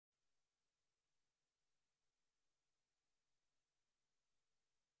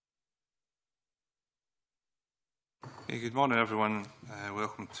Good morning, everyone.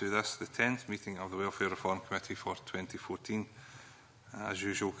 Welcome to this, the 10th meeting of the Welfare Reform Committee for 2014. As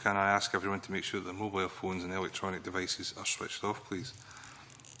usual, can I ask everyone to make sure that their mobile phones and electronic devices are switched off, please?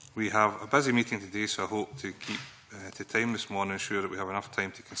 We have a busy meeting today, so I hope to keep to time this morning, ensure that we have enough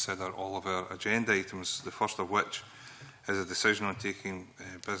time to consider all of our agenda items, the first of which is a decision on taking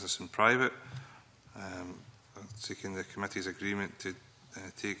business in private. Seeking the committee's agreement to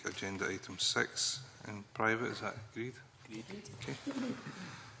take agenda item 6 in private. Is that agreed? Agreed. Okay.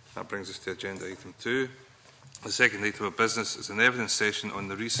 That brings us to agenda item 2. The second item of business is an evidence session on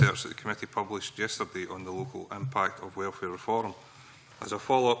the research that the committee published yesterday on the local impact of welfare reform. As a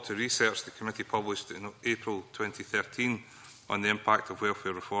follow-up to research the committee published in April 2013 on the impact of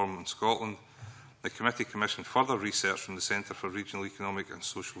welfare reform in Scotland, the committee commissioned further research from the Centre for Regional Economic and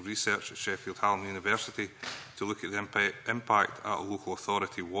Social Research at Sheffield Hallam University to look at the impact at a local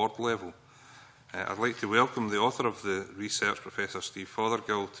authority ward level. I'd like to welcome the author of the research, Professor Steve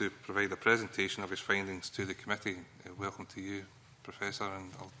Fothergill, to provide a presentation of his findings to the committee. Welcome to you, Professor,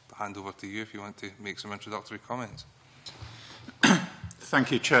 and I'll hand over to you if you want to make some introductory comments.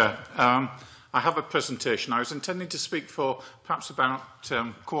 Thank you, Chair. I have a presentation. I was intending to speak for perhaps about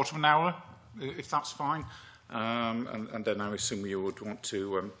a quarter of an hour, if that's fine, and then I assume you would want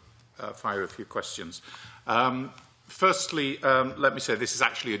to fire a few questions. Firstly, let me say this is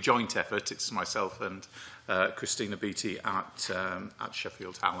actually a joint effort. It's myself and Christina Beattie at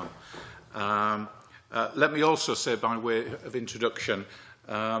Sheffield Hallam. Let me also say, by way of introduction,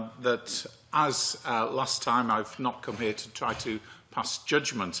 that as last time, I've not come here to try to pass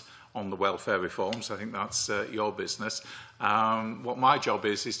judgment on the welfare reforms. I think that's your business. What my job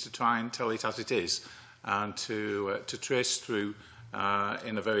is to try and tell it as it is, and to trace through,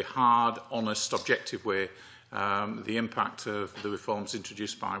 in a very hard, honest, objective way, the impact of the reforms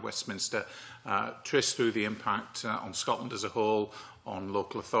introduced by Westminster, trace through the impact on Scotland as a whole, on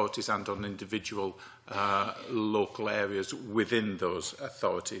local authorities and on individual local areas within those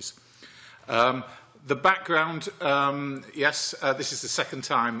authorities. The background, yes, this is the second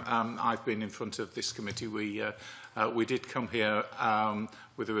time I've been in front of this committee. We did come here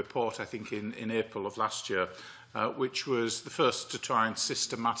with a report, I think, in April of last year, which was the first to try and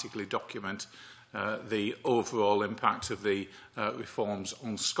systematically document the overall impact of the reforms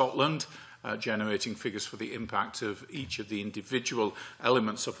on Scotland, generating figures for the impact of each of the individual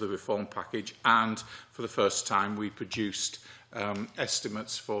elements of the reform package, and for the first time we produced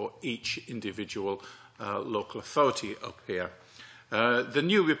estimates for each individual local authority up here. The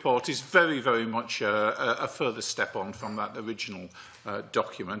new report is very, very much a further step on from that original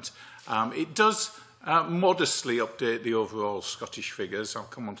document. It does modestly update the overall Scottish figures. I'll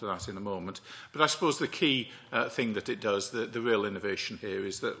come on to that in a moment. But I suppose the key thing that it does, the real innovation here,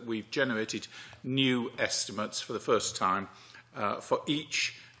 is that we've generated new estimates for the first time for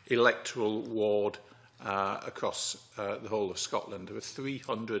each electoral ward across the whole of Scotland. There are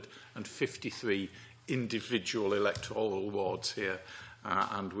 353 individual electoral wards here,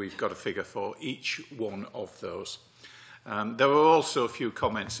 and we've got a figure for each one of those. There were also a few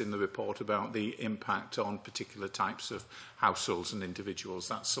comments in the report about the impact on particular types of households and individuals.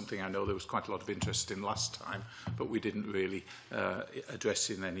 That's something I know there was quite a lot of interest in last time, but we didn't really address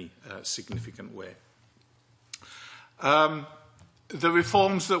in any significant way. The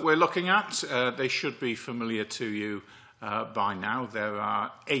reforms that we're looking at, they should be familiar to you by now. There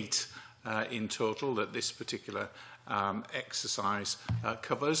are 8 in total that this particular exercise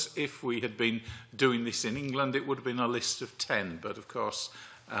covers. If we had been doing this in England, it would have been a list of 10, but of course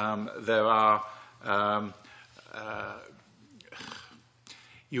there are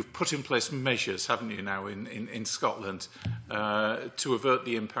you've put in place measures, haven't you, now in Scotland to avert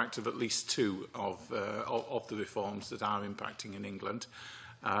the impact of at least 2 of the reforms that are impacting in England.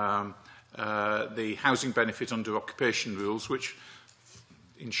 The housing benefit under occupation rules, which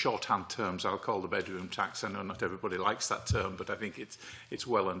in shorthand terms I'll call the bedroom tax. I know not everybody likes that term, but I think it's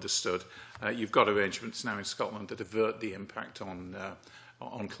well understood. You've got arrangements now in Scotland that avert the impact on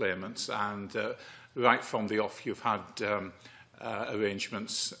claimants, and right from the off you've had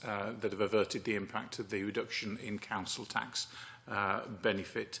arrangements that have averted the impact of the reduction in council tax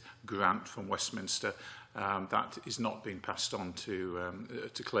benefit grant from Westminster. That is not being passed on to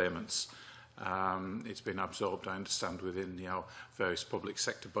claimants. It's been absorbed, I understand, within various public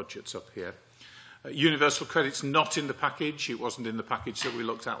sector budgets up here. Universal credit's not in the package. It wasn't in the package that we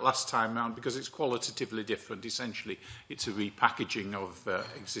looked at last time round because it's qualitatively different. Essentially, it's a repackaging of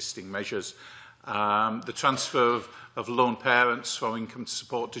existing measures. The transfer of lone parents for income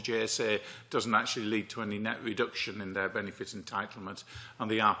support to JSA doesn't actually lead to any net reduction in their benefit entitlement,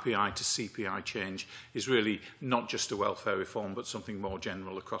 and the RPI to CPI change is really not just a welfare reform but something more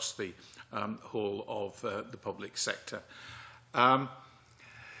general across the whole of the public sector. I've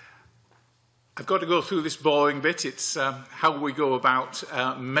got to go through this boring bit. It's how we go about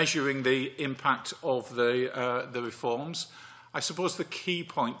measuring the impact of the reforms. I suppose the key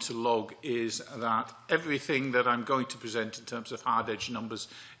point to log is that everything that I'm going to present in terms of hard-edged numbers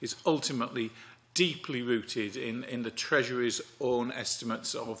is ultimately deeply rooted in the Treasury's own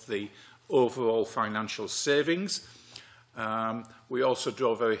estimates of the overall financial savings. We also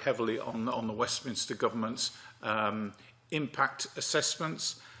draw very heavily on the Westminster Government's impact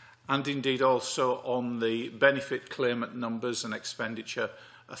assessments, and indeed also on the benefit claimant numbers and expenditure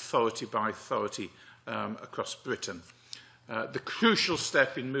authority by authority across Britain. The crucial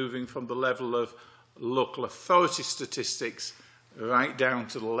step in moving from the level of local authority statistics right down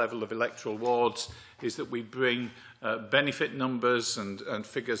to the level of electoral wards is that we bring benefit numbers and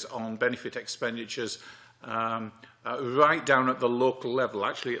figures on benefit expenditures right down at the local level,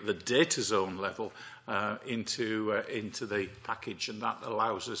 actually at the data zone level, into the package, and that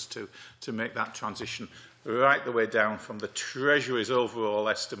allows us to make that transition right the way down from the Treasury's overall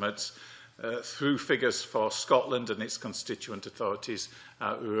estimates through figures for Scotland and its constituent authorities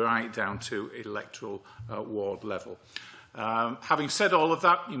right down to electoral ward level. Having said all of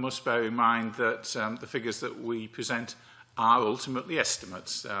that, you must bear in mind that the figures that we present are ultimately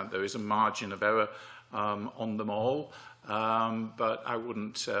estimates. There is a margin of error on them all, but I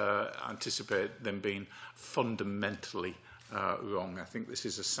wouldn't anticipate them being fundamentally wrong. I think this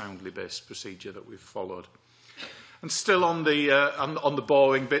is a soundly based procedure that we've followed. And still on the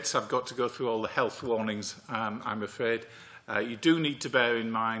boring bits, I've got to go through all the health warnings, I'm afraid. You do need to bear in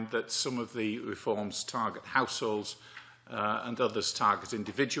mind that some of the reforms target households and others target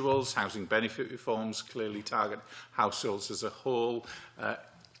individuals. Housing benefit reforms clearly target households as a whole.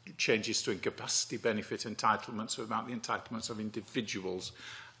 Changes to incapacity benefit entitlements are about the entitlements of individuals.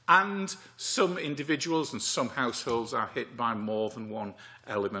 And some individuals and some households are hit by more than one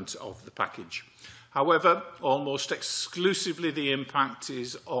element of the package. However, almost exclusively the impact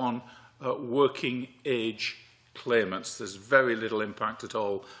is on working age claimants. There's very little impact at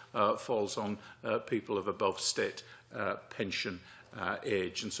all falls on people of above state pension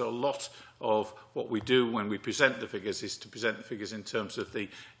age. And so a lot of what we do when we present the figures is to present the figures in terms of the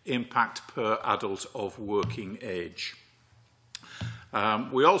impact per adult of working age.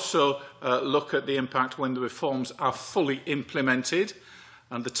 We also look at the impact when the reforms are fully implemented,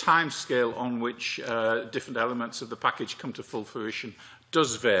 and the timescale on which different elements of the package come to full fruition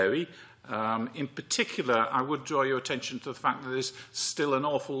does vary. In particular, I would draw your attention to the fact that there's still an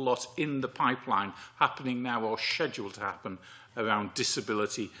awful lot in the pipeline happening now or scheduled to happen around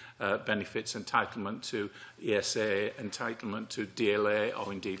disability benefits, entitlement to ESA, entitlement to DLA,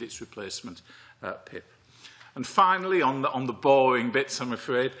 or indeed its replacement, PIP. And finally, on the boring bits, I'm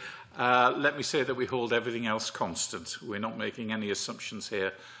afraid, let me say that we hold everything else constant. We're not making any assumptions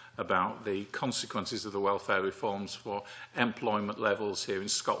here about the consequences of the welfare reforms for employment levels here in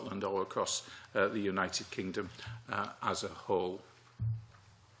Scotland or across the United Kingdom as a whole.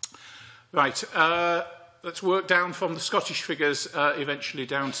 Right, let's work down from the Scottish figures eventually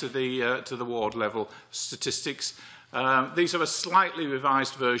down to the ward level statistics. These are a slightly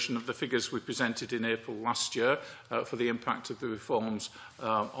revised version of the figures we presented in April last year for the impact of the reforms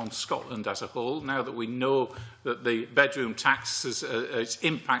on Scotland as a whole. Now that we know that the bedroom tax, its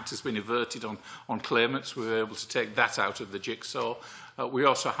impact has been averted on claimants, we're able to take that out of the jigsaw. We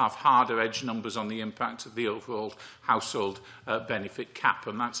also have harder edge numbers on the impact of the overall household benefit cap,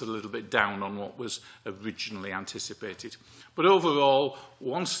 and that's a little bit down on what was originally anticipated. But overall,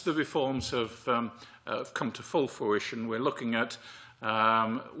 once the reforms have come to full fruition, we're looking at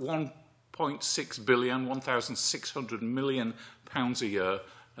 1.6 billion, 1,600 million pounds a year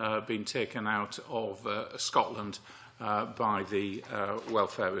being taken out of Scotland by the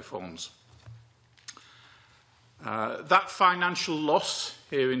welfare reforms. That financial loss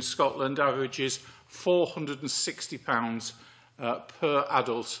here in Scotland averages £460 per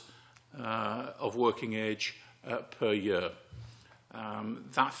adult of working age per year.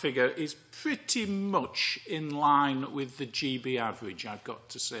 That figure is pretty much in line with the GB average, I've got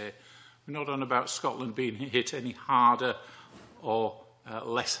to say. We're not on about Scotland being hit any harder or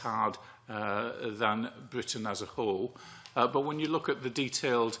less hard than Britain as a whole. But when you look at the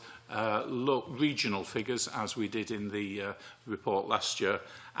detailed regional figures, as we did in the report last year,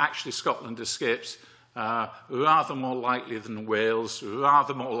 actually Scotland escapes rather more likely than Wales,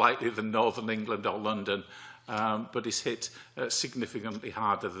 rather more likely than Northern England or London, but is hit significantly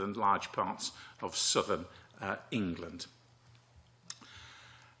harder than large parts of southern England.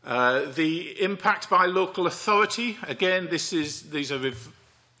 The impact by local authority, again, these are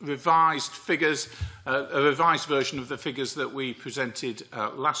revised figures, a revised version of the figures that we presented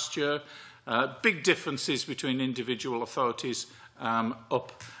last year. Big differences between individual authorities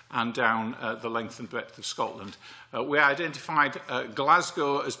up and down the length and breadth of Scotland. We identified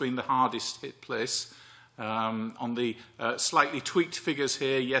Glasgow as being the hardest hit place. On the slightly tweaked figures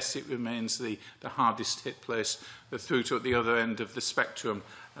here, yes, it remains the hardest hit place, through to at the other end of the spectrum,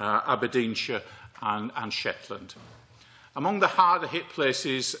 Aberdeenshire and Shetland. Among the harder hit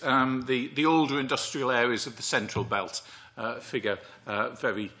places, the older industrial areas of the Central Belt figure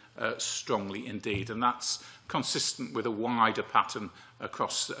very strongly indeed, and that's consistent with a wider pattern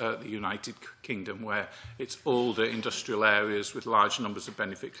across the United Kingdom, where it's older industrial areas with large numbers of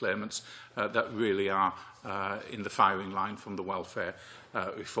benefit claimants that really are in the firing line from the welfare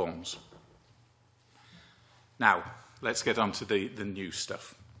reforms. Now, let's get on to the new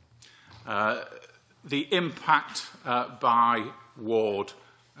stuff. The impact by ward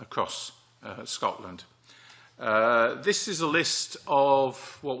across Scotland. This is a list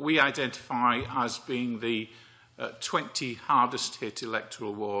of what we identify as being the 20 hardest hit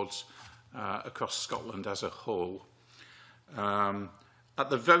electoral wards across Scotland as a whole. At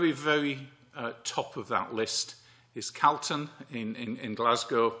the very, very top of that list is Calton in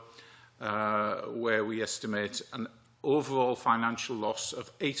Glasgow, where we estimate an overall financial loss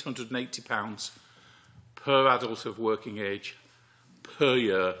of £880 per adult of working age per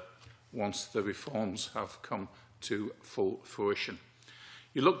year once the reforms have come to full fruition.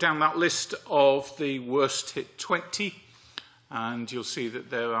 You look down that list of the worst hit 20 and you'll see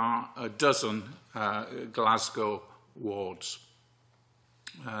that there are a dozen Glasgow wards.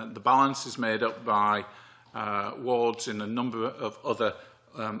 The balance is made up by wards in a number of other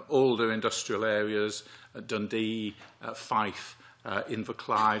older industrial areas, Dundee, Fife,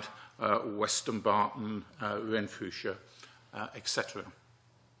 Inverclyde, Western Barton, Renfrewshire, etc.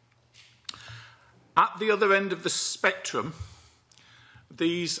 At the other end of the spectrum,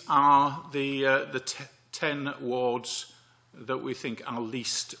 these are the 10 wards that we think are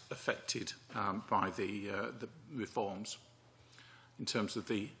least affected by the reforms in terms of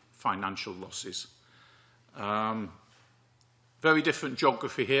the financial losses. Very different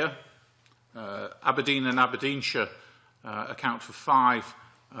geography here. Aberdeen and Aberdeenshire account for 5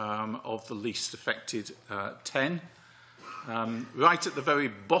 of the least affected 10. Right at the very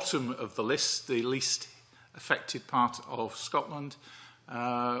bottom of the list, the least affected part of Scotland,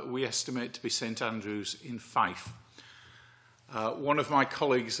 we estimate to be St Andrews in Fife. One of my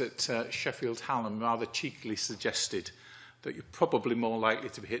colleagues at Sheffield Hallam rather cheekily suggested that you're probably more likely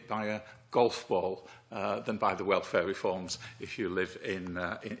to be hit by a golf ball than by the welfare reforms if you live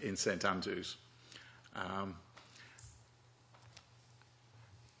in St Andrews.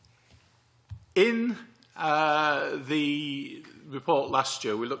 In the report last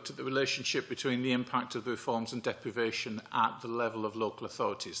year, we looked at the relationship between the impact of the reforms and deprivation at the level of local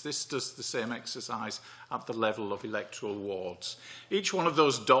authorities. This does the same exercise at the level of electoral wards. Each one of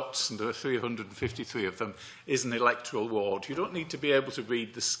those dots, and there are 353 of them, is an electoral ward. You don't need to be able to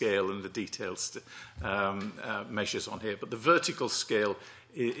read the scale and the details measures on here, but the vertical scale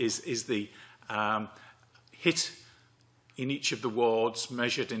is the hit in each of the wards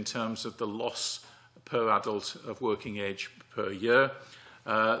measured in terms of the loss per adult of working age per year.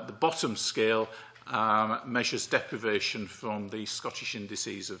 The bottom scale measures deprivation from the Scottish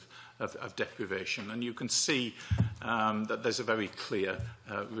indices of deprivation, and you can see that there's a very clear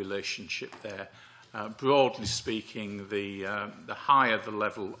relationship there. Broadly speaking, the higher the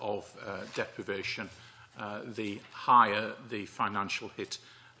level of deprivation, the higher the financial hit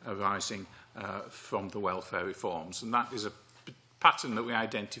arising from the welfare reforms. And that is a pattern that we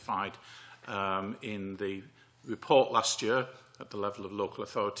identified in the report last year at the level of local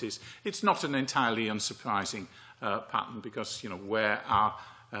authorities. It's not an entirely unsurprising pattern because, you know, where are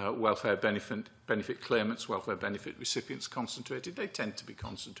welfare benefit claimants, welfare benefit recipients concentrated? They tend to be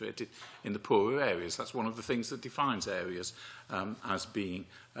concentrated in the poorer areas. That's one of the things that defines areas as being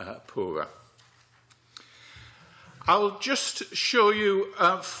poorer. I'll just show you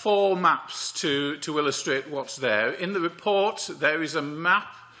 4 maps to illustrate what's there. In the report, there is a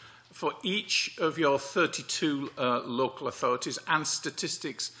map for each of your 32 local authorities and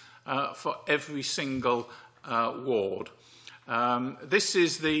statistics for every single ward. This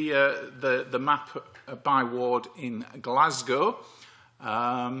is the map by ward in Glasgow.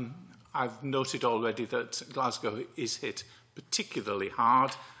 I've noted already that Glasgow is hit particularly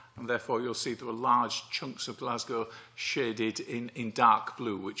hard, and therefore you'll see there are large chunks of Glasgow shaded in dark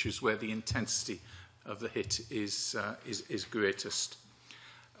blue, which is where the intensity of the hit is greatest.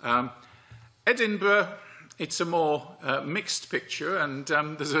 Edinburgh, it's a more mixed picture, and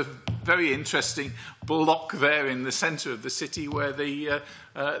there's a very interesting block there in the centre of the city where the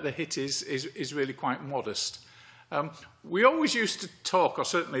hit is really quite modest. We always used to talk, or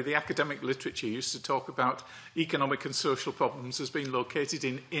certainly the academic literature used to talk about economic and social problems as being located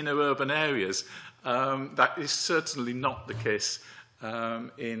in inner urban areas. That is certainly not the case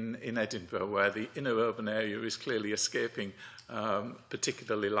in Edinburgh, where the inner urban area is clearly escaping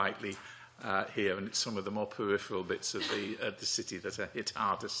particularly lightly here, and it's some of the more peripheral bits of the city that are hit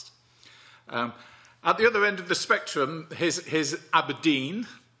hardest. At the other end of the spectrum, here's Aberdeen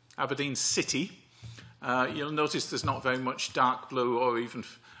City. You'll notice there's not very much dark blue or even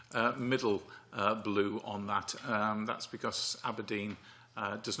middle blue on that. That's because Aberdeen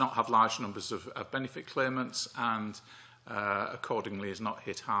does not have large numbers of benefit claimants and accordingly is not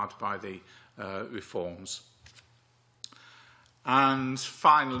hit hard by the reforms. And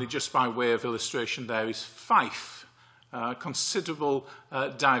finally, just by way of illustration, there is Fife. Considerable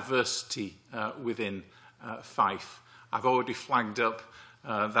diversity within Fife. I've already flagged up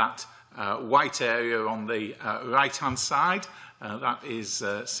that white area on the right-hand side. That is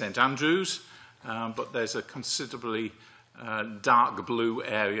St Andrews, but there's a considerably dark blue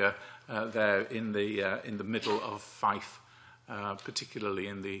area there in the middle of Fife, particularly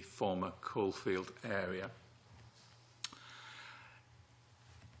in the former coalfield area.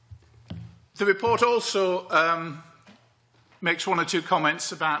 The report also makes one or two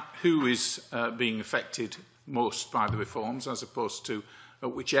comments about who is being affected most by the reforms, as opposed to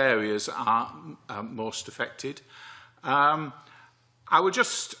which areas are most affected. I will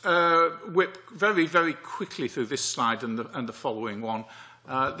just whip very, very quickly through this slide and the following one.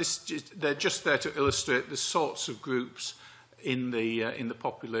 They're just there to illustrate the sorts of groups in the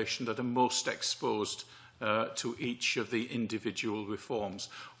population that are most exposed to each of the individual reforms.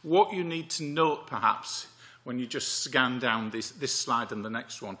 What you need to note, perhaps, when you just scan down this slide and the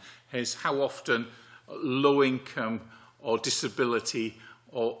next one, is how often low income or disability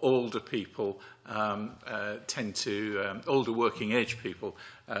or older people older working age people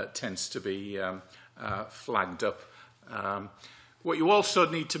tends to be flagged up. What you also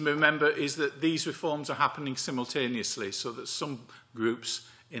need to remember is that these reforms are happening simultaneously, so that some groups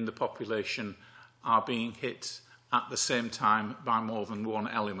in the population are being hit at the same time by more than one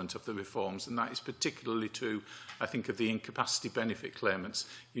element of the reforms, and that is particularly true, I think, of the incapacity benefit claimants.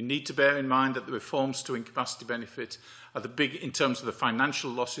 You need to bear in mind that the reforms to incapacity benefit are in terms of the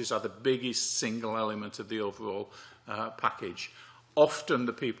financial losses, are the biggest single element of the overall package. Often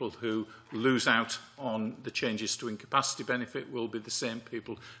the people who lose out on the changes to incapacity benefit will be the same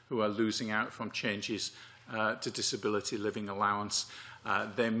people who are losing out from changes to disability living allowance.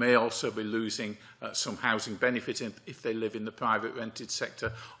 They may also be losing some housing benefit if they live in the private rented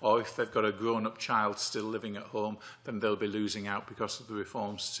sector, or if they've got a grown-up child still living at home, then they'll be losing out because of the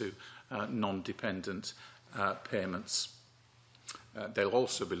reforms to non-dependent payments. They'll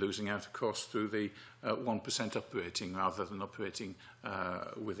also be losing out, of course, through the 1% uprating rather than uprating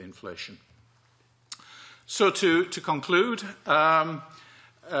with inflation. So to conclude, the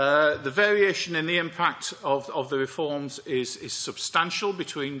variation in the impact of the reforms is substantial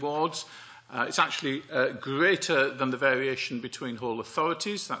between wards. It's actually greater than the variation between whole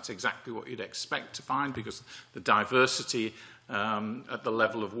authorities. That's exactly what you'd expect to find, because the diversity at the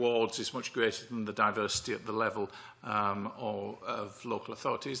level of wards is much greater than the diversity at the level of local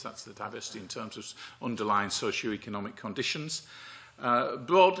authorities. That's the diversity in terms of underlying socio-economic conditions.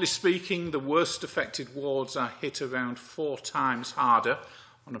 Broadly speaking, the worst affected wards are hit around 4 times harder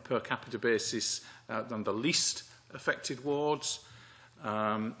on a per capita basis than the least affected wards.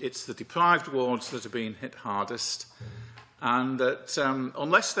 It's the deprived wards that are being hit hardest, and that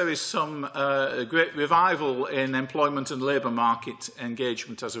unless there is some great revival in employment and labour market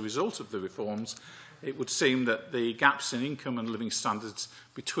engagement as a result of the reforms, it would seem that the gaps in income and living standards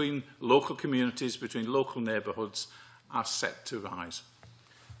between local communities, between local neighbourhoods, are set to rise.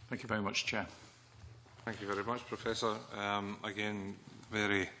 Thank you very much, Chair. Thank you very much, Professor. Again,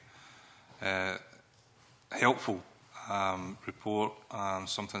 very helpful report, and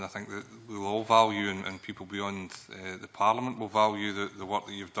something I think that we'll all value, and people beyond the Parliament will value the work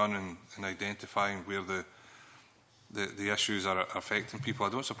that you've done in identifying where the issues are affecting people. I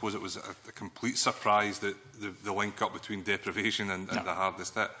don't suppose it was a complete surprise that the link up between deprivation and the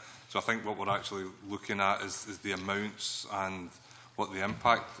hardest hit. So I think what we're actually looking at is the amounts and what the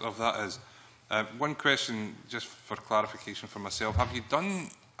impact of that is. One question, just for clarification for myself, have you done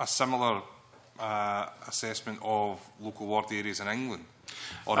a similar assessment of local ward areas in England?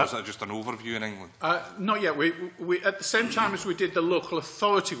 Or is that just an overview in England? Not yet. We, at the same time as we did the local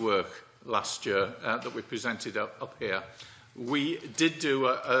authority work last year that we presented up here, we did do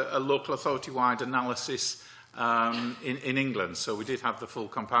a local authority-wide analysis in England. So we did have the full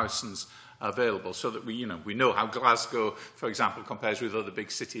comparisons available, so that we know how Glasgow, for example, compares with other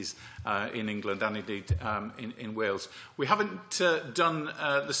big cities in England and indeed in Wales. We haven't done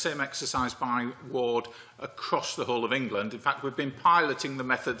the same exercise by ward across the whole of England. In fact, we've been piloting the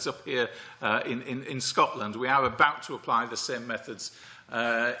methods up here in Scotland. We are about to apply the same methods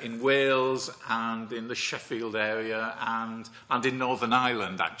in Wales and in the Sheffield area and in Northern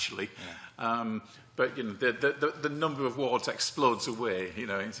Ireland, actually. Yeah. But the number of wards explodes away.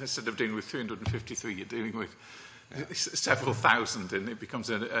 Instead of dealing with 353, you're dealing with several thousand, and it becomes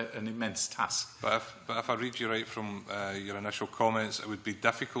an immense task. But if I read you right from your initial comments, it would be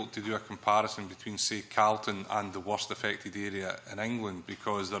difficult to do a comparison between, say, Carlton and the worst affected area in England,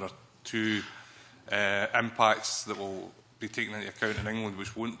 because there are two impacts that will be taken into account in England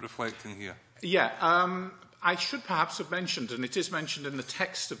which won't reflect in here. Yeah. I should perhaps have mentioned, and it is mentioned in the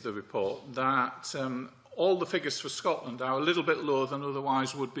text of the report, that all the figures for Scotland are a little bit lower than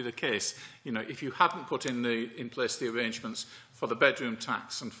otherwise would be the case. If you hadn't put in place the arrangements for the bedroom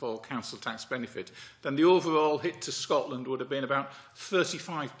tax and for council tax benefit, then the overall hit to Scotland would have been about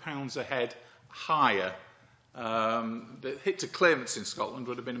 £35 a head higher. The hit to claimants in Scotland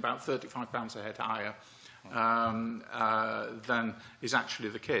would have been about £35 a head higher than is actually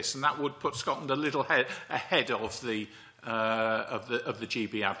the case, and that would put Scotland a little ahead of the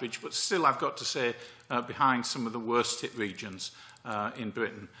GB average, but still, I've got to say, behind some of the worst hit regions in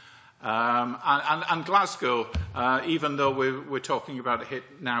Britain. And Glasgow, even though we're talking about a hit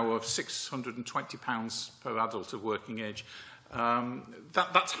now of £620 per adult of working age,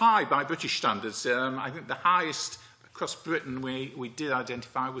 that's high by British standards. I think the highest across Britain we did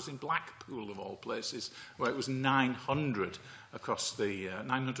identify was in Blackpool, of all places, where it was 900 across the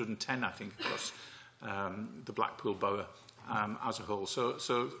 910, I think, across the Blackpool borough as a whole.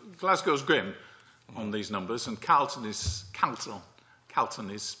 So Glasgow's grim on these numbers, and Carlton is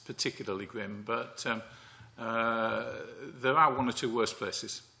particularly grim, but there are one or two worse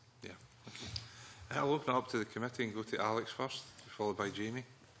places. Yeah. Okay. I'll open it up to the committee and go to Alex first, followed by Jamie.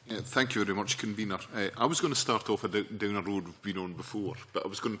 Thank you very much, Convener. I was going to start off down a road we've been on before, but I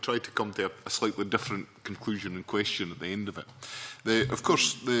was going to try to come to a slightly different conclusion and question at the end of it. Of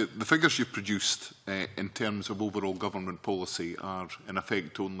course, the figures you produced in terms of overall government policy are, in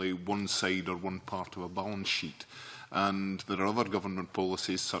effect, only one side or one part of a balance sheet. And there are other government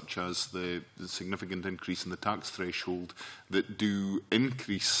policies, such as the significant increase in the tax threshold, that do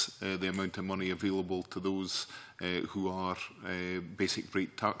increase the amount of money available to those who are basic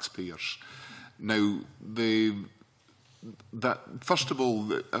rate taxpayers. Now, first of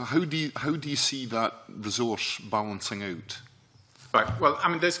all, how do you see that resource balancing out? Right. Well, I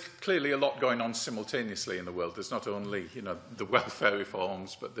mean, there's clearly a lot going on simultaneously in the world. There's not only, the welfare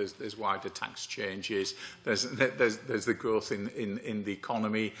reforms, but there's wider tax changes. There's the growth in the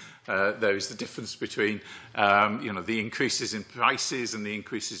economy. There is the difference between, the increases in prices and the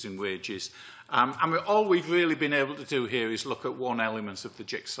increases in wages. And all we've really been able to do here is look at one element of the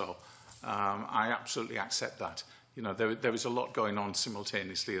jigsaw. I absolutely accept that. There is a lot going on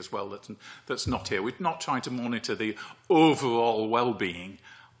simultaneously as well that's not here. We're not trying to monitor the overall well-being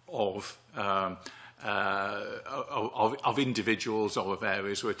of individuals or of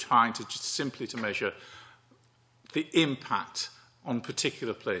areas. We're trying to just simply to measure the impact on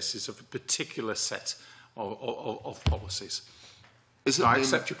particular places of a particular set of policies. I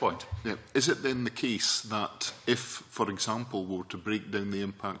accept your point. Yeah. Is it then the case that if, for example, we were to break down the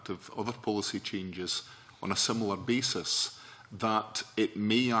impact of other policy changes on a similar basis, that it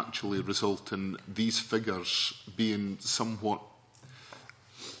may actually result in these figures being somewhat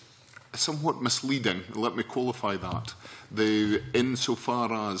misleading? Let me qualify that.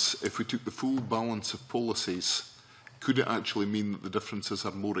 Insofar as if we took the full balance of policies, could it actually mean that the differences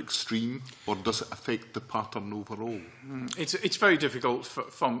are more extreme, or does it affect the pattern overall? It's very difficult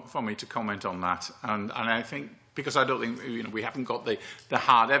for me to comment on that, and I think because I don't think we haven't got the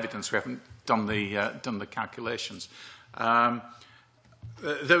hard evidence, we haven't done the calculations.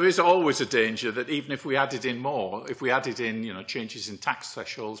 There is always a danger that even if we added in more, if we added in changes in tax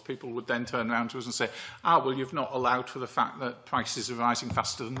thresholds, people would then turn around to us and say, well, you've not allowed for the fact that prices are rising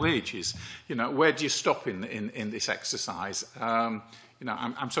faster than wages. Where do you stop in this exercise? I'm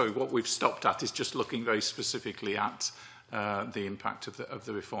sorry, what we've stopped at is just looking very specifically at the impact of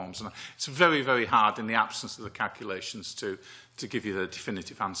the reforms. And it's very, very hard in the absence of the calculations to give you the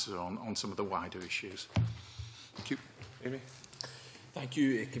definitive answer on some of the wider issues. Thank you. Amy? Thank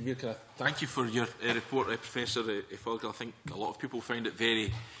you, Convener. Thank you for your report, Professor Fothergill. I think a lot of people find it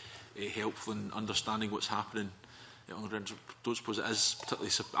very helpful in understanding what's happening on the ground. I don't suppose it is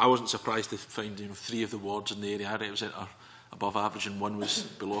particularly. I wasn't surprised to find 3 of the wards in the area I represent are above average and 1 was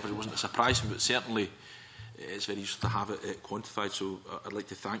below average. It wasn't a surprise to me, but certainly it's very useful to have it quantified. So I'd like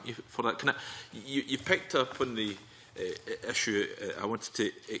to thank you for that. You've picked up on the issue I wanted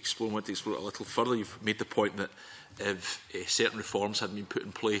to explore. I want to explore it a little further. You've made the point that if certain reforms had been put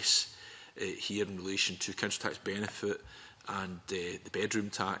in place here in relation to council tax benefit and the bedroom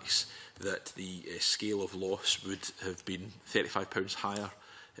tax, that the scale of loss would have been £35 higher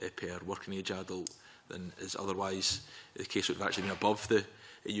per working age adult than is otherwise the case. It would have actually been above the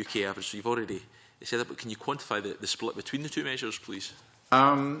UK average. So you've already said that, but can you quantify the split between the 2 measures, please?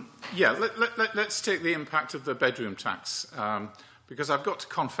 Yeah, let's take the impact of the bedroom tax, because I've got to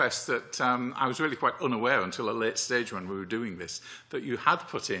confess that I was really quite unaware until a late stage when we were doing this that you had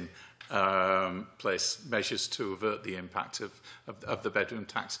put in place measures to avert the impact of the bedroom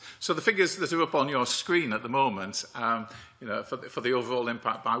tax. So the figures that are up on your screen at the moment, you know, for the overall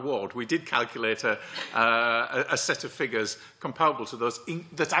impact by ward, we did calculate a set of figures comparable to those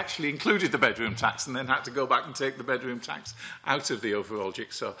that actually included the bedroom tax, and then had to go back and take the bedroom tax out of the overall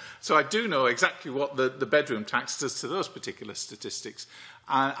jigsaw. So I do know exactly what the bedroom tax does to those particular statistics.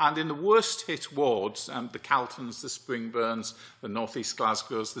 And in the worst hit wards, the Caltons, the Springburns, the North East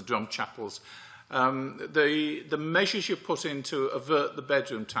Glasgows, the Drumchapels, the measures you put in to avert the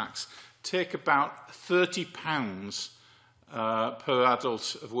bedroom tax take about £30 per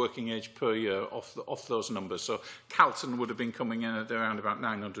adult of working age per year off those numbers. So Calton would have been coming in at around about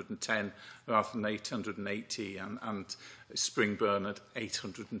 910 rather than 880, and Springburn at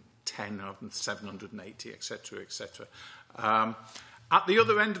 810 rather than 780, etc., etc. At the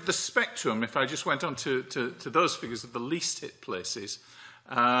other end of the spectrum, if I just went on to those figures of the least hit places,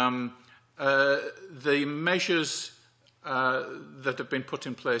 the measures that have been put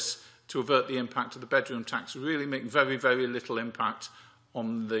in place to avert the impact of the bedroom tax really make very, very little impact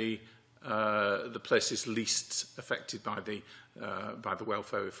on the places least affected by the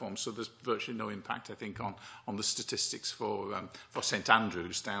welfare reform. So there's virtually no impact, I think, on the statistics for St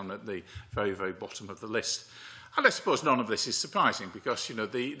Andrews down at the very, very bottom of the list. And I suppose none of this is surprising because, you know,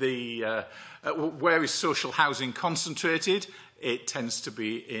 where is social housing concentrated? It tends to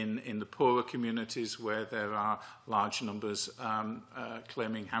be in the poorer communities where there are large numbers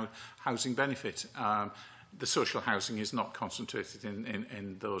claiming housing benefit. The social housing is not concentrated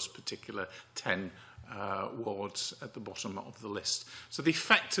in those particular 10 wards at the bottom of the list. So the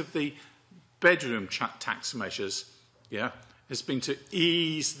effect of the bedroom tax measures, has been to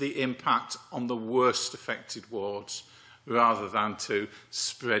ease the impact on the worst affected wards rather than to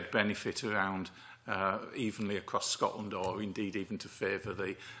spread benefit around evenly across Scotland, or indeed even to favour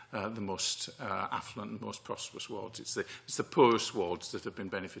the most affluent and most prosperous wards. It's the poorest wards that have been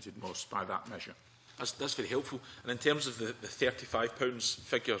benefited most by that measure. That's very helpful. And in terms of the £35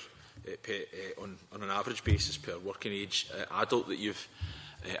 figure on an average basis per working age adult that you've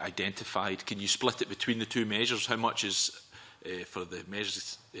identified, can you split it between the 2 measures? How much is for the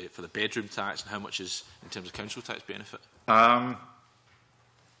measures for the bedroom tax, and how much is in terms of council tax benefit?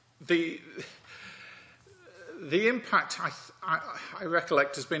 The impact I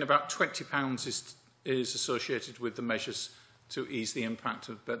recollect has been about £20 is associated with the measures to ease the impact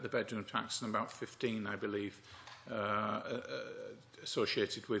of the bedroom tax, and about 15, I believe,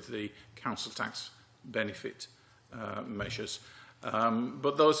 associated with the council tax benefit measures.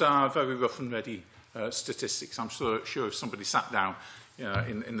 But those are very rough and ready statistics. I'm sure if somebody sat down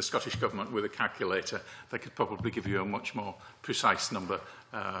in the Scottish Government with a calculator, they could probably give you a much more precise number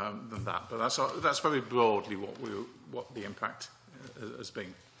than that. But that's very broadly what the impact has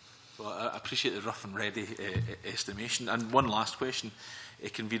been. Well, I appreciate the rough and ready estimation. And one last question,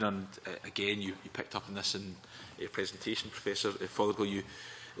 Convener, and again, you picked up on this in a presentation, Professor Fothergill. You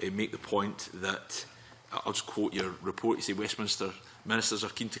make the point that, I'll just quote your report, you say Westminster ministers are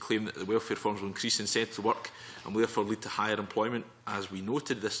keen to claim that the welfare reforms will increase incentive to work and will therefore lead to higher employment. As we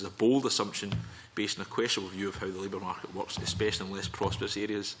noted, this is a bold assumption based on a questionable view of how the labour market works, especially in less prosperous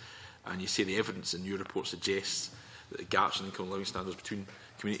areas. And you say the evidence in your report suggests that the gaps in income and living standards between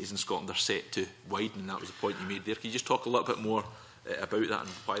communities in Scotland are set to widen, and that was the point you made there. Can you just talk a little bit more about that and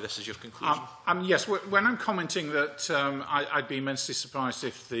why this is your conclusion? Yes, when I'm commenting that I'd be immensely surprised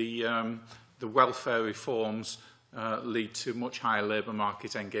if the welfare reforms lead to much higher labour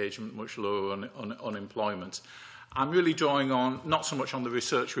market engagement, much lower unemployment. I'm really drawing on, not so much on the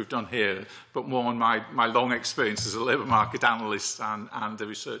research we've done here, but more on my long experience as a labour market analyst and the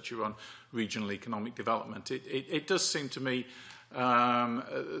researcher on regional economic development. It does seem to me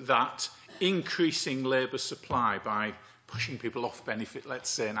that increasing labour supply by pushing people off benefit, let's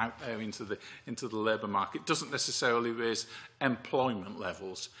say, and out there into the labour market doesn't necessarily raise employment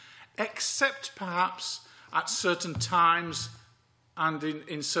levels, except perhaps at certain times and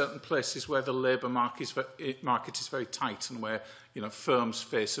in certain places where the labour market is very tight and where, you know, firms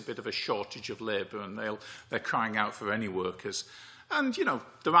face a bit of a shortage of labour and they're crying out for any workers. And, you know,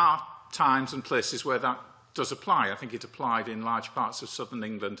 there are times and places where that does apply. I think it applied in large parts of southern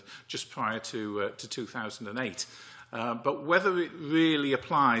England just prior to 2008. But whether it really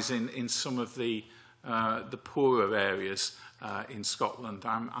applies in some of the poorer areas in Scotland,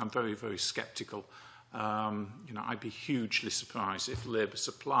 I'm very, very sceptical. You know, I'd be hugely surprised if labour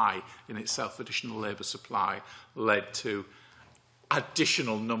supply in itself, additional labour supply, led to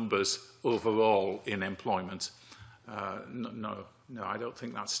additional numbers overall in employment. No, I don't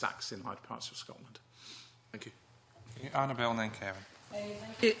think that stacks in large parts of Scotland. Thank you. Annabelle and then Kevin.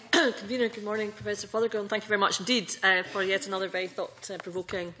 Thank you, Convener. Good morning, Professor Fothergill, and thank you very much indeed for yet another very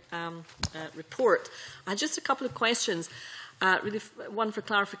thought-provoking report. I had just a couple of questions. Really, one for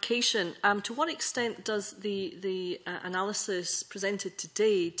clarification. To what extent does the analysis presented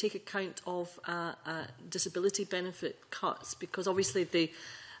today take account of disability benefit cuts? Because obviously the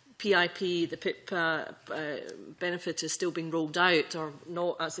PIP, the PIP benefit is still being rolled out, or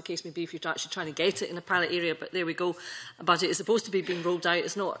not, as the case may be if you're actually trying to get it in a pilot area, but there we go. But it is supposed to be being rolled out.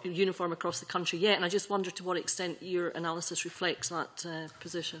 It's not uniform across the country yet, and I just wonder to what extent your analysis reflects that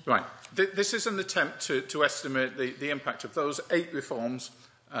position. Right. This is an attempt to estimate the impact of those 8 reforms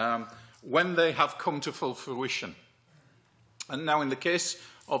when they have come to full fruition. And now in the case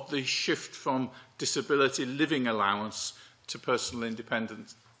of the shift from disability living allowance to personal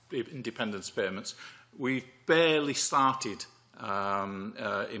independence payments, we've barely started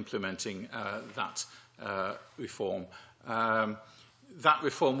implementing that reform. That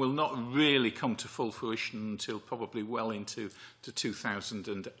reform will not really come to full fruition until probably well into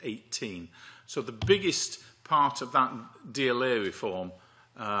 2018. So the biggest part of that DLA reform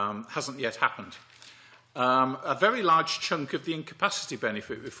hasn't yet happened. A very large chunk of the incapacity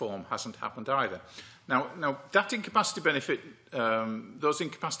benefit reform hasn't happened either. Now that incapacity benefit, those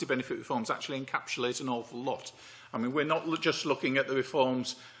incapacity benefit reforms actually encapsulate an awful lot. I mean, we're not just looking at the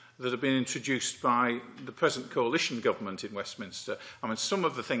reforms that have been introduced by the present coalition government in Westminster. I mean, some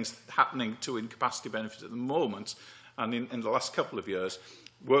of the things happening to incapacity benefit at the moment and in the last couple of years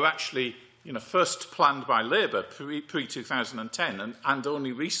were actually, you know, first planned by Labour pre-2010 and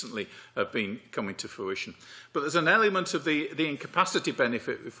only recently have been coming to fruition. But there's an element of the incapacity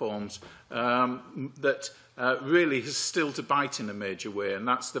benefit reforms that really is still to bite in a major way, and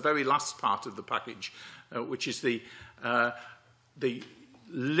that's the very last part of the package, which is the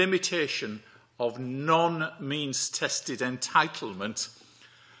limitation of non-means-tested entitlement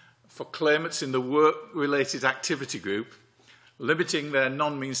for claimants in the work-related activity group, limiting their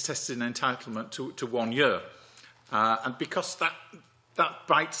non-means-tested entitlement to 1 year. And because that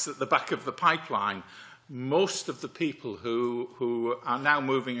bites at the back of the pipeline, most of the people who are now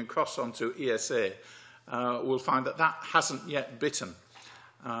moving across onto ESA will find that hasn't yet bitten.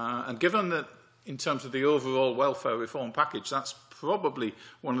 And given that in terms of the overall welfare reform package, that's probably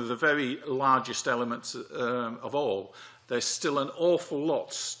one of the very largest elements of all, there's still an awful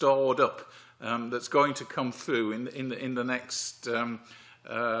lot stored up that's going to come through in the next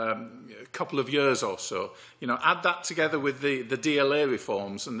couple of years or so. You know, add that together with the DLA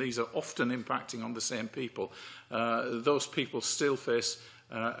reforms, and these are often impacting on the same people. Those people still face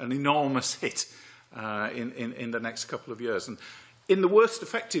an enormous hit in the next couple of years. And in the worst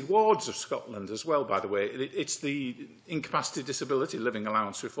affected wards of Scotland as well, by the way, it's the incapacity disability living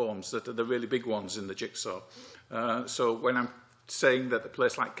allowance reforms that are the really big ones in the jigsaw. So when I'm saying that a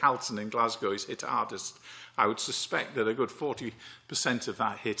place like Calton in Glasgow is hit hardest, I would suspect that a good 40% of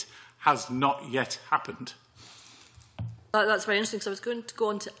that hit has not yet happened. That's very interesting, because I was going to go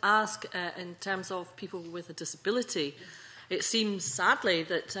on to ask, in terms of people with a disability, it seems sadly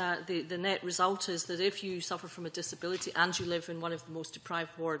that the net result is that if you suffer from a disability and you live in one of the most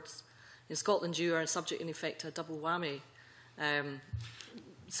deprived wards in Scotland, you are subject in effect to a double whammy.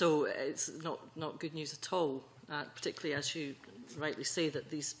 So it's not good news at all, particularly as you rightly say that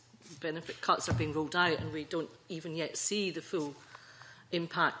these benefit cuts are being rolled out and we don't even yet see the full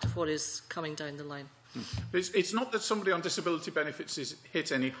impact of what is coming down the line. It's not that somebody on disability benefits is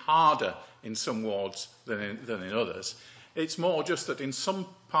hit any harder in some wards than in others. It's more just that in some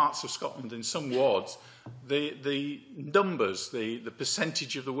parts of Scotland, in some wards, the numbers, the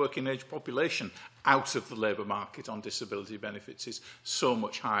percentage of the working age population out of the labour market on disability benefits is so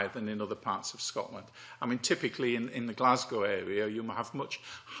much higher than in other parts of Scotland. I mean, typically in the Glasgow area, you have much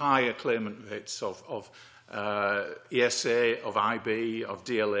higher claimant rates of ESA, of IB, of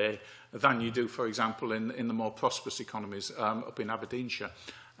DLA, than you do, for example, in the more prosperous economies up in Aberdeenshire.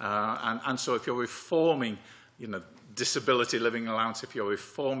 And so if you're reforming, disability living allowance, if you're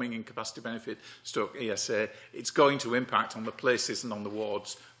reforming incapacity benefit stroke ESA, it's going to impact on the places and on the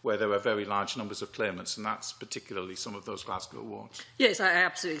wards where there are very large numbers of claimants, and that's particularly some of those Glasgow wards. Yes, I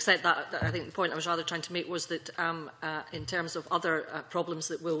absolutely accept that. I think the point I was rather trying to make was that in terms of other problems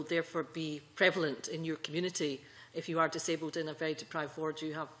that will therefore be prevalent in your community, if you are disabled in a very deprived ward,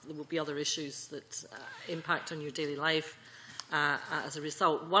 there will be other issues that impact on your daily life as a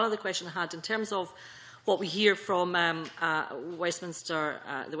result. One other question I had in terms of what we hear from Westminster,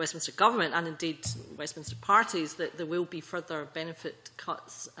 the Westminster Government and indeed Westminster parties, that there will be further benefit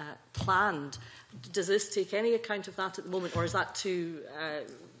cuts planned. Does this take any account of that at the moment, or is that too,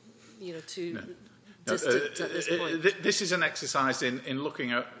 too distant at this point? This is an exercise in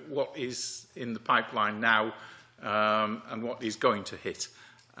looking at what is in the pipeline now and what is going to hit.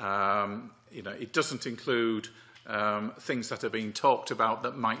 It doesn't include things that are being talked about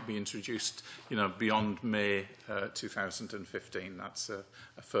that might be introduced, beyond May 2015. That's a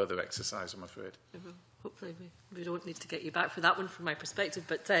further exercise, I'm afraid. Hopefully we don't need to get you back for that one from my perspective,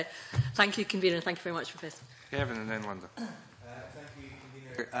 but thank you, Convener, and thank you very much, Professor. Kevin and then Linda. Thank you,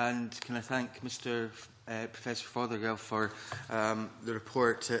 Convener, and can I thank Mr Professor Fothergill for the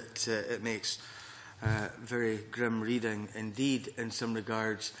report that it makes. Very grim reading indeed in some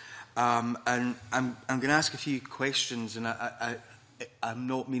regards. And I'm going to ask a few questions, and I'm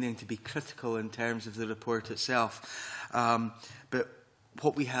not meaning to be critical in terms of the report itself, but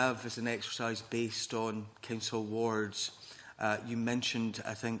what we have is an exercise based on council wards. You mentioned,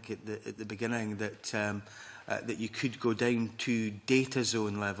 I think, at the beginning that that you could go down to data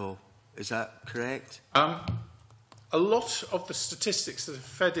zone level. Is that correct? A lot of the statistics that are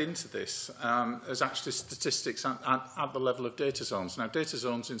fed into this is actually statistics at the level of data zones. Now, data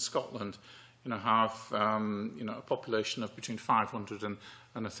zones in Scotland, have a population of between 500 and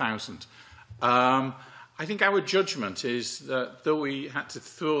 1,000. I think our judgment is that though we had to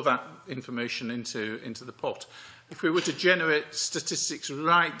throw that information into the pot, if we were to generate statistics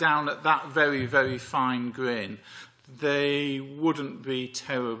right down at that very, very fine grain, they wouldn't be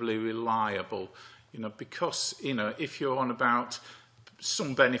terribly reliable. Because, if you're on about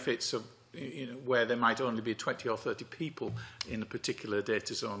some benefits of, where there might only be 20 or 30 people in a particular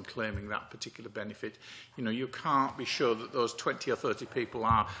data zone claiming that particular benefit, you can't be sure that those 20 or 30 people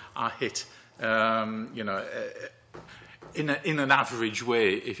are hit, in an average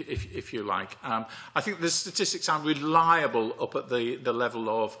way, if you like. I think the statistics are reliable up at the level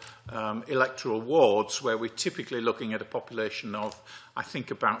of electoral wards, where we're typically looking at a population of, I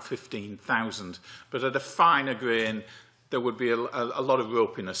think, about 15,000. But at a finer grain, there would be a lot of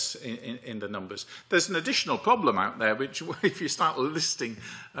ropiness in the numbers. There's an additional problem out there, which if you start listing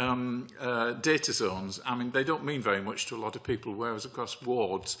data zones, I mean, they don't mean very much to a lot of people, whereas across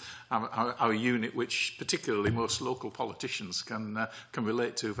wards are a unit which particularly most local politicians can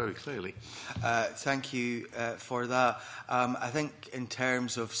relate to very clearly. Thank you for that. I think in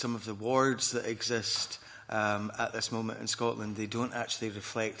terms of some of the wards that exist at this moment in Scotland, they don't actually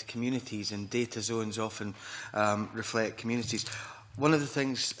reflect communities, and data zones often reflect communities. One of the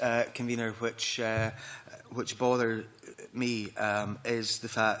things, Convener, which bother me is the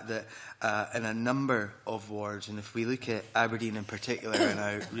fact that in a number of wards, and if we look at Aberdeen in particular, and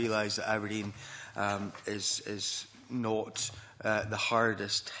I realise that Aberdeen is not the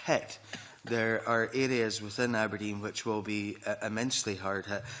hardest hit, there are areas within Aberdeen which will be immensely hard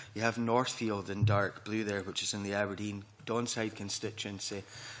hit. You have Northfield in dark blue there, which is in the Aberdeen Donside constituency,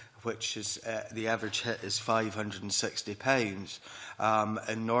 which is the average hit is £560.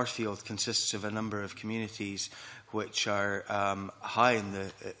 And Northfield consists of a number of communities which are high in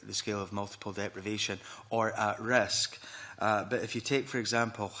the scale of multiple deprivation or at risk. But if you take, for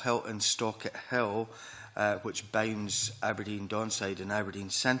example, Hilton Stockett Hill, which bounds Aberdeen Donside and Aberdeen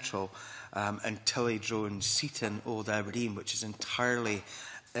Central, and Tillydrone Seaton Old Aberdeen, which is entirely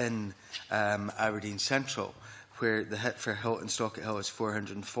in Aberdeen Central, where the hit for Hilton Stockett Hill is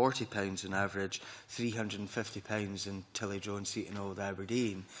 £440 on average, £350 in Tillydrone Seaton Old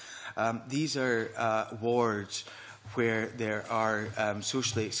Aberdeen. These are wards where there are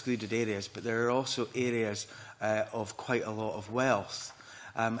socially excluded areas, but there are also areas of quite a lot of wealth.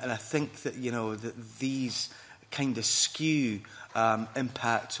 And I think that, that these kind of skew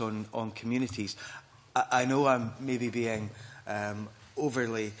impact on communities. I know I'm maybe being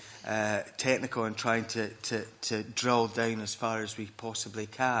overly technical and trying to drill down as far as we possibly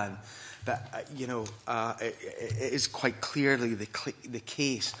can, but you know, it is quite clearly the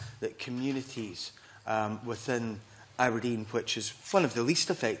case that communities within Aberdeen, which is one of the least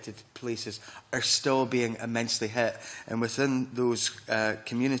affected places, are still being immensely hit, and within those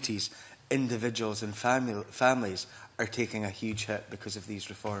communities, individuals and families are taking a huge hit because of these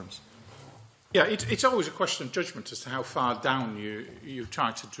reforms. Yeah, it's always a question of judgment as to how far down you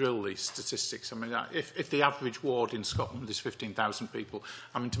try to drill these statistics. I mean, if the average ward in Scotland is 15,000 people,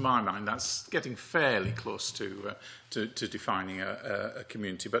 I mean, to my mind, that's getting fairly close to defining a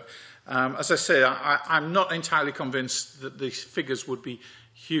community. But as I say, I'm not entirely convinced that these figures would be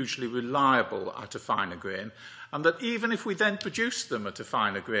hugely reliable at a finer grain, and that even if we then produce them at a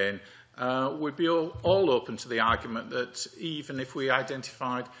finer grain, we'd be all open to the argument that even if we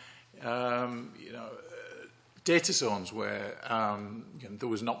identified data zones where there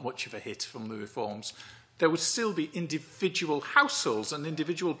was not much of a hit from the reforms, there would still be individual households and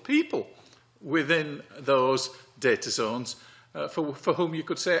individual people within those data zones for whom you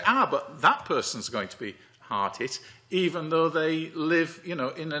could say, but that person's going to be hard hit, even though they live, in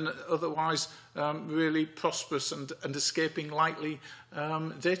an otherwise really prosperous and escaping lightly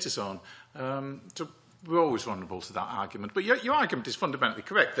data zone. We're always vulnerable to that argument. But your argument is fundamentally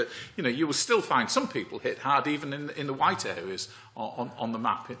correct, that you will still find some people hit hard even in the white areas on the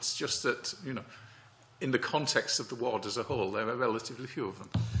map. It's just that, in the context of the ward as a whole, there are relatively few of them.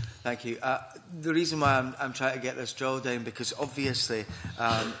 Thank you. The reason why I'm trying to get this drill down, because obviously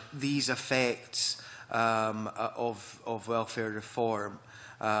these effects of welfare reform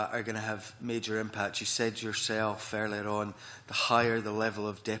are going to have major impact. You said yourself earlier on, the higher the level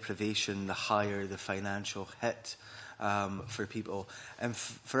of deprivation, the higher the financial hit for people. And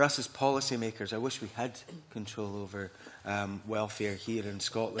for us as policymakers, I wish we had control over welfare here in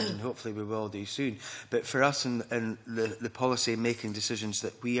Scotland, and hopefully we will do soon. But for us in the policy-making decisions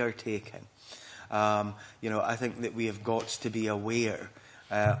that we are taking, I think that we have got to be aware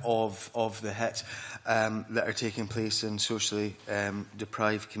of the hits that are taking place in socially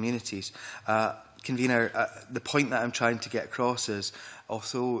deprived communities. Convener, the point that I'm trying to get across is,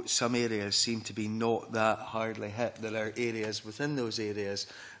 although some areas seem to be not that hardly hit, there are areas within those areas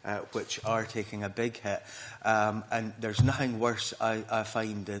which are taking a big hit. And there's nothing worse, I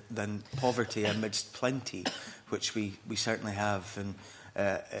find, than poverty amidst plenty, which we certainly have in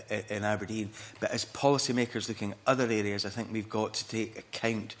Aberdeen. But as policymakers looking at other areas, I think we've got to take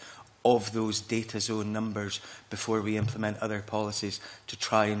account of those data zone numbers before we implement other policies to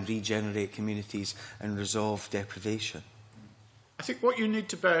try and regenerate communities and resolve deprivation. I think what you need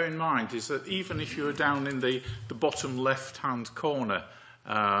to bear in mind is that even if you're down in the bottom left-hand corner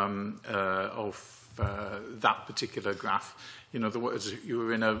of that particular graph, you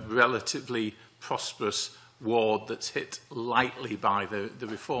were in a relatively prosperous ward that's hit lightly by the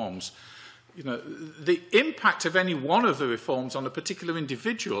reforms. The impact of any one of the reforms on a particular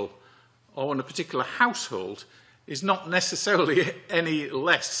individual or on a particular household is not necessarily any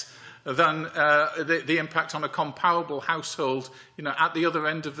less than the impact on a comparable household, at the other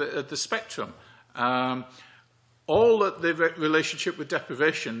end of the spectrum. All that the relationship with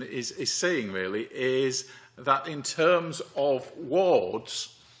deprivation is saying, really, is that in terms of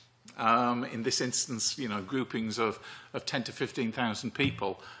wards, in this instance, groupings of 10 to 15,000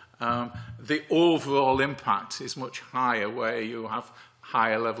 people, the overall impact is much higher where you have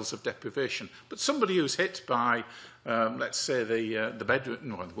higher levels of deprivation. But somebody who's hit by, let's say, the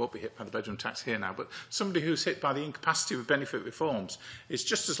bedroom, well, they won't be hit by the bedroom tax here now, but somebody who's hit by the incapacity with benefit reforms is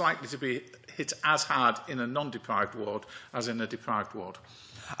just as likely to be hit as hard in a non-deprived ward as in a deprived ward.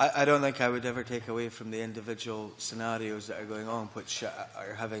 I don't think I would ever take away from the individual scenarios that are going on, which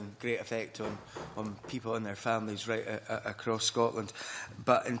are having great effect on people and their families right across Scotland.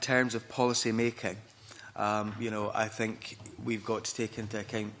 But in terms of policy making, I think we've got to take into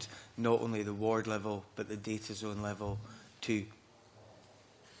account not only the ward level, but the data zone level too.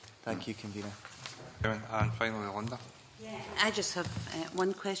 Thank you, Convener. And finally, Linda. Yeah, I just have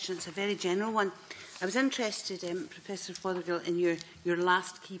one question. It's a very general one. I was interested, Professor Fothergill, in your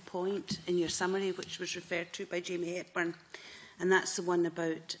last key point in your summary, which was referred to by Jamie Hepburn, and that's the one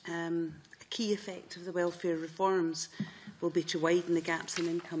about a key effect of the welfare reforms will be to widen the gaps in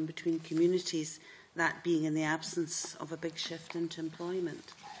income between communities, that being in the absence of a big shift into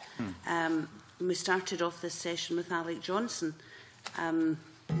employment. We started off this session with Alec Johnson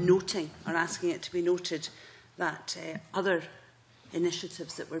noting, or asking it to be noted, that other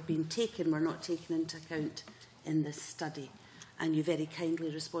initiatives that were being taken were not taken into account in this study, and you very kindly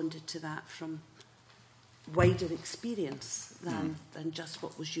responded to that from wider experience than just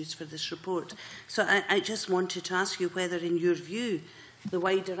what was used for this report. So I just wanted to ask you whether, in your view, the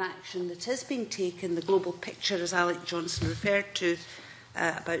wider action that is being taken, the global picture, as Alec Johnson referred to,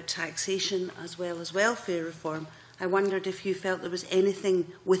 about taxation as well as welfare reform, I wondered if you felt there was anything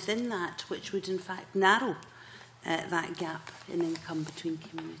within that which would in fact narrow that gap in income between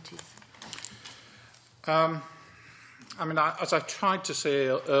communities. I mean, as I tried to say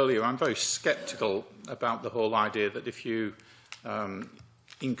earlier, I'm very sceptical about the whole idea that if you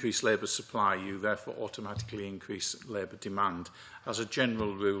increase labour supply, you therefore automatically increase labour demand. As a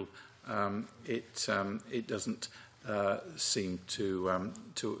general rule, it doesn't seem to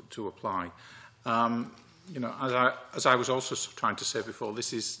apply. You know, as I was also trying to say before,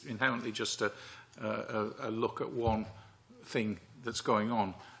 this is inherently just a look at one thing that's going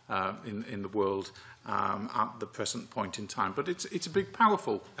on in the world at the present point in time. But it's a big,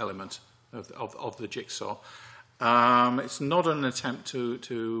 powerful element of the jigsaw. It's not an attempt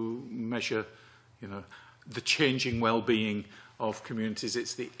to measure, you know, the changing well-being of communities.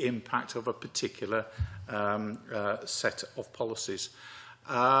 It's the impact of a particular set of policies.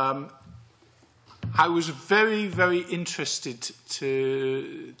 I was very, very interested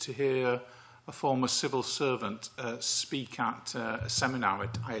to hear a former civil servant speak at a seminar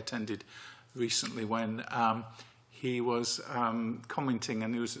I attended recently when he was commenting,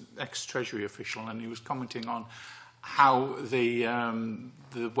 and he was an ex-Treasury official, and he was commenting on how the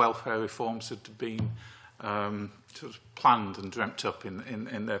welfare reforms had been sort of planned and dreamt up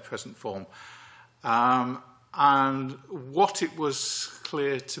in their present form. And what it was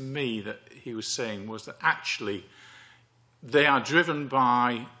clear to me that he was saying was that actually they are driven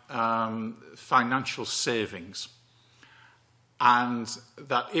by financial savings, and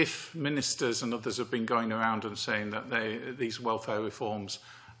that if ministers and others have been going around and saying that these welfare reforms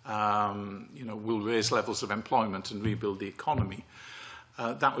you know, will raise levels of employment and rebuild the economy,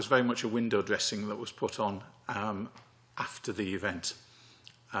 that was very much a window dressing that was put on after the event.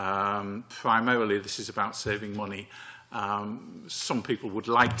 Primarily, this is about saving money. Some people would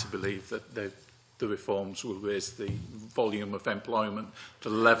like to believe that the reforms will raise the volume of employment, the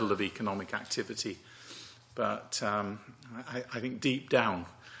level of economic activity. But I think deep down,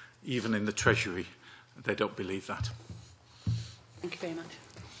 even in the Treasury, they don't believe that. Thank you very much.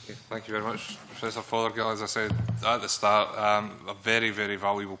 Okay, thank you very much, Professor Fothergill. As I said at the start, a very, very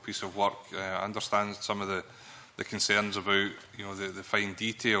valuable piece of work. I understand some of the concerns about, you know, the fine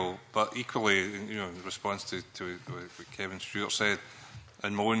detail, but equally, you know, in response to what Kevin Stuart said,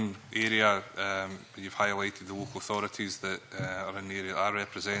 in my own area, you've highlighted the local authorities that are in the area that I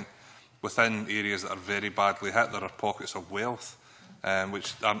represent. Within areas that are very badly hit, there are pockets of wealth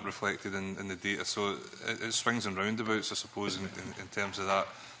which aren't reflected in the data. So it swings and roundabouts, I suppose, in terms of that.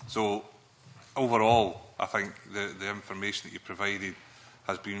 So overall, I think the information that you provided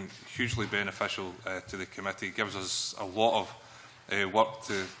has been hugely beneficial to the committee. It gives us a lot of work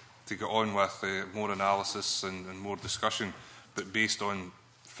to get on with, more analysis and more discussion, but based on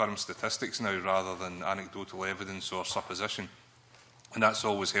firm statistics now rather than anecdotal evidence or supposition. And that's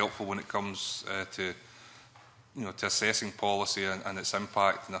always helpful when it comes to, you know, to assessing policy and its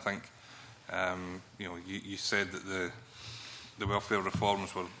impact. And I think, you know, you said that the welfare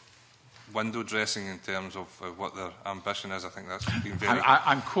reforms were window dressing in terms of what their ambition is. I think that's been very...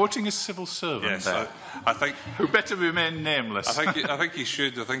 I'm quoting a civil servant. Yes, I think... Who better remain nameless. I think he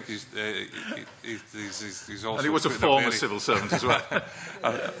should. I think he's also... And he was a former civil servant as well.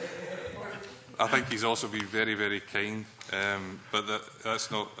 I think he's also been very, very kind, but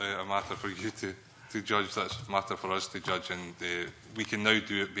that's not a matter for you to judge. That's a matter for us to judge, and we can now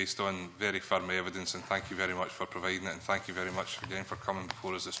do it based on very firm evidence. And thank you very much for providing it, and thank you very much again for coming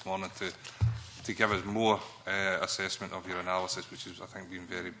before us this morning to give us more assessment of your analysis, which has, I think, been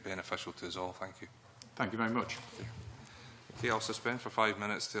very beneficial to us all. Thank you. Thank you very much. Okay, I'll suspend for 5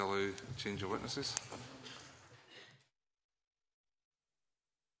 minutes to allow change of witnesses.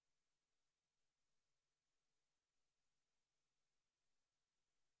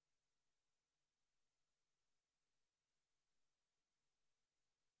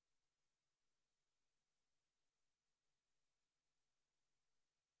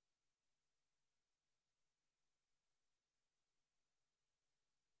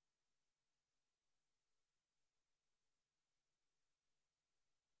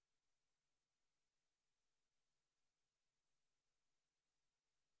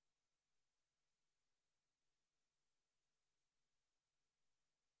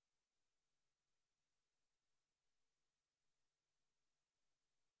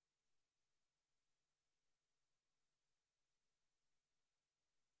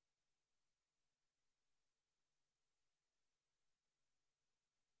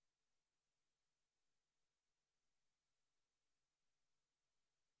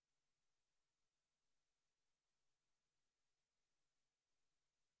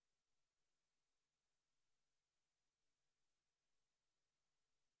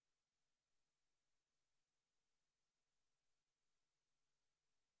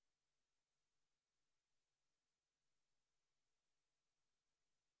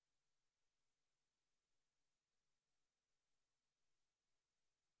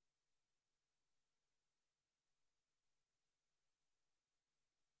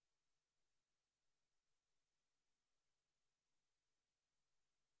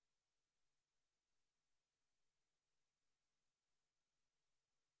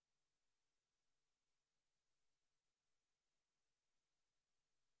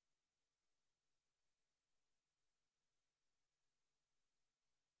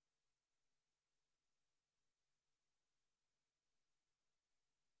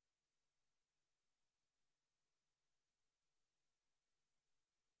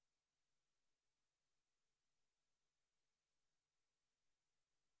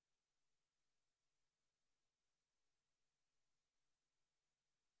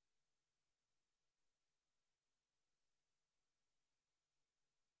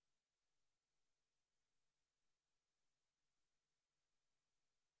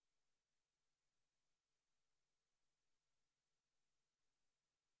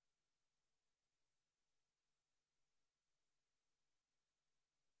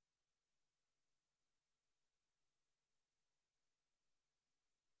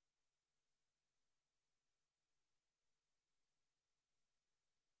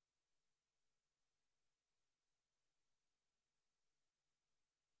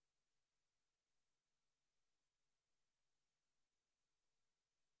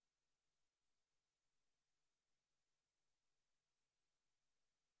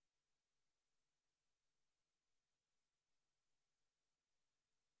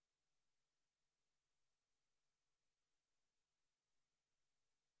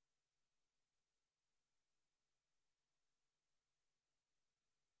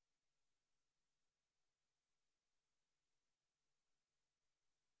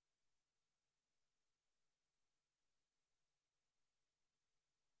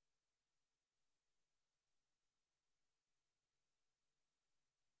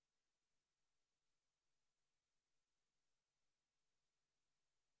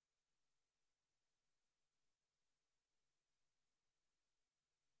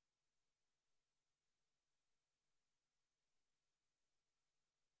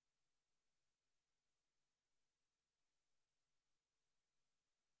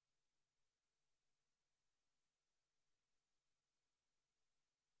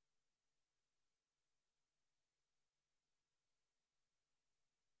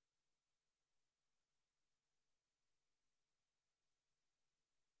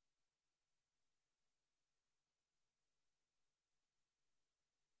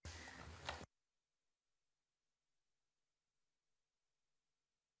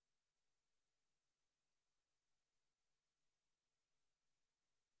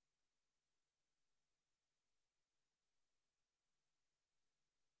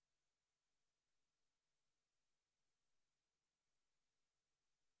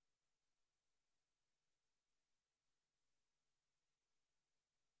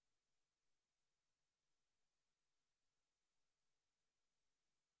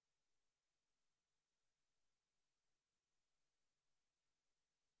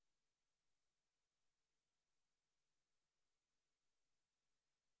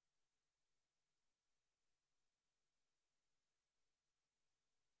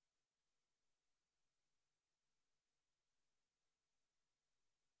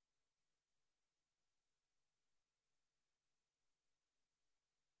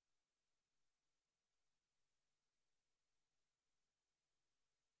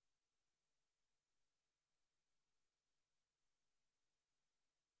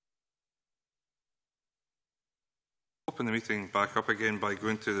 open the meeting back up again by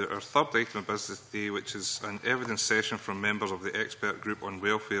going to our third item of business today, which is an evidence session from members of the Expert Group on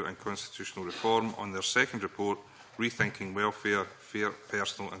Welfare and Constitutional Reform on their second report, Rethinking Welfare, Fair,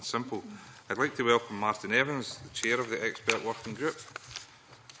 Personal and Simple. I'd like to welcome Martyn Evans, the Chair of the Expert Working Group,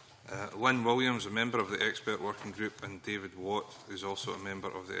 Lynn Williams, a member of the Expert Working Group, and David Watt, who is also a member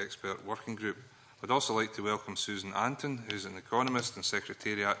of the Expert Working Group. I'd also like to welcome Susan Anton, who is an Economist and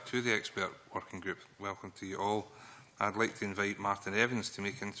Secretariat to the Expert Working Group. Welcome to you all. I'd like to invite Martyn Evans to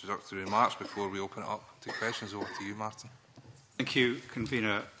make introductory remarks before we open it up to questions. Over to you, Martyn. Thank you,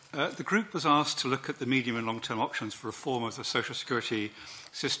 Convener. The group was asked to look at the medium and long-term options for reform of the social security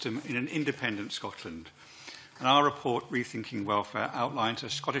system in an independent Scotland. And our report, Rethinking Welfare, outlines a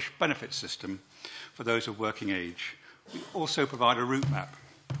Scottish benefit system for those of working age. We also provide a route map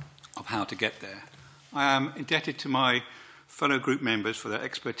of how to get there. I am indebted to my fellow group members for their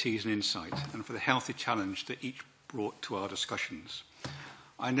expertise and insight and for the healthy challenge that each brought to our discussions.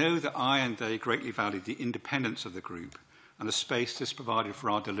 I know that I and they greatly valued the independence of the group and the space this provided for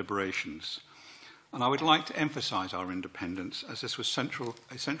our deliberations. And I would like to emphasise our independence, as this was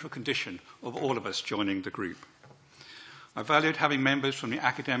a central condition of all of us joining the group. I valued having members from the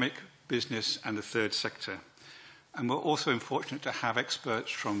academic, business and the third sector, and we're also fortunate to have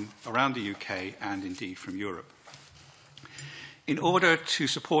experts from around the UK and indeed from Europe. In order to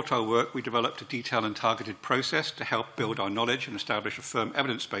support our work, we developed a detailed and targeted process to help build our knowledge and establish a firm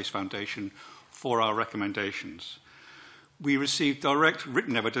evidence-based foundation for our recommendations. We received direct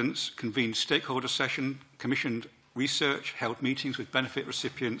written evidence, convened stakeholder sessions, commissioned research, held meetings with benefit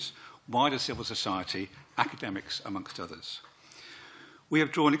recipients, wider civil society, academics, amongst others. We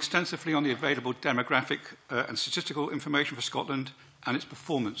have drawn extensively on the available demographic and statistical information for Scotland and its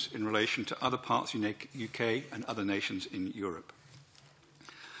performance in relation to other parts of the UK and other nations in Europe.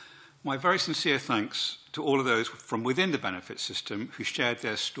 My very sincere thanks to all of those from within the benefit system who shared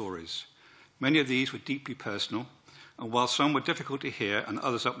their stories. Many of these were deeply personal, and while some were difficult to hear and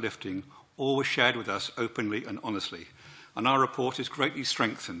others uplifting, all were shared with us openly and honestly, and our report is greatly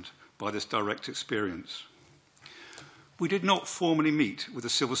strengthened by this direct experience. We did not formally meet with the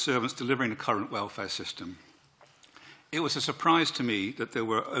civil servants delivering the current welfare system. It was a surprise to me that there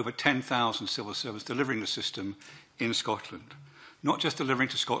were over 10,000 civil servants delivering the system in Scotland, not just delivering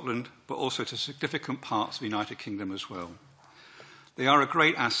to Scotland, but also to significant parts of the United Kingdom as well. They are a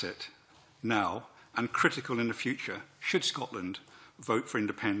great asset now and critical in the future, should Scotland vote for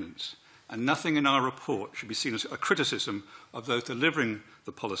independence. And nothing in our report should be seen as a criticism of those delivering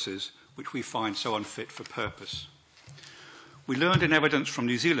the policies which we find so unfit for purpose. We learned in evidence from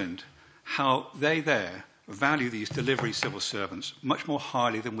New Zealand how they there value these delivery civil servants much more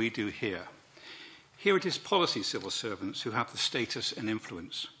highly than we do here. Here it is policy civil servants who have the status and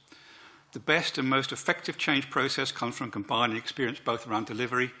influence. The best and most effective change process comes from combining experience both around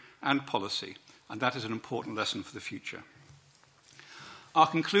delivery and policy, and that is an important lesson for the future. Our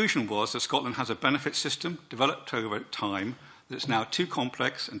conclusion was that Scotland has a benefit system developed over time that is now too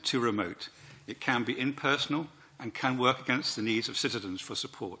complex and too remote. It can be impersonal and can work against the needs of citizens for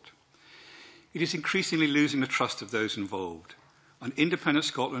support. It is increasingly losing the trust of those involved. An independent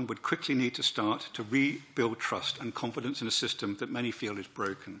Scotland would quickly need to start to rebuild trust and confidence in a system that many feel is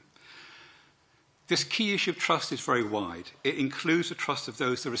broken. This key issue of trust is very wide. It includes the trust of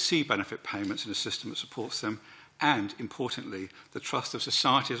those that receive benefit payments in a system that supports them, and, importantly, the trust of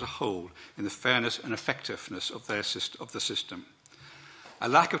society as a whole in the fairness and effectiveness of the system. A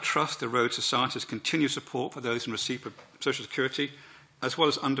lack of trust erodes society's continued support for those in receipt of social security, as well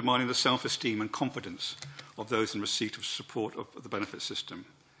as undermining the self-esteem and confidence of those in receipt of support of the benefit system.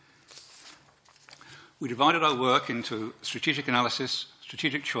 We divided our work into strategic analysis,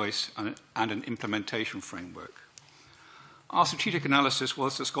 strategic choice, and an implementation framework. Our strategic analysis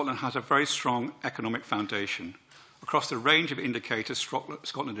was that Scotland has a very strong economic foundation. Across the range of indicators,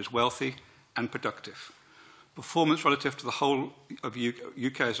 Scotland is wealthy and productive. Performance relative to the whole of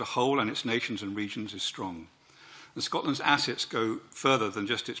UK as a whole and its nations and regions is strong. And Scotland's assets go further than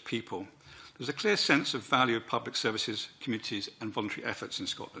just its people. There's a clear sense of value of public services, communities and voluntary efforts in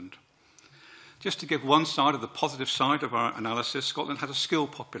Scotland. Just to give one side of the positive side of our analysis, Scotland has a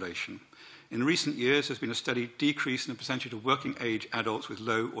skilled population. In recent years, there's been a steady decrease in the percentage of working age adults with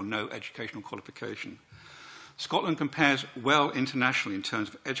low or no educational qualification. Scotland compares well internationally in terms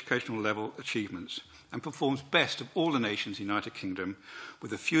of educational level achievements and performs best of all the nations in the United Kingdom,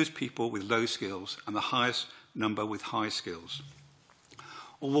 with the fewest people with low skills and the highest number with high skills.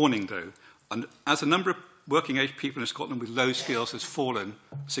 A warning, though, and as the number of working age people in Scotland with low skills has fallen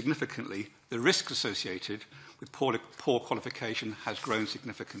significantly, the risk associated with poor qualification has grown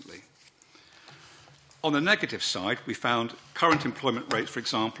significantly. On the negative side, we found current employment rates, for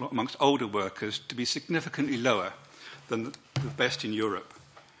example, amongst older workers to be significantly lower than the best in Europe.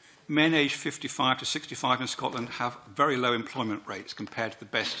 Men aged 55 to 65 in Scotland have very low employment rates compared to the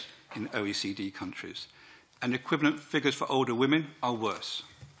best in OECD countries, and equivalent figures for older women are worse.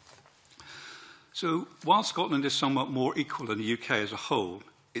 So while Scotland is somewhat more equal than the UK as a whole,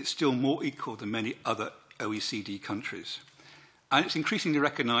 it's still more equal than many other OECD countries. And it's increasingly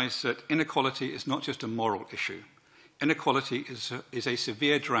recognised that inequality is not just a moral issue. Inequality is a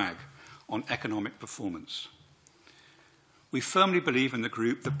severe drag on economic performance. We firmly believe in the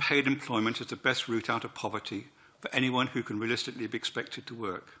group that paid employment is the best route out of poverty for anyone who can realistically be expected to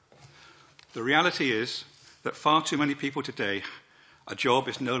work. The reality is that far too many people today, a job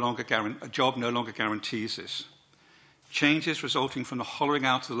no longer guarantees this. Changes resulting from the hollowing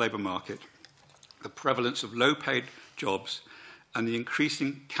out of the labour market, the prevalence of low-paid jobs, and the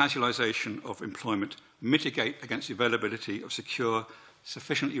increasing casualisation of employment mitigate against the availability of secure,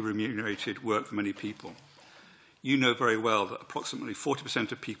 sufficiently remunerated work for many people. You know very well that approximately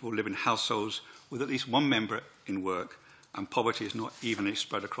 40% of people live in households with at least one member in work, and poverty is not evenly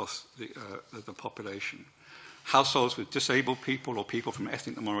spread across the population. Households with disabled people or people from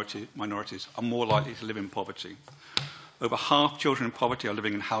ethnic minorities are more likely to live in poverty. Over half children in poverty are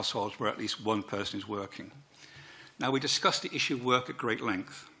living in households where at least one person is working. Now, we discussed the issue of work at great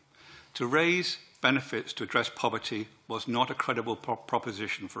length. To raise benefits to address poverty was not a credible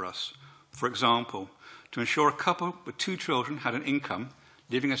proposition for us. For example, to ensure a couple with 2 children had an income,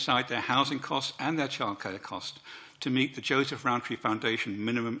 leaving aside their housing costs and their childcare costs, to meet the Joseph Rowntree Foundation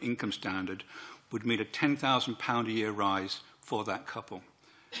minimum income standard would mean a £10,000 a year rise for that couple.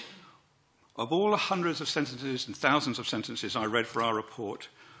 Of all the hundreds of sentences and thousands of sentences I read for our report,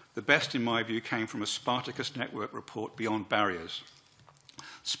 the best, in my view, came from a Spartacus Network report, Beyond Barriers.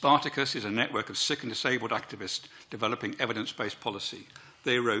 Spartacus is a network of sick and disabled activists developing evidence-based policy.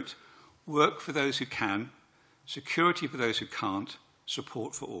 They wrote, "Work for those who can, security for those who can't,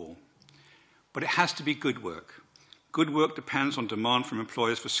 support for all." But it has to be good work. Good work depends on demand from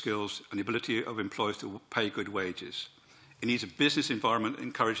employers for skills and the ability of employers to pay good wages. It needs a business environment that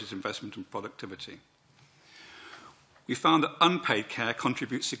encourages investment and productivity. We found that unpaid care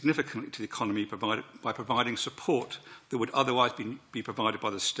contributes significantly to the economy by providing support that would otherwise be provided by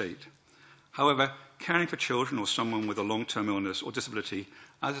the state. However, caring for children or someone with a long-term illness or disability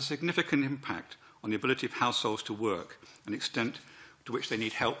has a significant impact on the ability of households to work and the extent to which they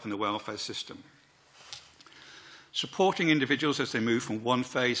need help from the welfare system. Supporting individuals as they move from one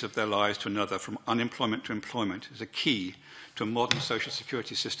phase of their lives to another, from unemployment to employment, is a key to a modern social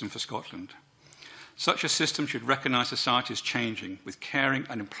security system for Scotland. Such a system should recognise society is changing, with caring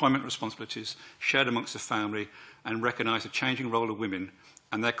and employment responsibilities shared amongst the family, and recognise the changing role of women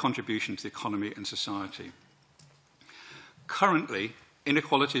and their contribution to the economy and society. Currently,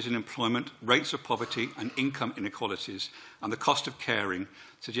 inequalities in employment, rates of poverty and income inequalities, and the cost of caring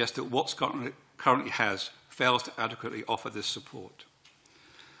suggest that what Scotland currently has fails to adequately offer this support.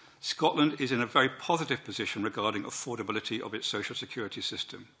 Scotland is in a very positive position regarding affordability of its social security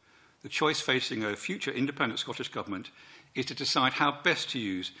system. The choice facing a future independent Scottish Government is to decide how best to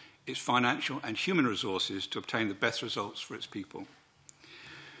use its financial and human resources to obtain the best results for its people.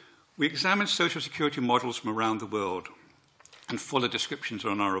 We examined social security models from around the world, and fuller descriptions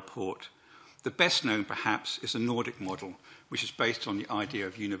are on our report. The best known, perhaps, is the Nordic model, which is based on the idea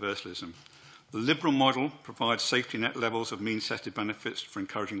of universalism. The liberal model provides safety net levels of means-tested benefits for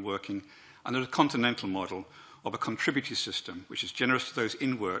encouraging working, and the continental model of a contributory system, which is generous to those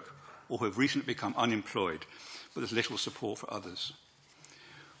in work or who have recently become unemployed, but there's little support for others.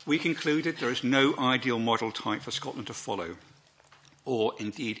 We concluded there is no ideal model type for Scotland to follow, or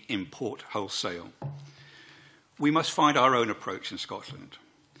indeed import wholesale. We must find our own approach in Scotland.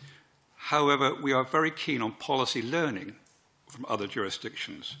 However, we are very keen on policy learning from other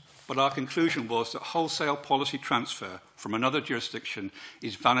jurisdictions, but our conclusion was that wholesale policy transfer from another jurisdiction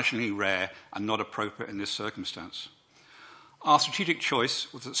is vanishingly rare and not appropriate in this circumstance. Our strategic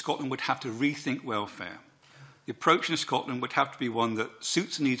choice was that Scotland would have to rethink welfare. The approach in Scotland would have to be one that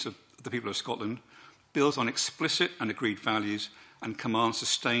suits the needs of the people of Scotland, builds on explicit and agreed values, and commands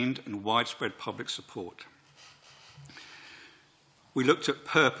sustained and widespread public support. We looked at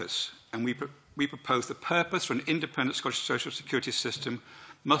purpose, and we proposed the purpose for an independent Scottish social security system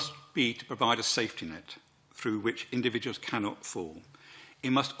must be to provide a safety net through which individuals cannot fall. It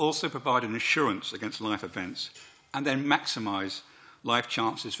must also provide an insurance against life events and then maximise life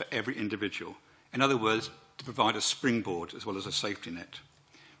chances for every individual. In other words, to provide a springboard as well as a safety net.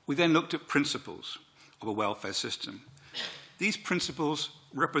 We then looked at principles of a welfare system. These principles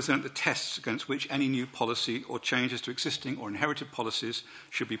represent the tests against which any new policy or changes to existing or inherited policies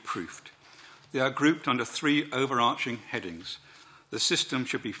should be proofed. They are grouped under 3 overarching headings. The system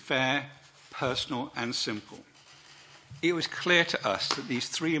should be fair, personal and simple. It was clear to us that these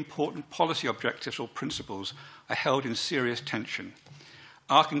 3 important policy objectives or principles are held in serious tension.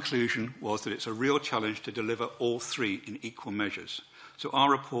 Our conclusion was that it's a real challenge to deliver all 3 in equal measures. So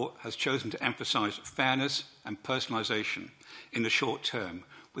our report has chosen to emphasise fairness and personalisation in the short term,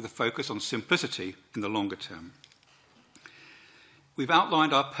 with a focus on simplicity in the longer term. We've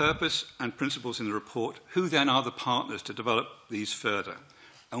outlined our purpose and principles in the report. Who then are the partners to develop these further?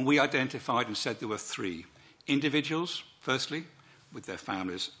 And we identified and said there were 3. Individuals, firstly, with their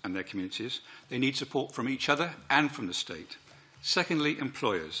families and their communities. They need support from each other and from the state. Secondly,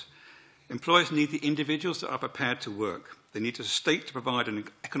 employers. Employers need the individuals that are prepared to work. They need the state to provide an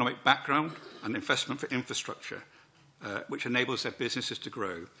economic background and investment for infrastructure, which enables their businesses to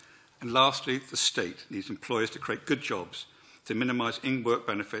grow. And lastly, the state needs employers to create good jobs, to minimise in-work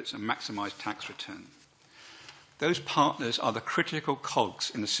benefits and maximise tax return. Those partners are the critical cogs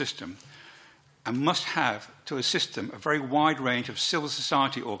in the system and must have, to assist them, a very wide range of civil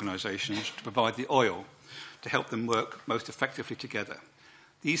society organisations to provide the oil to help them work most effectively together.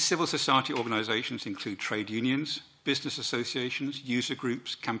 These civil society organisations include trade unions, business associations, user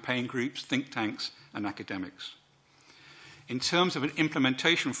groups, campaign groups, think tanks and academics. In terms of an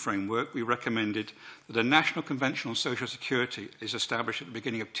implementation framework, we recommended that a National Convention on Social Security is established at the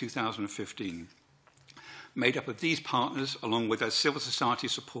beginning of 2015, made up of these partners along with their civil society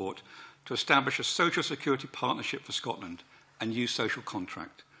support to establish a social security partnership for Scotland, a new social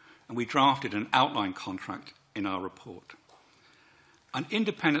contract. And we drafted an outline contract in our report. An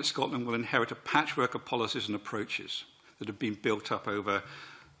independent Scotland will inherit a patchwork of policies and approaches that have been built up over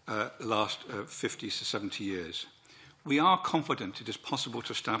the last 50 to 70 years. We are confident it is possible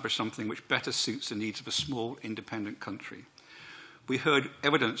to establish something which better suits the needs of a small, independent country. We heard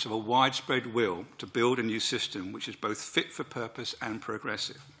evidence of a widespread will to build a new system which is both fit for purpose and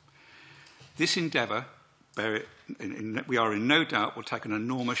progressive. This endeavour, we are in no doubt, will take an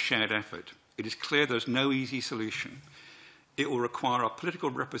enormous shared effort. It is clear there is no easy solution. It will require our political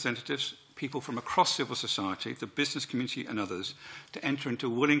representatives, people from across civil society, the business community and others, to enter into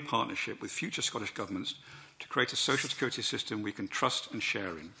a willing partnership with future Scottish governments to create a social security system we can trust and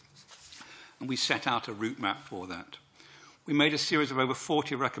share in. And we set out a route map for that. We made a series of over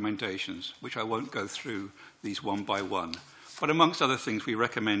 40 recommendations, which I won't go through these one by one. But amongst other things, we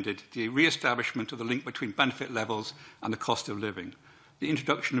recommended the re-establishment of the link between benefit levels and the cost of living, the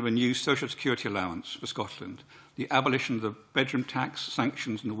introduction of a new social security allowance for Scotland, the abolition of the bedroom tax,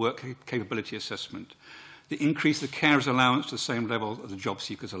 sanctions and the work capability assessment, the increase of the carers allowance to the same level as the job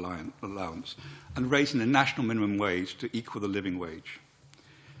seekers allowance, and raising the national minimum wage to equal the living wage.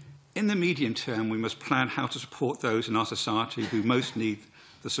 In the medium term, we must plan how to support those in our society who most need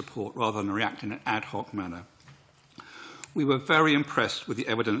the support rather than react in an ad hoc manner. We were very impressed with the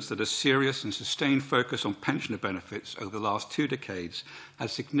evidence that a serious and sustained focus on pensioner benefits over the last 2 decades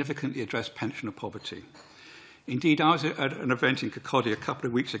has significantly addressed pensioner poverty. Indeed, I was at an event in Kirkcaldy a couple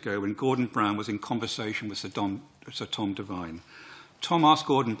of weeks ago when Gordon Brown was in conversation with Sir Tom Devine. Tom asked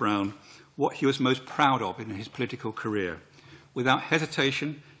Gordon Brown what he was most proud of in his political career. Without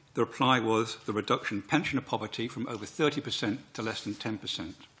hesitation, the reply was the reduction in pensioner poverty from over 30% to less than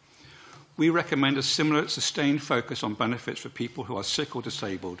 10%. We recommend a similar sustained focus on benefits for people who are sick or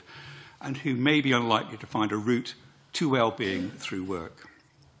disabled and who may be unlikely to find a route to well-being through work.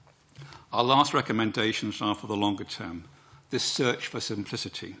 Our last recommendations are for the longer term, this search for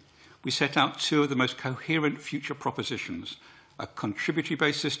simplicity. We set out 2 of the most coherent future propositions, a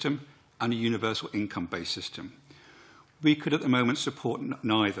contributory-based system and a universal income-based system. We could at the moment support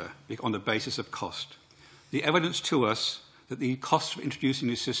neither on the basis of cost. The evidence to us that the costs of introducing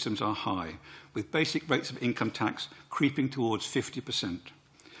these systems are high, with basic rates of income tax creeping towards 50%.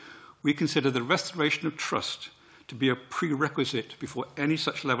 We consider the restoration of trust to be a prerequisite before any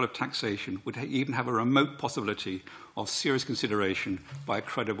such level of taxation would even have a remote possibility of serious consideration by a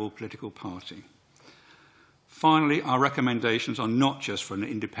credible political party. Finally, our recommendations are not just for an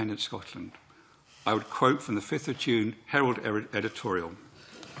independent Scotland. I would quote from the 5th of June Herald editorial.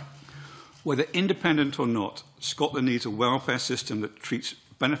 Whether independent or not, Scotland needs a welfare system that treats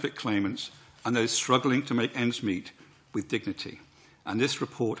benefit claimants and those struggling to make ends meet with dignity. And this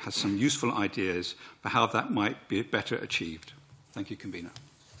report has some useful ideas for how that might be better achieved. Thank you, Convener.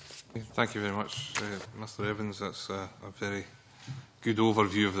 Thank you very much, Mr Evans. That's a very good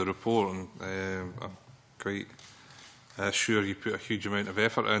overview of the report, and I'm quite sure you put a huge amount of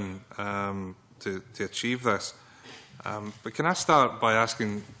effort in to achieve this. But can I start by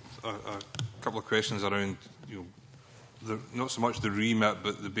asking a couple of questions around, not so much the remit,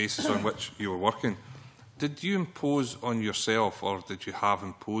 but the basis on which you were working. Did you impose on yourself, or did you have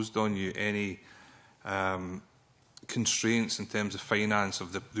imposed on you any constraints in terms of finance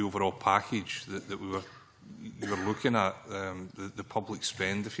of the overall package that you were looking at, the public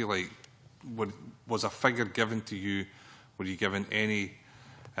spend, if you like? Was a figure given to you? Were you given any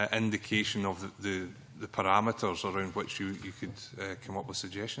indication of the parameters around which you could come up with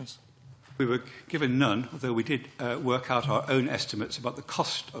suggestions? We were given none, although we did work out our own estimates about the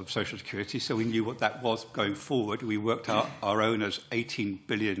cost of social security, so we knew what that was going forward. We worked out our own as £18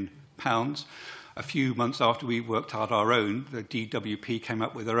 billion. A few months after we worked out our own, the DWP came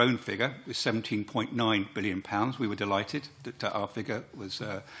up with their own figure, with £17.9 billion. We were delighted that our figure was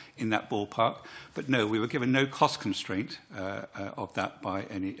in that ballpark. But no, we were given no cost constraint of that by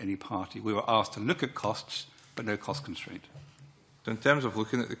any party. We were asked to look at costs, but no cost constraint. So in terms of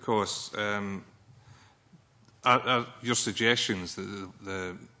looking at the costs, are your suggestions,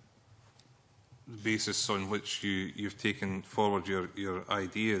 the basis on which you've taken forward your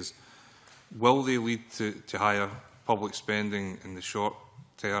ideas, will they lead to higher public spending in the short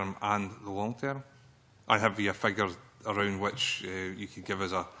term and the long term? I have you a figure around which you could give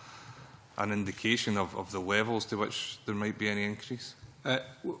us an indication of the levels to which there might be any increase?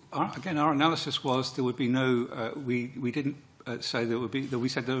 Again, our analysis was there would be no. We didn't say there would be. We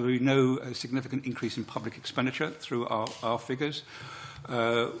said there would be no significant increase in public expenditure through our figures.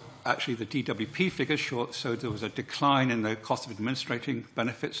 Actually, the DWP figures showed there was a decline in the cost of administrating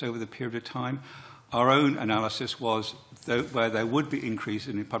benefits over the period of time. Our own analysis was where there would be increase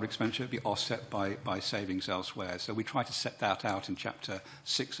in public expenditure, it would be offset by savings elsewhere. So we tried to set that out in Chapter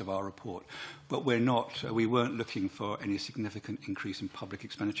 6 of our report. But we weren't looking for any significant increase in public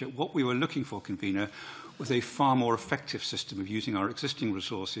expenditure. What we were looking for, Convener, was a far more effective system of using our existing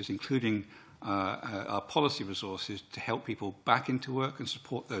resources, including our policy resources, to help people back into work and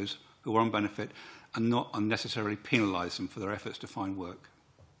support those who are on benefit and not unnecessarily penalise them for their efforts to find work.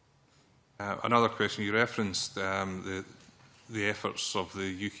 Another question, you referenced the efforts of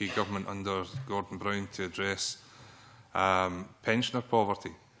the UK government under Gordon Brown to address pensioner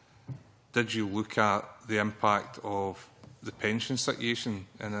poverty. Did you look at the impact of the pension situation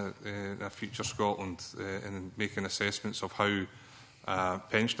in a future Scotland in making assessments of how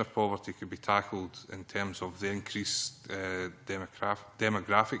pensioner poverty could be tackled in terms of the increased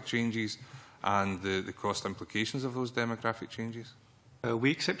demographic changes and the cost implications of those demographic changes?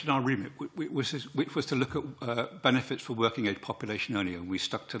 We accepted our remit, which was to look at benefits for working age population only, and we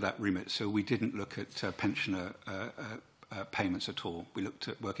stuck to that remit. So we didn't look at pensioner payments at all. We looked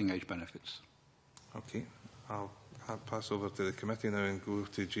at working age benefits. Okay. I'll pass over to the committee now and go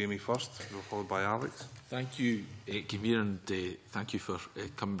to Jamie first, followed by Alex. Thank you, Convener, and thank you for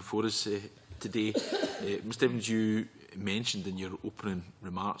coming before us today. Mr Evans, you mentioned in your opening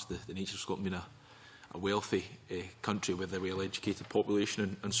remarks the nature of Scotland being a wealthy country with a well-educated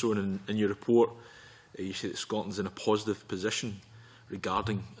population and so on. In your report, you say that Scotland's in a positive position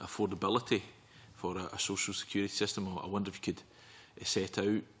regarding affordability for a social security system. I wonder if you could set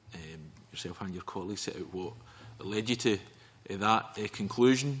out, yourself and your colleagues, set out what led you to that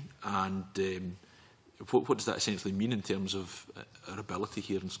conclusion, and what does that essentially mean in terms of our ability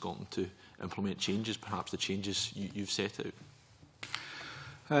here in Scotland to implement changes, perhaps the changes you've set out?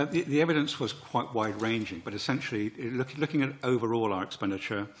 The evidence was quite wide-ranging, but essentially, looking at overall our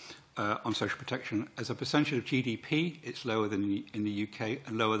expenditure on social protection, as a percentage of GDP, it's lower than in the UK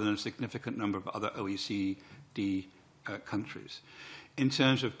and lower than a significant number of other OECD countries. In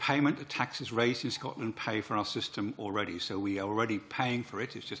terms of payment, the taxes raised in Scotland pay for our system already, so we are already paying for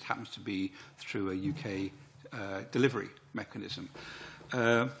it. It just happens to be through a UK delivery mechanism.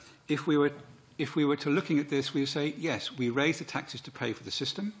 If we were to looking at this, we would say, yes, we raise the taxes to pay for the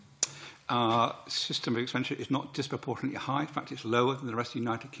system. Our system of expenditure is not disproportionately high. In fact, it's lower than the rest of the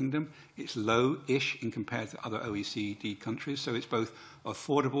United Kingdom. It's low-ish in compared to other OECD countries, so it's both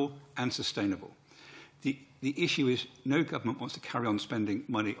affordable and sustainable. The issue is no government wants to carry on spending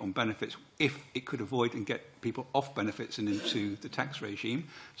money on benefits if it could avoid and get people off benefits and into the tax regime.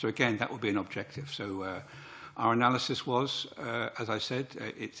 So again, that would be an objective. So our analysis was, as I said,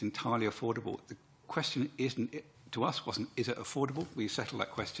 it's entirely affordable. The question to us wasn't, is it affordable? We settled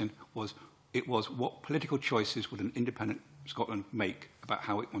that question. It was what political choices would an independent Scotland make about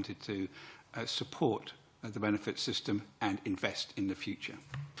how it wanted to support the benefit system and invest in the future.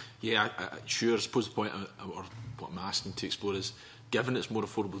 Yeah, sure. I suppose the point, or what I'm asking to explore is, given it's more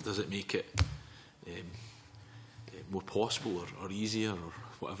affordable, does it make it more possible or easier or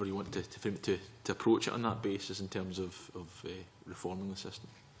whatever you want to approach it on that basis in terms of reforming the system.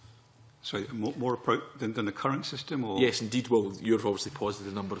 So more approach than the current system? Or? Yes, indeed. Well, you've obviously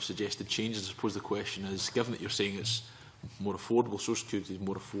posited a number of suggested changes. I suppose the question is, given that you're saying it's more affordable, social security is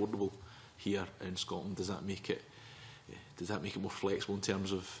more affordable here in Scotland, does that make it more flexible in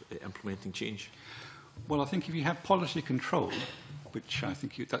terms of implementing change? Well, I think if you have policy control, which I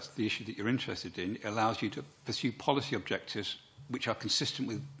think that's the issue that you're interested in, it allows you to pursue policy objectives which are consistent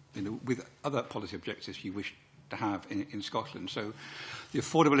with other policy objectives you wish to have in Scotland. So the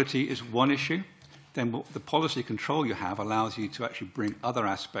affordability is one issue. Then the policy control you have allows you to actually bring other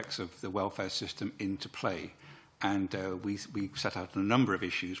aspects of the welfare system into play. And we set out a number of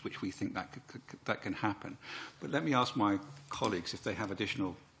issues which we think that can happen. But let me ask my colleagues if they have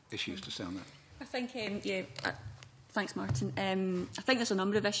additional issues to say on that. I think, thanks, Martyn. I think there's a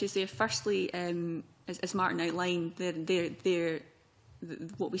number of issues there. Firstly, as Martyn outlined,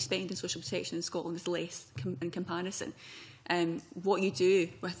 what we spend in social protection in Scotland is less in comparison. What you do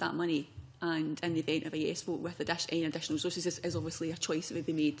with that money, and in the event of a yes vote with any additional resources, is obviously a choice that would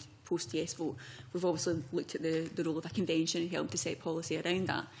be made post-yes vote. We've obviously looked at the role of a convention and helped to set policy around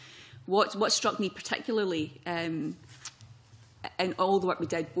that. What struck me particularly in all the work we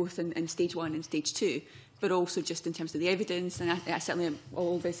did, both in stage 1 and stage 2, but also just in terms of the evidence, and I certainly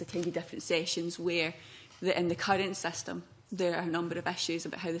all of us attended different sessions where in the current system there are a number of issues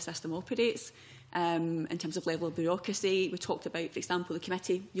about how the system operates. In terms of level of bureaucracy, we talked about, for example, the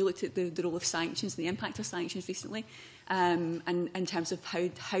committee, you looked at the role of sanctions and the impact of sanctions recently, and in terms of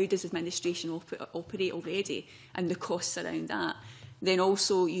how does administration operate already and the costs around that. Then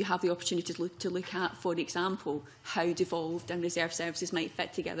also you have the opportunity to look at, for example, how devolved and reserve services might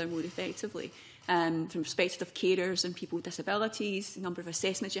fit together more effectively. From the perspective of carers and people with disabilities, the number of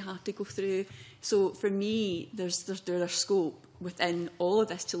assessments you have to go through. So for me, there's scope within all of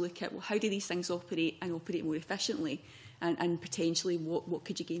this to look at, well, how do these things operate and operate more efficiently, and potentially what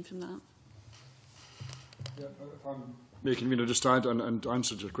could you gain from that? Yeah, if I'm making just add and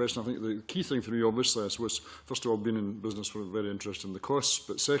answer your question, I think the key thing for me, obviously, was first of all, being in business, we're very interested in the costs,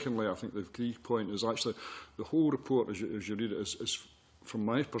 but secondly, I think the key point is actually the whole report, as you read it, is from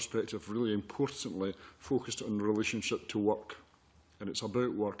my perspective, really importantly focused on relationship to work. And it's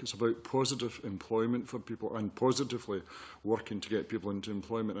about work. It's about positive employment for people and positively working to get people into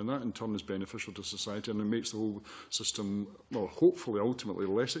employment. And that, in turn, is beneficial to society, and it makes the whole system, well, hopefully, ultimately,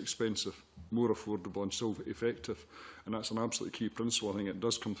 less expensive, more affordable and still effective. And that's an absolutely key principle. I think it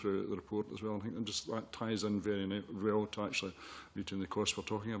does come through the report as well. I think that ties in very well to actually meeting the costs we're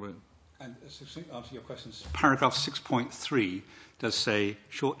talking about. And a succinct answer to your questions. Paragraph 6.3 does say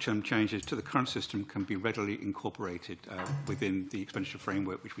short-term changes to the current system can be readily incorporated within the expenditure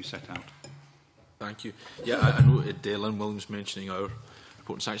framework which we set out. Thank you. Yeah, I noted Lynn Williams mentioning our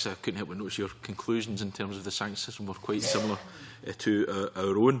report on sanctions. I couldn't help but notice your conclusions in terms of the sanctions system were quite similar to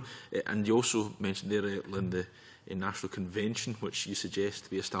our own. And you also mentioned there, Lynn, the National Convention, which you suggest to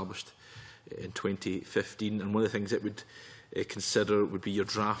be established in 2015. And one of the things it would consider would be your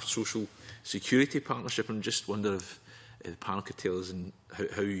draft social security partnership, and just wonder if the panel could tell us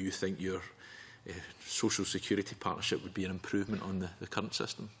how you think your social security partnership would be an improvement on the current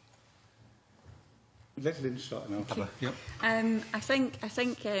system. Let Lynn start and I'll have a... Yep. I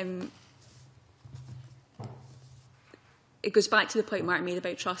think it goes back to the point Martyn made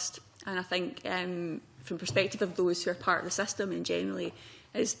about trust, and I think from perspective of those who are part of the system and generally,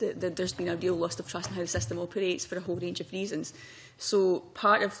 is that there's been a real loss of trust in how the system operates for a whole range of reasons. So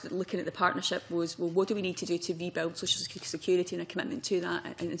part of looking at the partnership was, well, what do we need to do to rebuild social security, and a commitment to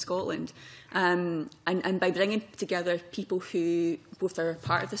that in Scotland? And by bringing together people who both are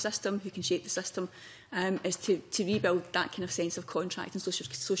part of the system, who can shape the system, is to rebuild that kind of sense of contract and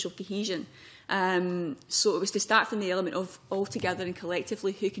social cohesion. So it was to start from the element of all together and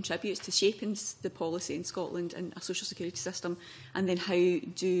collectively who contributes to shaping the policy in Scotland and a social security system, and then how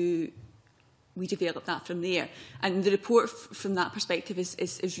do we develop that from there. And the report from that perspective is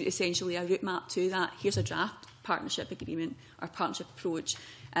essentially a route map to that. Here's a draft partnership agreement or partnership approach.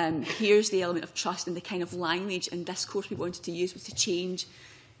 Here's the element of trust and the kind of language and discourse we wanted to use was to change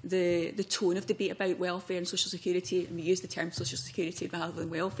the tone of debate about welfare and social security, and we use the term social security rather than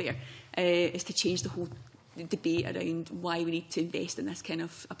welfare, is to change the whole debate around why we need to invest in this kind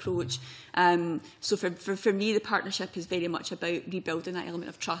of approach. So for me, the partnership is very much about rebuilding that element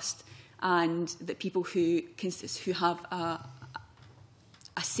of trust, and that people who have a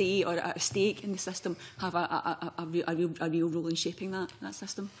say or a stake in the system have a real role in shaping that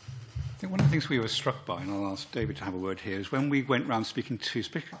system. I think one of the things we were struck by, and I'll ask David to have a word here, is when we went round speaking to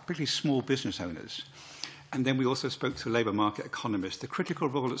particularly small business owners, And then we also spoke to labour market economists, the critical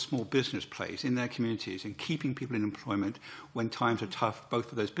role that small business plays in their communities in keeping people in employment when times are tough, both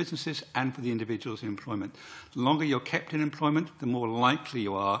for those businesses and for the individuals in employment. The longer you're kept in employment, the more likely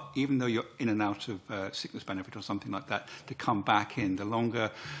you are, even though you're in and out of sickness benefit or something like that, to come back in.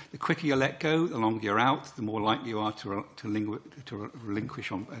 The quicker you let go, the longer you're out, the more likely you are to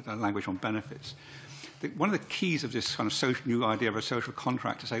relinquish on languish on benefits. One of the keys of this kind of new idea of a social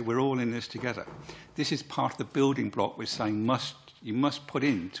contract to say we're all in this together. This is part of the building block we're saying you must put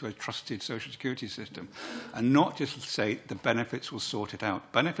into a trusted social security system, and not just say the benefits will sort it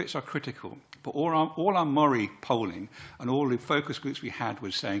out. Benefits are critical, but all our Murray polling and all the focus groups we had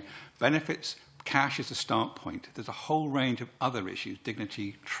was saying benefits, cash is the start point. There's a whole range of other issues,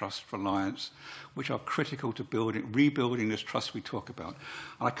 dignity, trust, reliance, which are critical to rebuilding this trust we talk about.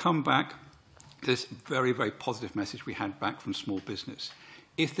 And I come back this very, very positive message we had back from small business.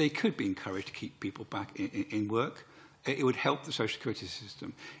 If they could be encouraged to keep people back in work, it would help the social security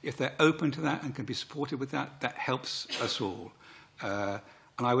system. If they're open to that and can be supported with that, that helps us all. And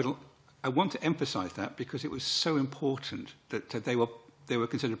I want to emphasise that because it was so important that they were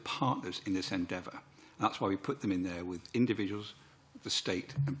considered partners in this endeavour. And that's why we put them in there with individuals, the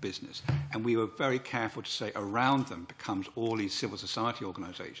state and business. And we were very careful to say around them becomes all these civil society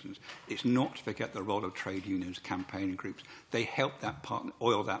organisations. It's not to forget the role of trade unions, campaigning groups. They help that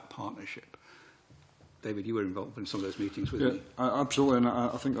oil that partnership. David, you were involved in some of those meetings with me. Absolutely, and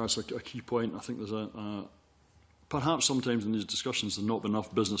I think that's a key point. I think there's perhaps sometimes in these discussions there's not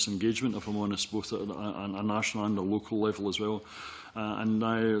enough business engagement, if I'm honest, both at a national and a local level as well. And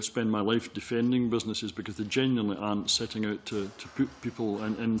I spend my life defending businesses because they genuinely aren't setting out to put people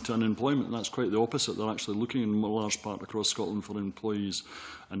into unemployment. And that's quite the opposite. They're actually looking in a large part across Scotland for employees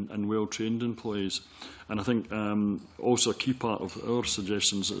and well-trained employees. And I think also a key part of our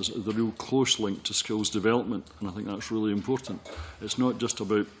suggestions is the real close link to skills development. And I think that's really important. It's not just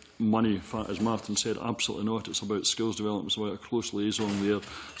about money, as Martyn said, absolutely not. It's about skills development, it's about a close liaison there.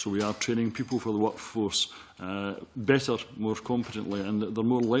 So we are training people for the workforce better, more competently, and they're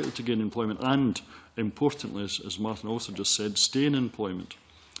more likely to gain employment and, importantly, as Martyn also just said, stay in employment.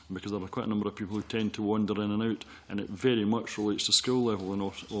 Because there are quite a number of people who tend to wander in and out, and it very much relates to skill level, in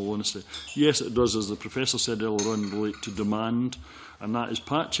all honesty. Yes, it does, as the Professor said earlier on, relate to demand, and that is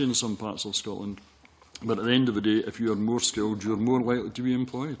patchy in some parts of Scotland. But at the end of the day, if you are more skilled, you are more likely to be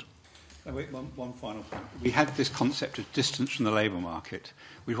employed. One final point. We had this concept of distance from the labour market,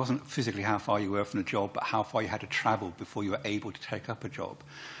 which wasn't physically how far you were from a job, but how far you had to travel before you were able to take up a job.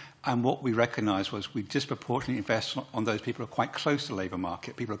 And what we recognised was we disproportionately invest on those people who are quite close to the labour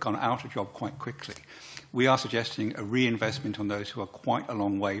market, people who have gone out of job quite quickly. We are suggesting a reinvestment on those who are quite a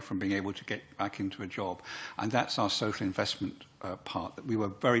long way from being able to get back into a job. And that's our social investment part. That we were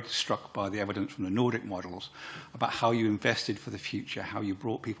very struck by the evidence from the Nordic models about how you invested for the future, how you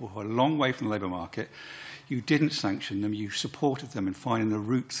brought people who are a long way from the labour market. You didn't sanction them, you supported them in finding the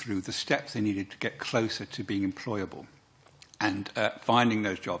route through, the steps they needed to get closer to being employable and finding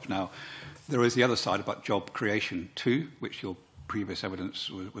those jobs. Now, there is the other side about job creation too, which your previous evidence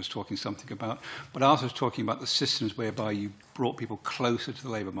was talking something about, but I also was talking about the systems whereby you brought people closer to the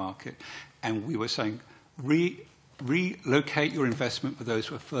labour market, and we were saying relocate your investment for those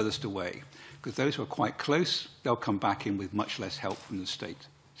who are furthest away, because those who are quite close, they'll come back in with much less help from the state.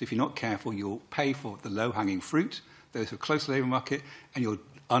 So if you're not careful, you'll pay for the low-hanging fruit, those who are close to the labour market, and you'll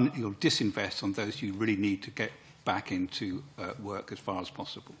disinvest on those you really need to get back into work as far as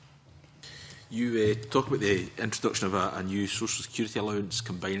possible. You talk about the introduction of a new social security allowance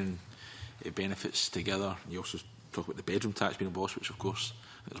combining benefits together. You also talk about the bedroom tax being abolished, which of course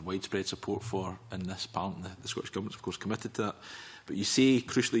there's widespread support for in this Parliament. The Scottish Government is of course committed to that. But you say,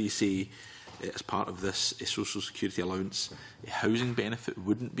 crucially, you say as part of this social security allowance, a housing benefit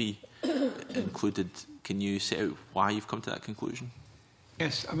wouldn't be included. Can you set out why you've come to that conclusion?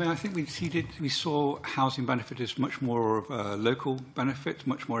 Yes, I mean, I think we saw housing benefit as much more of a local benefit,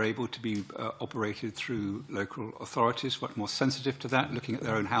 much more able to be operated through local authorities, much more sensitive to that, looking at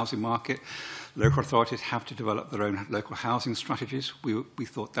their own housing market. Local authorities have to develop their own local housing strategies. We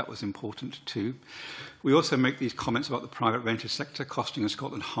thought that was important too. We also make these comments about the private rented sector costing in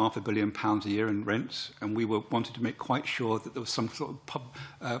Scotland £500 million a year in rents, and we wanted to make quite sure that there was some sort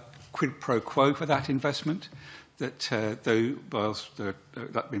of quid pro quo for that investment. That whilst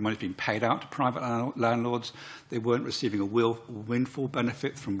that money is being paid out to private landlords, they weren't receiving a windfall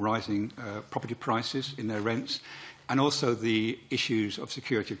benefit from rising property prices in their rents, and also the issues of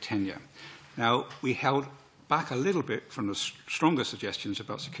security of tenure. Now, we held back a little bit from the stronger suggestions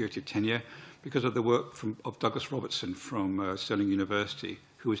about security of tenure because of the work of Douglas Robertson from Stirling University,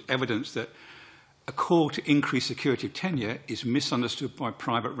 who has evidenced that a call to increase security of tenure is misunderstood by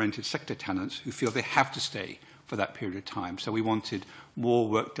private rented sector tenants who feel they have to stay for that period of time. So we wanted more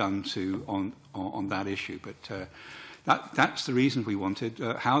work done on that issue. But that's the reason we wanted.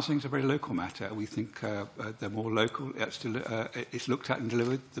 Housing is a very local matter. We think the more local it's looked at and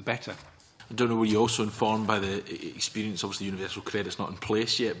delivered, the better. I don't know, were you also informed by the experience? Obviously, universal credit's not in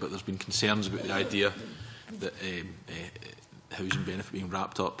place yet, but there's been concerns about the idea that housing benefit being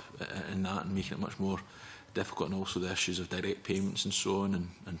wrapped up in that and making it much more difficult, and also the issues of direct payments and so on,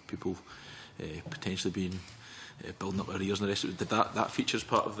 and people potentially being building up arrears and the rest of it. Did that feature as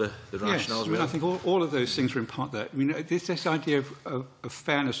part of the rationale as well? I think all of those things are in part there. I mean, this idea of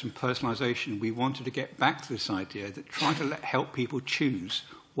fairness and personalisation, we wanted to get back to this idea that trying to help people choose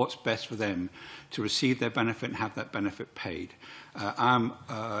what's best for them to receive their benefit and have that benefit paid.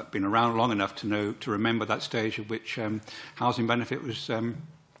 I've been around long enough to remember that stage at which housing benefit was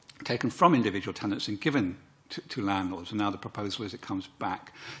taken from individual tenants and given to landlords, and now the proposal is it comes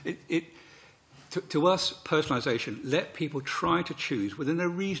back. To us, personalisation, let people try to choose within a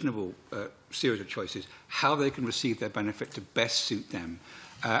reasonable series of choices how they can receive their benefit to best suit them.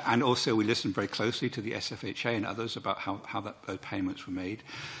 And also we listened very closely to the SFHA and others about how those payments were made.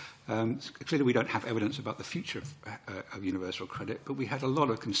 Clearly we don't have evidence about the future of universal credit, but we had a lot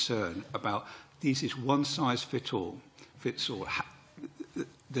of concern about these is one-size-fits all.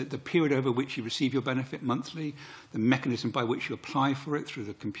 The period over which you receive your benefit monthly, the mechanism by which you apply for it through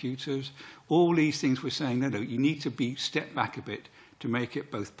the computers, all these things we're saying, no, you need to step back a bit to make it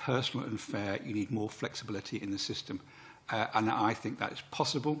both personal and fair. You need more flexibility in the system. And I think that is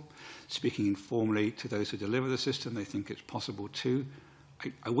possible. Speaking informally to those who deliver the system, they think it's possible too.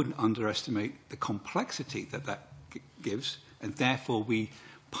 I wouldn't underestimate the complexity that gives, and therefore we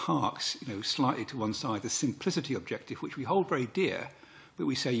park slightly to one side the simplicity objective, which we hold very dear, but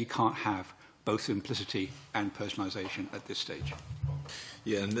we say you can't have both simplicity and personalisation at this stage.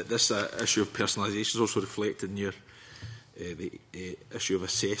 Yeah, and this issue of personalisation is also reflected in your the issue of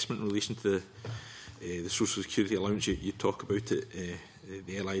assessment in relation to the social security allowance. You talk about it,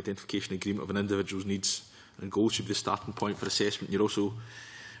 the LI identification agreement of an individual's needs and goals should be the starting point for assessment. You also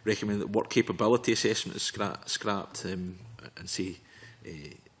recommend that work capability assessment is scrapped and say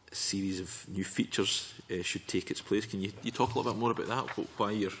a series of new features should take its place. Can you talk a little bit more about that,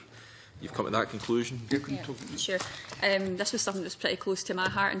 why you've come to that conclusion? Yeah, sure. This was something that's pretty close to my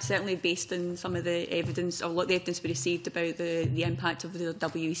heart, and certainly based on some of the evidence, or a lot of the evidence we received about the impact of the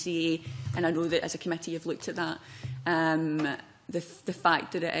WCA, and I know that as a committee you've looked at that. The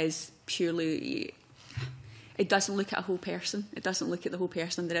fact that it is purely, it doesn't look at a whole person. It doesn't look at the whole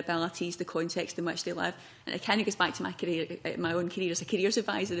person, their abilities, the context in which they live. And it kind of goes back to my career, my own career as a careers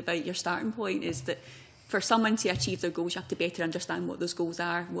advisor, about your starting point is that for someone to achieve their goals, you have to better understand what those goals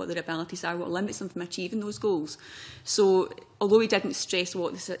are, what their abilities are, what limits them from achieving those goals. So although we didn't stress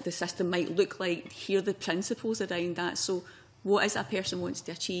what the system might look like, here are the principles around that. So what is it a person wants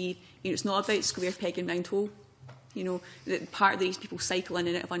to achieve? It's not about square peg and round hole. Part of the reason people cycle in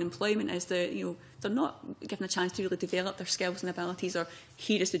and out of unemployment is that, they're not given a chance to really develop their skills and abilities, or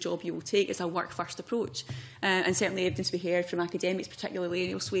here is the job you will take. It's a work-first approach. And certainly evidence we heard from academics,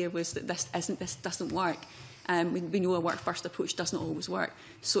 particularly elsewhere, was that this doesn't work. We know a work-first approach doesn't always work.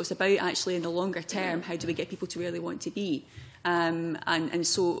 So it's about actually in the longer term, how do we get people to where they want to be? And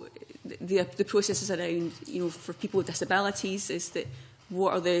so the processes around, for people with disabilities is that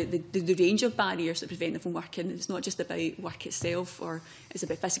what are the range of barriers that prevent them from working. It's not just about work itself, or it's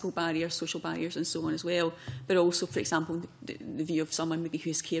about physical barriers, social barriers and so on as well, but also, for example, the view of someone maybe who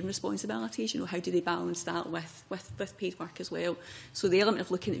has caring responsibilities. How do they balance that with paid work as well? So the element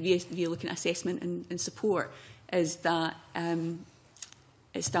of looking at assessment and support is that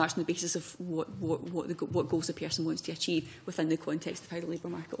it starts on the basis of what goals the person wants to achieve within the context of how the labour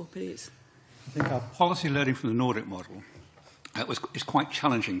market operates. I think our policy learning from the Nordic model is quite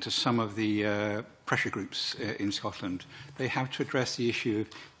challenging to some of the pressure groups in Scotland. They have to address the issue of,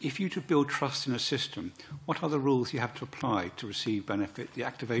 if you to build trust in a system, what are the rules you have to apply to receive benefit, the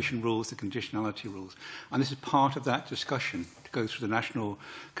activation rules, the conditionality rules. And this is part of that discussion, to go through the National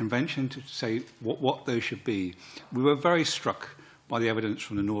Convention to say what those should be. We were very struck by the evidence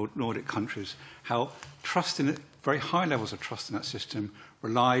from the Nordic countries, how trust in it, very high levels of trust in that system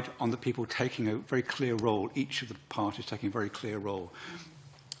relied on the people taking a very clear role, each of the parties taking a very clear role.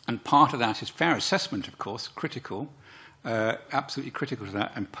 And part of that is fair assessment, of course, critical, absolutely critical to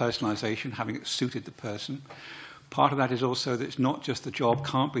that, and personalisation, having it suited the person. Part of that is also that it's not just the job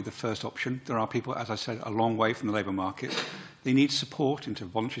can't be the first option. There are people, as I said, a long way from the labour market. They need support into the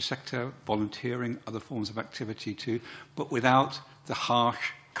voluntary sector, volunteering, other forms of activity too, but without the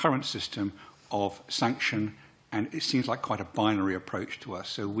harsh current system of sanction, and it seems like quite a binary approach to us.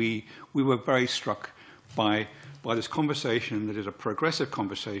 So we were very struck by this conversation that is a progressive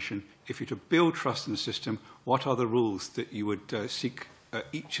conversation. If you're to build trust in the system, what are the rules that you would seek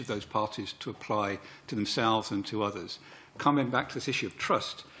each of those parties to apply to themselves and to others? Coming back to this issue of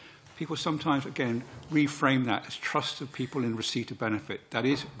trust, people sometimes, again, reframe that as trust of people in receipt of benefit. That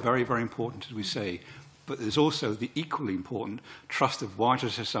is very, very important, as we say. But there's also the equally important trust of wider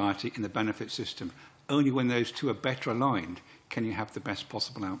society in the benefit system. Only when those two are better aligned can you have the best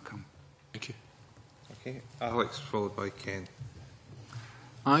possible outcome. Thank you. Okay, Alex, followed by Ken.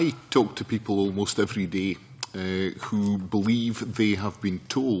 I talk to people almost every day who believe they have been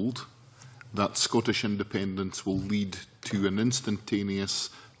told that Scottish independence will lead to an instantaneous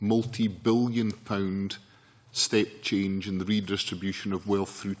multi-billion-pound step change in the redistribution of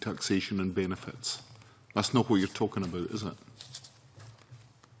wealth through taxation and benefits. That's not what you're talking about, is it?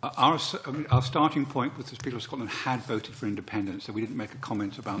 Our starting point was that people of Scotland had voted for independence, so we didn't make a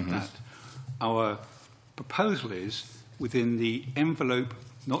comment about that. Our proposal is, within the envelope,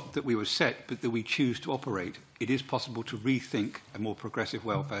 not that we were set, but that we choose to operate, it is possible to rethink a more progressive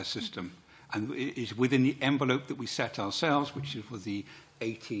welfare system. And it is within the envelope that we set ourselves, which is for the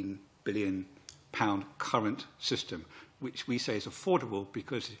 £18 billion current system, which we say is affordable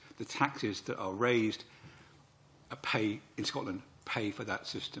because the taxes that are raised in Scotland pay for that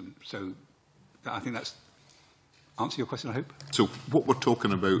system. So I think that's answer your question, I hope. So what we're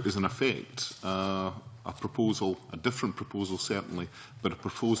talking about is, in effect, a proposal, a different proposal certainly, but a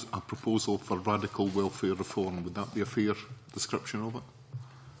proposal for radical welfare reform. Would that be a fair description of it?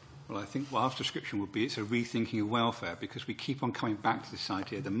 Well, I think our description would be it's a rethinking of welfare, because we keep on coming back to this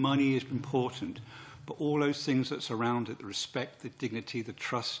idea. The money is important, but all those things that surround it, the respect, the dignity, the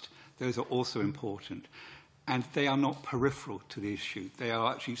trust, those are also important. And they are not peripheral to the issue. They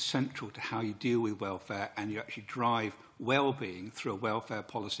are actually central to how you deal with welfare, and you actually drive well-being through a welfare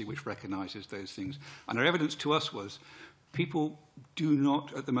policy which recognises those things. And our evidence to us was people do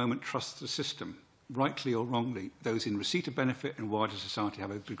not at the moment trust the system, rightly or wrongly. Those in receipt of benefit and wider society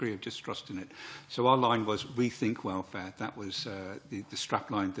have a degree of distrust in it. So our line was rethink welfare. That was the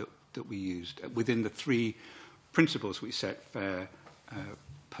strapline that we used within the three principles we set: fair,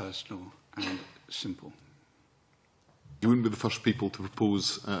 personal and simple. You wouldn't be the first people to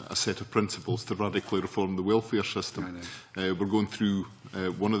propose a set of principles to radically reform the welfare system. We're going through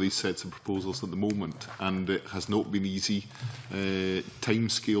one of these sets of proposals at the moment, and it has not been easy.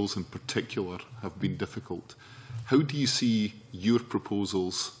 Timescales in particular have been difficult. How do you see your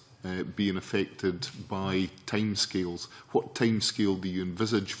proposals being affected by timescales? What timescale do you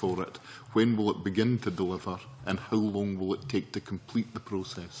envisage for it? When will it begin to deliver, and how long will it take to complete the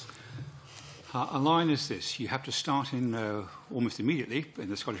process? Our line is this: you have to start in almost immediately, and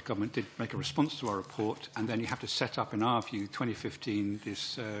the Scottish Government did make a response to our report, and then you have to set up, in our view, 2015,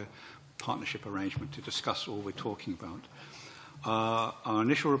 this partnership arrangement to discuss all we're talking about. Our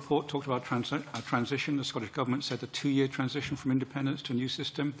initial report talked about transition. The Scottish Government said a 2-year transition from independence to a new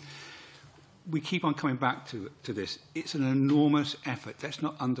system. We keep on coming back to this. It's an enormous effort. Let's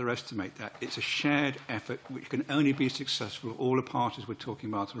not underestimate that. It's a shared effort which can only be successful if all the parties we're talking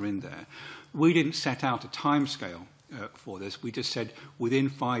about are in there. We didn't set out a timescale for this. We just said within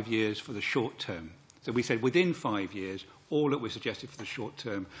 5 years for the short term. So we said within 5 years, all that was suggested for the short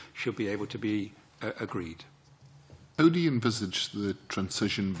term should be able to be agreed. How do you envisage the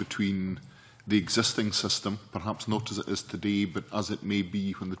transition between the existing system, perhaps not as it is today, but as it may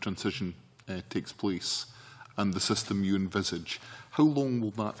be when the transition takes place, and the system you envisage? How long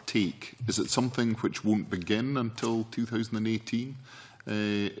will that take? Is it something which won't begin until 2018?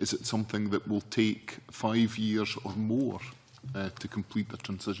 Is it something that will take 5 years or more to complete the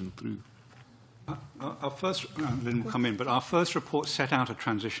transition through? Our first, Lynn will come in, but our first report set out a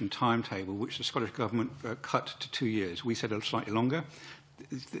transition timetable which the Scottish Government cut to 2 years. We said slightly longer.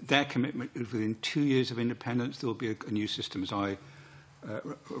 Their commitment is within 2 years of independence there will be a new system, as I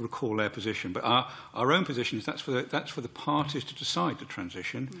recall their position. But our own position is that's for the parties to decide the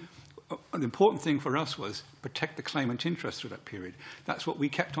transition. The important thing for us was protect the claimant interest through that period. That's what we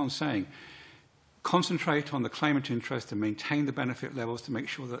kept on saying. Concentrate on the claimant interest and maintain the benefit levels to make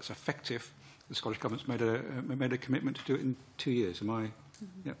sure that's effective. The Scottish Government's made a commitment to do it in 2 years. Am I?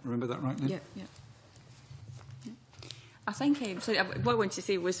 Yeah, remember that right, Lynn? Yeah. I think what I wanted to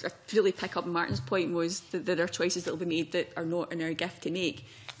say was, to really pick up Martyn's point, was that there are choices that will be made that are not in our gift to make.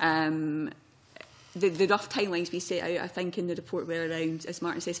 The rough timelines we set out, I think, in the report were around, as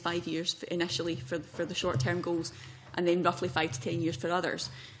Martyn says, 5 years initially for the short-term goals, and then roughly 5 to 10 years for others.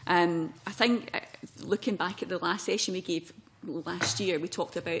 I think, looking back at the last session we gave, last year, we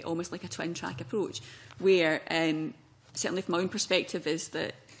talked about almost like a twin-track approach, where certainly from my own perspective is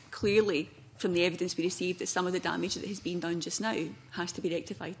that clearly from the evidence we received that some of the damage that has been done just now has to be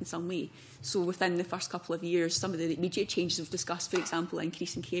rectified in some way. So within the first couple of years, some of the immediate changes we've discussed, for example,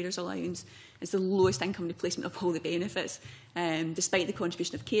 increasing carers allowance, is the lowest income replacement of all the benefits, despite the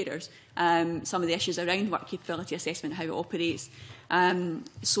contribution of carers. Some of the issues around work capability assessment, how it operates.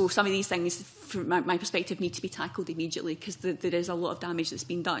 So some of these things, from my perspective, need to be tackled immediately because there is a lot of damage that's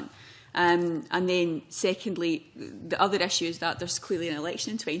been done. And then secondly, the other issue is that there's clearly an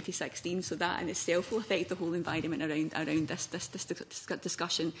election in 2016, so that in itself will affect the whole environment around this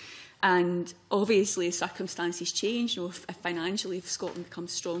discussion. And obviously circumstances change. You know, if financially, if Scotland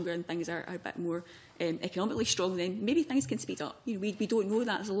becomes stronger and things are a bit more economically strong, then maybe things can speed up. You know, we don't know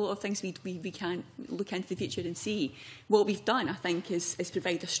that. There's a lot of things we can't look into the future and see. What we've done, I think, is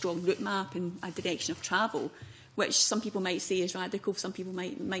provide a strong route map and a direction of travel, which some people might say is radical, some people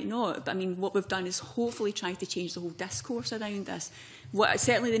might not. But I mean, what we've done is hopefully try to change the whole discourse around this.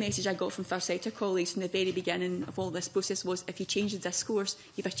 Certainly the message I got from third sector colleagues from the very beginning of all this process was, if you change the discourse,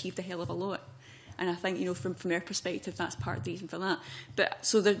 you've achieved a hell of a lot. And I think, you know, from our perspective, that's part of the reason for that. But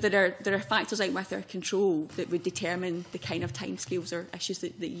so there are factors out with our control that would determine the kind of timescales or issues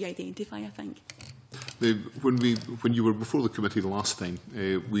that you identify, I think. When you were before the committee the last time,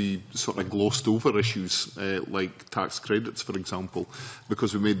 we sort of glossed over issues like tax credits, for example,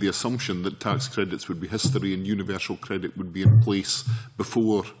 because we made the assumption that tax credits would be history and universal credit would be in place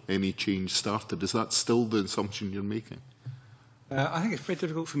before any change started. Is that still the assumption you're making? I think it's very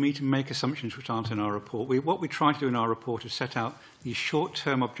difficult for me to make assumptions which aren't in our report. What we try to do in our report is set out these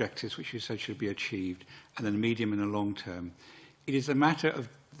short-term objectives which you said should be achieved, and then the medium and the long term. It is a matter of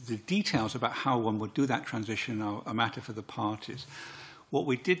the details about how one would do that transition are a matter for the parties. What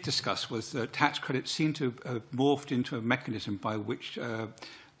we did discuss was that tax credits seem to have morphed into a mechanism by which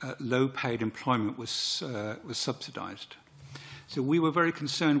low-paid employment was subsidised. So we were very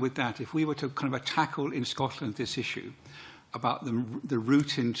concerned with that. If we were to kind of tackle in Scotland this issue about the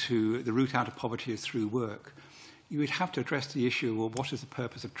route out of poverty through work, you would have to address the issue, well, what is the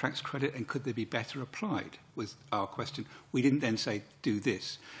purpose of tax credit and could they be better applied, was our question. We didn't then say, do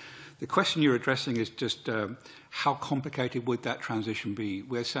this. The question you're addressing is just how complicated would that transition be?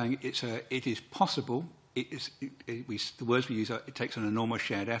 We're saying it is possible. The words we use are, it takes an enormous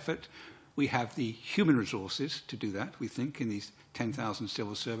shared effort. We have the human resources to do that, we think, in these 10,000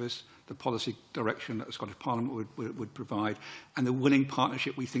 civil service, the policy direction that the Scottish Parliament would provide, and the willing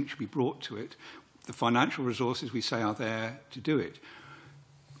partnership we think should be brought to it. The financial resources we say are there to do it.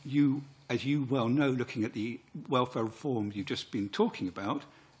 As you well know, looking at the welfare reform you've just been talking about,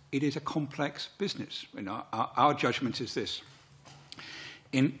 it is a complex business. And our judgment is this.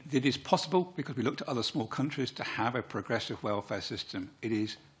 It is possible, because we looked at other small countries, to have a progressive welfare system. It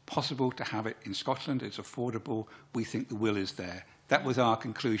is possible to have it in Scotland. It's affordable. We think the will is there. That was our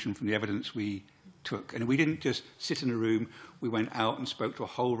conclusion from the evidence we took. And we didn't just sit in a room. We went out and spoke to a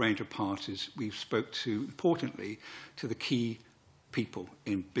whole range of parties. We spoke to, importantly, to the key people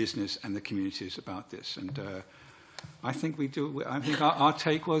in business and the communities about this. And I think we do. I think our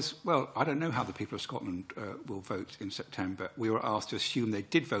take was, well, I don't know how the people of Scotland will vote in September. We were asked to assume they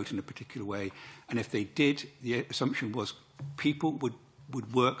did vote in a particular way. And if they did, the assumption was people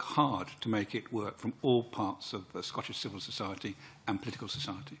would work hard to make it work from all parts of Scottish civil society and political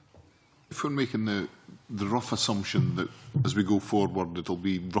society. If we're making the rough assumption that as we go forward it'll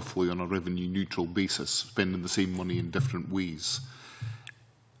be roughly on a revenue neutral basis, spending the same money in different ways,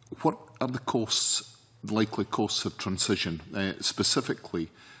 what are the costs, likely costs of transition? Specifically,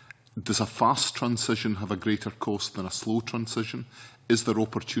 does a fast transition have a greater cost than a slow transition? Is there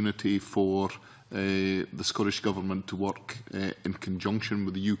opportunity for the Scottish Government to work in conjunction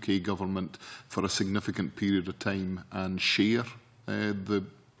with the UK Government for a significant period of time and share the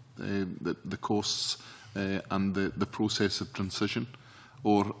costs and the process of transition?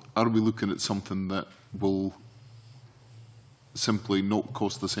 Or are we looking at something that will simply not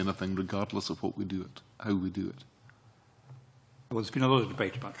cost us anything regardless of what we do it, how we do it? Well, there's been a lot of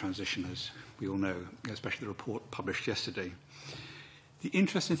debate about transition, as we all know, especially the report published yesterday. The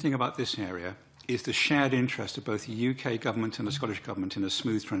interesting thing about this area is the shared interest of both the UK Government and the Scottish Government in a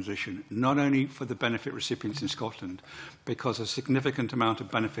smooth transition, not only for the benefit recipients in Scotland, because a significant amount of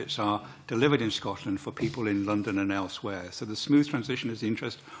benefits are delivered in Scotland for people in London and elsewhere. So the smooth transition is the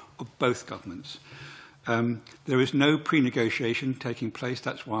interest of both governments. There is no pre-negotiation taking place.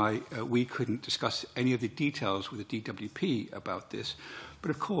 That's why we couldn't discuss any of the details with the DWP about this.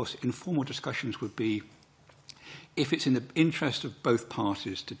 But of course, informal discussions would be, If it's in the interest of both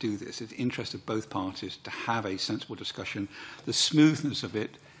parties to do this, it's in the interest of both parties to have a sensible discussion, the smoothness of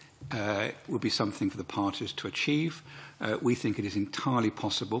it will be something for the parties to achieve. We think it is entirely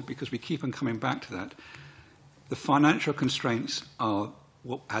possible because we keep on coming back to that. The financial constraints are,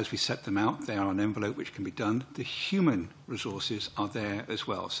 as we set them out, they are an envelope which can be done. The human resources are there as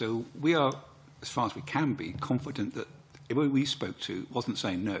well. So we are, as far as we can be, confident that everyone we spoke to wasn't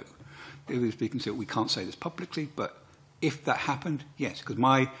saying no. They were speaking to, we can't say this publicly, but if that happened, yes. Because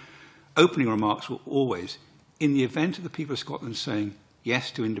my opening remarks were always, in the event of the people of Scotland saying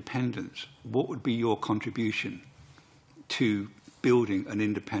yes to independence, what would be your contribution to building an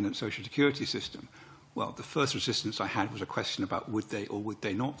independent social security system? Well, the first resistance I had was a question about would they or would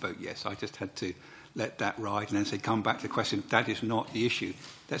they not vote yes. I just had to let that ride and then say, come back to the question, that is not the issue.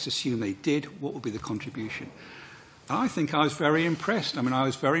 Let's assume they did. What would be the contribution? And I think I was very impressed. I mean, I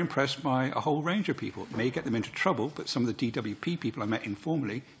was very impressed by a whole range of people. It may get them into trouble, but some of the DWP people I met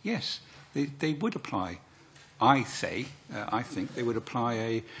informally, yes, they would apply. I think they would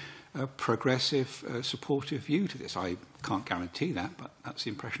apply a progressive, supportive view to this. I can't guarantee that, but that's the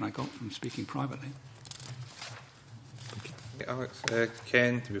impression I got from speaking privately. Alex,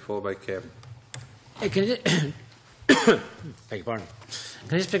 Ken, to be followed by Kevin. Can I, beg your pardon.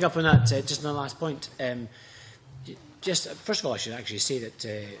 Can I just pick up on that, just on the last point? Just first of all, I should actually say that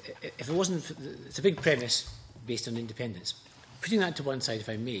if it wasn't, it's a big premise based on independence. Putting that to one side, if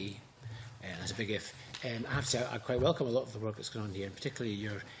I may, that's a big if. I have to say I quite welcome a lot of the work that's going on here, and particularly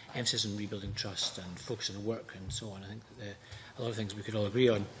your emphasis on rebuilding trust and focus on work and so on. I think that a lot of things we could all agree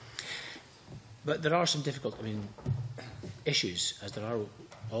on. But there are some difficult, issues, as there are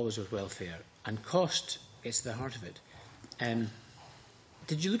always with welfare, and cost gets to the heart of it.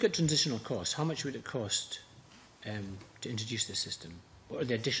 Did you look at transitional costs? How much would it cost to introduce this system? What are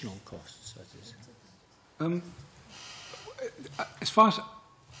the additional costs? That is? As far as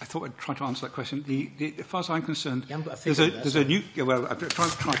I thought I'd try to answer that question. As far as I'm concerned, there's a new. Well, I'll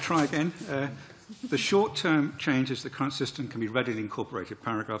try again. The short-term changes to the current system can be readily incorporated.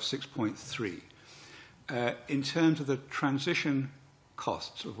 Paragraph 6.3. In terms of the transition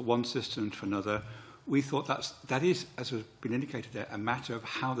costs of one system to another, we thought that is, as has been indicated there, a matter of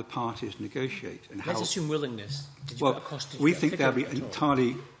how the parties negotiate and how. Let's assume willingness. Did you put a cost? We think they'll be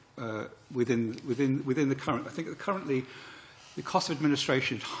entirely within the current. I think that currently the cost of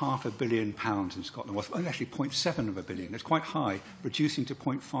administration is £500 million in Scotland. Well, actually 0.7 of a billion. It's quite high, reducing to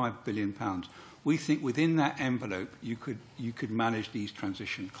 £0.5 billion. We think within that envelope you could manage these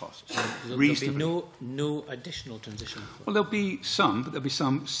transition costs. There'll be no additional transition costs? Well, there'll be some, but there'll be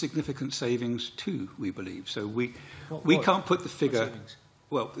some significant savings too, we believe. So we can't put the figure.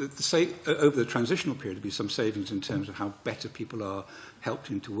 Well, over the transitional period, there'll be some savings in terms of how better people are helped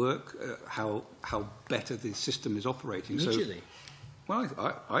into work, how better the system is operating. Immediately? So, well,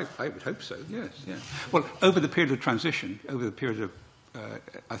 I would hope so, yes. Yeah. Well, over the period of transition, over the period of,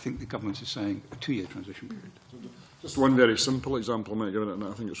 I think the government is saying a 2-year transition period. Just one very simple example I might give it, and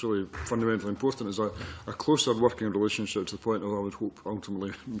I think it's really fundamentally important, is a closer working relationship to the point of, I would hope,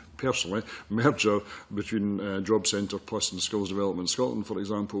 ultimately, personally, merger between Job Centre Plus and Skills Development Scotland, for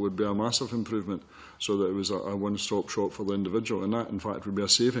example, would be a massive improvement, so that it was a one-stop shop for the individual, and that, in fact, would be a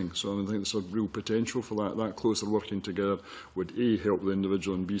saving. So I think there's a real potential for that. That closer working together would, A, help the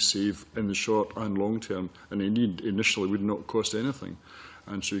individual and B, save in the short and long term, and indeed, initially, would not cost anything.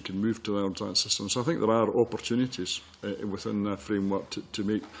 And so you can move towards that system. So I think there are opportunities within that framework to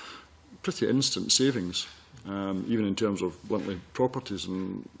make pretty instant savings, even in terms of, bluntly, properties.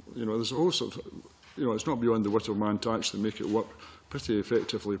 And, there's also, it's not beyond the wit of man to actually make it work pretty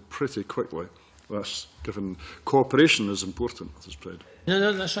effectively, pretty quickly. That's given cooperation is important at this point.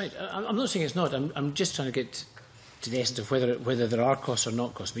 No, that's right. I'm not saying it's not. I'm just trying to get to the essence of whether there are costs or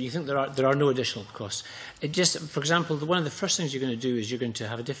not costs. But you think there are no additional costs. It just, for example, one of the first things you're going to do is you're going to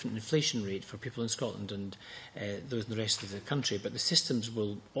have a different inflation rate for people in Scotland and those in the rest of the country. But the systems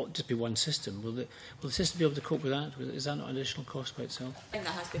will just be one system. Will the system be able to cope with that? Is that not an additional cost by itself? I think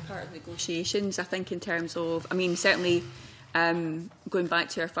that has to be part of negotiations. I think in terms of, certainly. Going back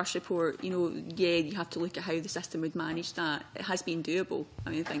to our first report, you have to look at how the system would manage that. It has been doable.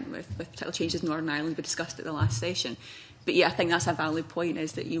 I think with particular changes in Northern Ireland, we discussed at the last session. But yeah, I think that's a valid point,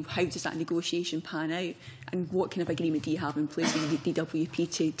 is that how does that negotiation pan out, and what kind of agreement do you have in place with the DWP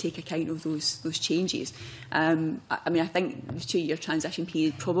to take account of those changes? I think the 2-year transition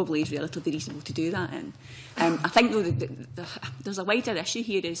period probably is relatively reasonable to do that in. I think though there's a wider issue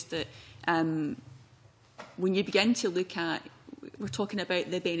here, is that when you begin to look at, we're talking about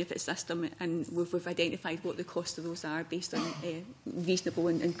the benefit system, and we've identified what the cost of those are based on reasonable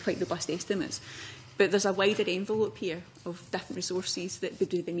and quite robust estimates. But there's a wider envelope here of different resources that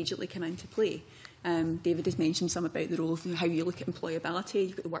would immediately come into play. David has mentioned some about the role of how you look at employability.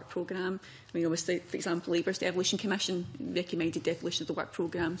 You've got the work programme. I mean, obviously, for example, Labour's Devolution Commission recommended devolution of the work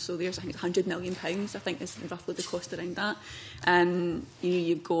programme. So there's, I think, £100 million, I think, is roughly the cost around that.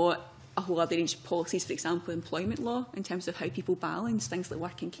 You've got a whole other range of policies, for example, employment law, in terms of how people balance things like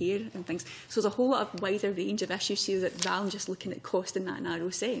work and care and things. So there's a whole lot of wider range of issues here that rather than just looking at cost in that narrow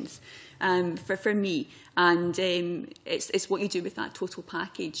sense, for me. And it's what you do with that total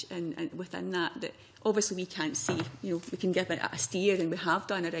package and within that obviously we can't see. We can give a steer, and we have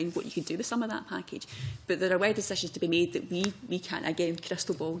done, around what you could do with some of that package. But there are wide decisions to be made that we can't, again,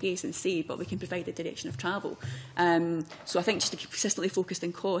 crystal ball gaze and say, but we can provide a direction of travel. So I think just to keep consistently focused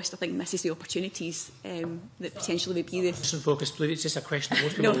on cost, I think misses the opportunities that potentially would be there. Just focus, please. It's just a question that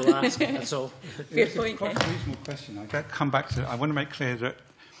most people will ask. That's all. Fair point. Quite a reasonable question. I come back to. I want to make clear that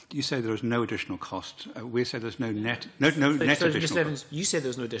you say there is no additional cost. We say there's no net additional Mr. Evans, you said there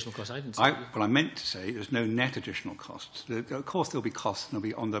was no additional cost. I didn't say that. Well, I meant to say there's no net additional costs. Of course, there'll be costs, and they'll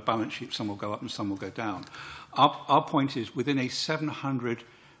be on the balance sheet. Some will go up and some will go down. Our point is, within a £700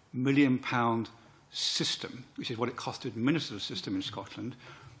 million system, which is what it cost to administer the system in Scotland,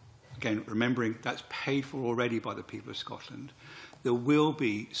 again, remembering that's paid for already by the people of Scotland, there will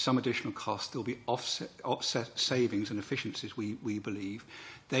be some additional costs. There will be offset savings and efficiencies, we believe.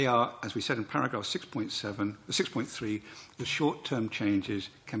 They are, as we said in paragraph 6.3, the short-term changes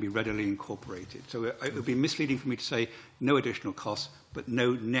can be readily incorporated. So it would be misleading for me to say no additional costs, but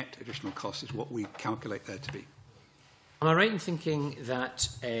no net additional costs is what we calculate there to be. Am I right in thinking that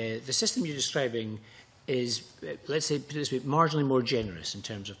the system you're describing is, let's say, put it this way, marginally more generous in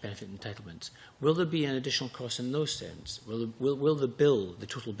terms of benefit entitlements? Will there be an additional cost in those terms? Will the bill, the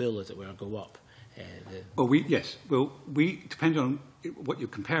total bill, as it were, go up? Yes. Well, we depend on what you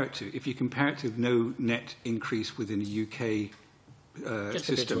compare it to. If you compare it to no net increase within the UK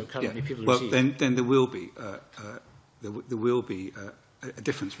system, then there will be a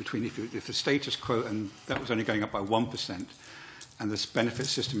difference between if the status quo, and that was only going up by 1%, and this benefit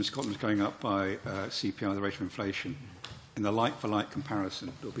system in Scotland is going up by CPI, the rate of inflation. In the like-for-like comparison,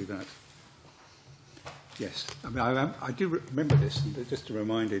 there will be that. Yes, I mean, I do remember this, just a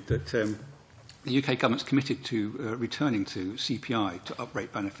reminder that the UK government's committed to returning to CPI to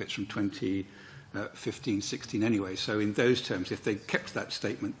uprate benefits from 2015-16 anyway. So in those terms, if they kept that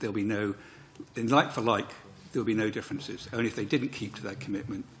statement, there'll be no, in like-for-like, there will be no differences. Only if they didn't keep to that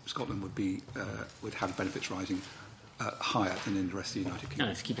commitment, Scotland would have benefits rising higher than in the rest of the United Kingdom.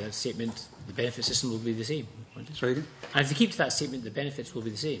 And if you keep that statement, the benefit system will be the same. Sorry again? And if you keep to that statement, the benefits will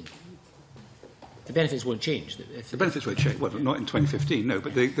be the same. The benefits won't change. The benefits won't change. Well, not in 2015, no.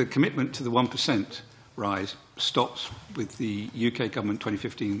 But the commitment to the 1% rise stops with the UK government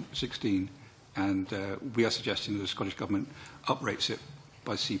 2015-16, and we are suggesting that the Scottish government uprates it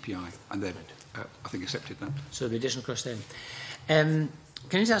by CPI, and they've, I think, accepted that. So the additional cost then. Can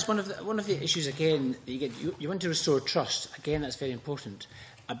I just ask one of the issues again that you want to restore trust? Again, that's very important.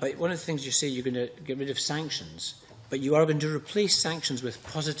 But one of the things you say, you're going to get rid of sanctions, but you are going to replace sanctions with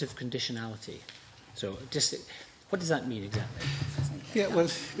positive conditionality. So, just what does that mean exactly? Yeah, well,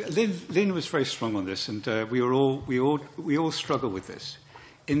 Lynn was very strong on this, and we all struggle with this.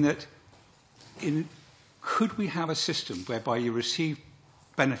 In that, could we have a system whereby you receive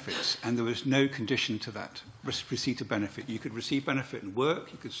benefits and there was no condition to that receipt of benefit? You could receive benefit and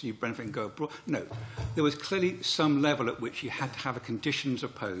work, you could receive benefit and go abroad. No, there was clearly some level at which you had to have a conditions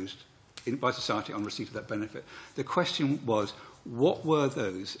imposed by society on receipt of that benefit. The question was, what were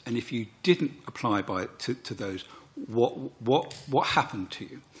those? And if you didn't apply to those, what happened to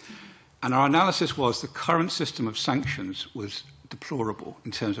you? And our analysis was the current system of sanctions was deplorable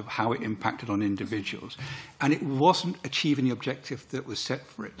in terms of how it impacted on individuals. And it wasn't achieving the objective that was set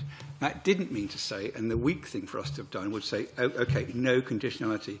for it. That didn't mean to say, and the weak thing for us to have done would say, oh, okay, no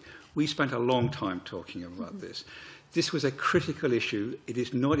conditionality. We spent a long time talking about this. This was a critical issue. It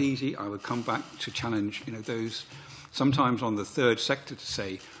is not easy. I would come back to challenge, those sometimes on the third sector to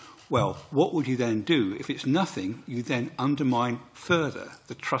say, well, what would you then do? If it's nothing, you then undermine further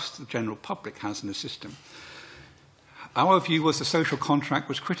the trust the general public has in the system. Our view was the social contract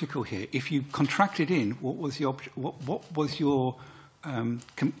was critical here. If you contracted in, what was your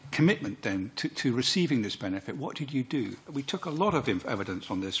commitment then to receiving this benefit? What did you do? We took a lot of evidence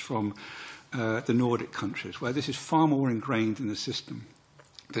on this from the Nordic countries, where this is far more ingrained in the system,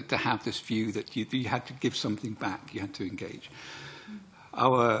 that to have this view that you had to give something back, you had to engage.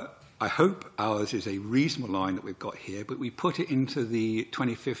 I hope ours is a reasonable line that we've got here, but we put it into the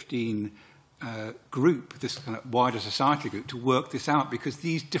 2015 group, this kind of wider society group, to work this out, because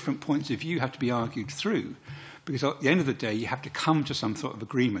these different points of view have to be argued through. Because at the end of the day, you have to come to some sort of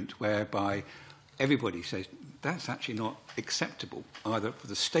agreement whereby everybody says, that's actually not acceptable, either for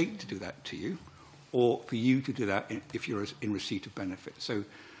the state to do that to you, or for you to do that if you're in receipt of benefit. So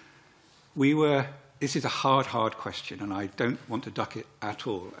this is a hard question, and I don't want to duck it at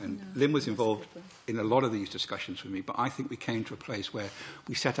all. And no, Lynn was involved in a lot of these discussions with me, but I think we came to a place where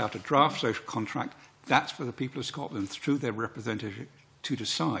we set out a draft social contract. That's for the people of Scotland, through their representative, to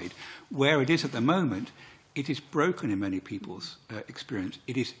decide. Where it is at the moment, it is broken in many people's experience.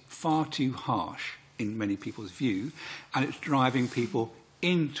 It is far too harsh in many people's view, and it's driving people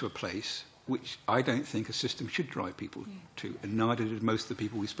into a place which I don't think a system should drive people to, and neither did most of the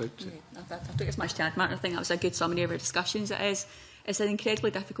people we spoke to. I don't think it's much to add, Martin. I think that was a good summary of our discussions. It's an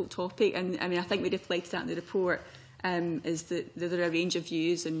incredibly difficult topic, and I mean, I think we reflected that in the report, is that there are a range of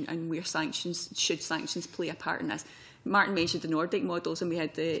views and where should sanctions play a part in this. Martin mentioned the Nordic models, and we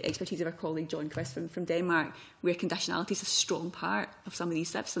had the expertise of our colleague John Quist from Denmark, where conditionality is a strong part of some of these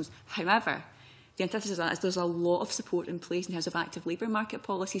systems. However, the antithesis of that is there's a lot of support in place in terms of active labour market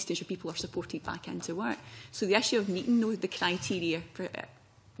policies to ensure people are supported back into work. So the issue of meeting the criteria,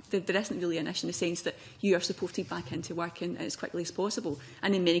 there isn't really an issue in the sense that you are supported back into work as quickly as possible,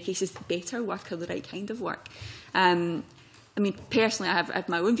 and in many cases better work or the right kind of work. I mean, personally, I have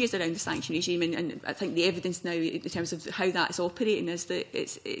my own views around the sanction regime, and I think the evidence now in terms of how that is operating is that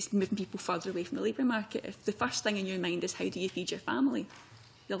it's moving people further away from the labour market. If the first thing in your mind is how do you feed your family,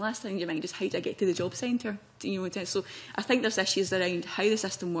 the last thing in your mind is how do I get to the job centre? So I think there's issues around how the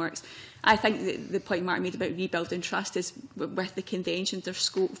system works. I think that the point Martin made about rebuilding trust is with the convention, there's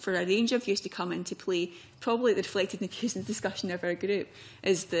scope for a range of views to come into play. Probably reflected in the views in the discussion of our group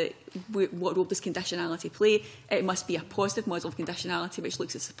is that what role does conditionality play? It must be a positive model of conditionality which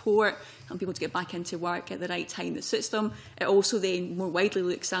looks at support and people to get back into work at the right time that suits them. It also then more widely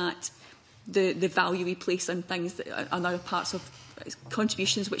looks at the value we place on things that on other parts of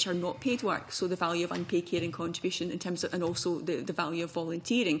contributions which are not paid work, so the value of unpaid care and contribution in terms of, and also the value of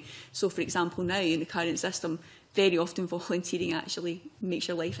volunteering. So for example, now in the current system, very often volunteering actually makes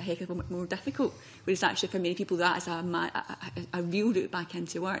your life a heck of a lot more difficult, whereas actually for many people that is a real route back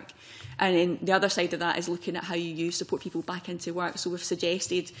into work. And then the other side of that is looking at how you support people back into work. So we've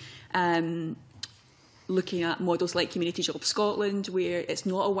suggested looking at models like Community Jobs Scotland, where it's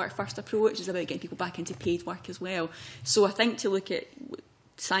not a work-first approach, it's about getting people back into paid work as well. So I think to look at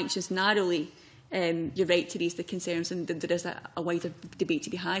sanctions narrowly, you're right to raise the concerns, and there is a wider debate to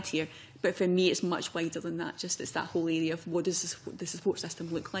be had here. But for me, it's much wider than that. Just it's that whole area of what does the support system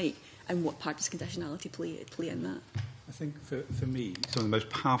look like, and what part does conditionality play in that. I think for me, some of the most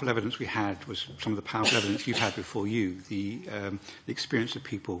powerful evidence we had was some of the powerful evidence you've had before you, the experience of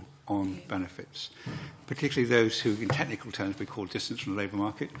people on benefits, particularly those who, in technical terms, we call distance from the labour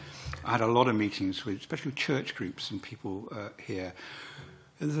market. I had a lot of meetings with, especially church groups and people here.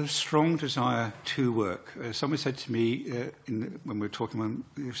 There's a strong desire to work. Someone said to me when we were talking,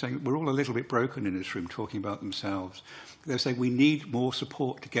 they were saying we're all a little bit broken in this room, talking about themselves. They were saying we need more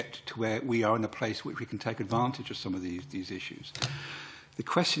support to get to where we are in a place which we can take advantage of some of these issues. The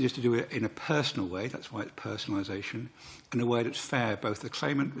question is to do it in a personal way, that's why it's personalisation, in a way that's fair, both the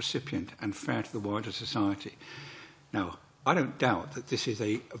claimant, recipient, and fair to the wider society. Now, I don't doubt that this is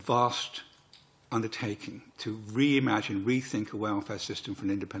a vast undertaking to reimagine, rethink a welfare system for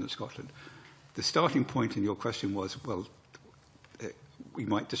an independent Scotland. The starting point in your question was, well, we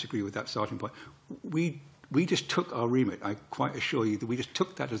might disagree with that starting point. We just took our remit. I quite assure you that we just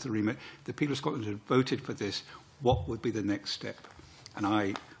took that as the remit. The people of Scotland had voted for this. What would be the next step? And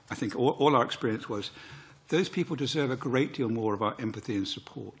I think all our experience was those people deserve a great deal more of our empathy and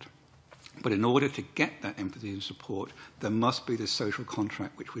support. But in order to get that empathy and support, there must be this social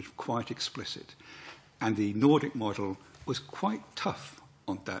contract, which was quite explicit. And the Nordic model was quite tough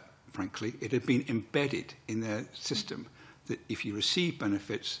on that, frankly. It had been embedded in their system that if you receive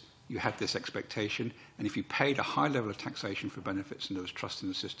benefits, you had this expectation, and if you paid a high level of taxation for benefits and there was trust in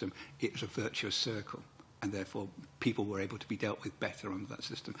the system, it was a virtuous circle. And therefore, people were able to be dealt with better under that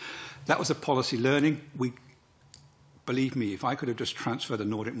system. That was a policy learning. Believe me, if I could have just transferred the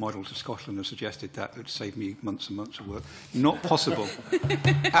Nordic model to Scotland and suggested that, it would save me months and months of work. Not possible.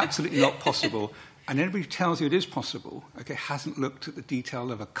 Absolutely not possible. And anybody who tells you it is possible, okay, hasn't looked at the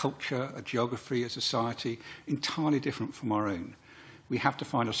detail of a culture, a geography, a society, entirely different from our own. We have to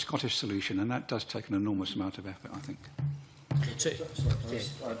find a Scottish solution, and that does take an enormous amount of effort, I think. I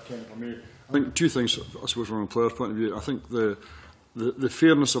think two things, I suppose, from an employer point of view. I think the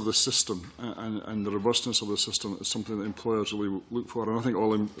fairness of the system and the robustness of the system is something that employers really look for, and I think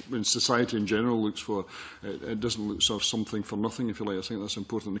all in society in general looks for. It doesn't look sort of something for nothing, if you like. I think that's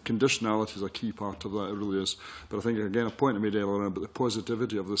important. The conditionality is a key part of that, it really is. But I think, again, a point I made earlier on about the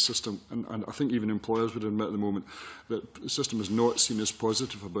positivity of the system, and I think even employers would admit at the moment that the system is not seen as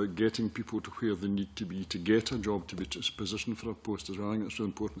positive about getting people to where they need to be to get a job, to be positioned for a post as well. I think that's really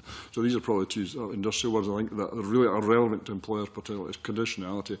important. So these are probably two industrial words I think that really are relevant to employers, particularly. It's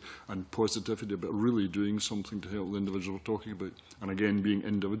conditionality and positivity, but really doing something to help the individual we're talking about, and again being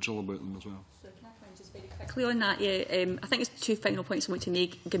individual about them as well. So can I just very quickly on that? Yeah, I think it's two final points I want to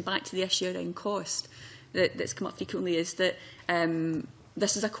make. Going back to the issue around cost that's come up frequently is that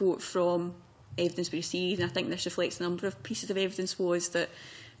this is a quote from evidence we received, and I think this reflects a number of pieces of evidence. Was that,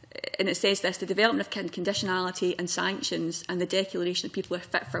 and it says this: the development of conditionality and sanctions and the declaration that people are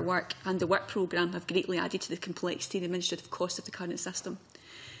fit for work and the work programme have greatly added to the complexity and administrative cost of the current system.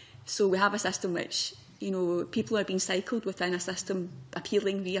 So we have a system which, you know, people are being cycled within a system,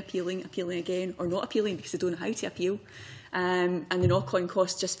 appealing, reappealing, appealing again, or not appealing because they don't know how to appeal. And the knock-on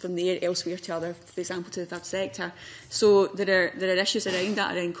costs just from there elsewhere to other, for example, to the third sector. So there are issues around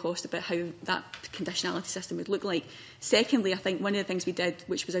that, around cost, about how that conditionality system would look like. Secondly, I think one of the things we did,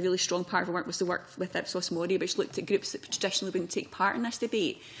 which was a really strong part of our work, was the work with Ipsos Mori, which looked at groups that traditionally wouldn't take part in this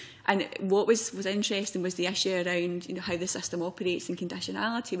debate. And what was interesting was the issue around, you know, how the system operates and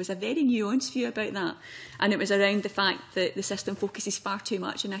conditionality was a very nuanced view about that. And it was around the fact that the system focuses far too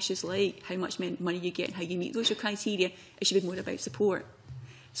much on issues like how much money you get and how you meet those criteria. It should be more about support.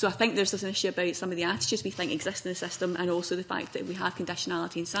 So I think there's an issue about some of the attitudes we think exist in the system, and also the fact that we have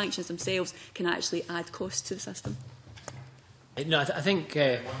conditionality and sanctions themselves can actually add costs to the system. No, I think...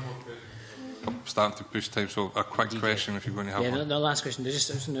 starting to push time, so a quick question if you're going to have one. Yeah, no, last question. I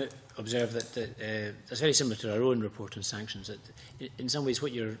just want to observe that it's very similar to our own report on sanctions. That in some ways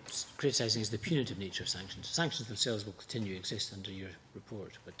what you're criticising is the punitive nature of sanctions. Sanctions themselves will continue to exist under your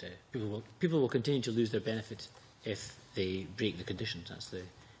report, but people will continue to lose their benefit if they break the conditions. That's the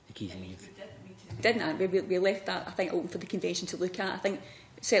key thing. We left that, I think, open for the convention to look at. I think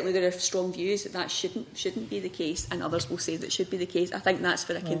certainly there are strong views that shouldn't be the case, and others will say that it should be the case. I think that's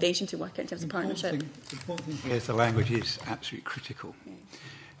for a convention to work out in terms of partnership. The important thing here is the language is absolutely critical.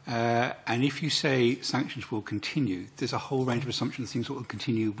 And if you say sanctions will continue, there's a whole range of assumptions things will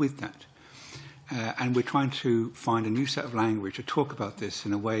continue with that. And we're trying to find a new set of language to talk about this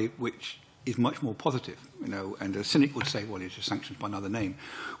in a way which is much more positive. You know, and a cynic would say, well, it's just sanctions by another name.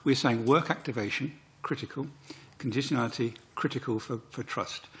 We're saying work activation, critical. Conditionality, critical for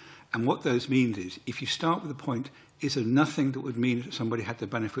trust. And what those means is, if you start with the point, is there nothing that would mean that somebody had the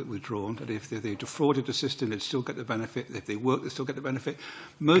benefit withdrawn, that if they defrauded the system, they'd still get the benefit, if they work, they'd still get the benefit?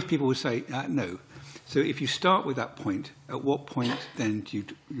 Most people would say, no. So if you start with that point, at what point then do you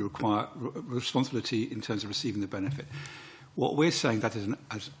require responsibility in terms of receiving the benefit? What we're saying, that is,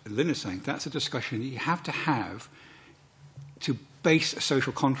 as Lynn is saying, that's a discussion you have to base a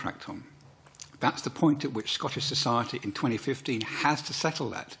social contract on. That's the point at which Scottish society in 2015 has to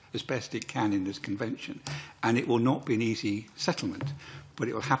settle that as best it can in this convention. And it will not be an easy settlement, but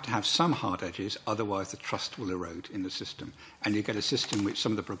it will have to have some hard edges, otherwise the trust will erode in the system. And you get a system which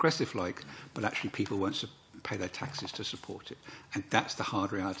some of the progressive like, but actually people won't pay their taxes to support it. And that's the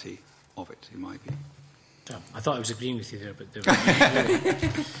hard reality of it, in my view. I thought I was agreeing with you there, but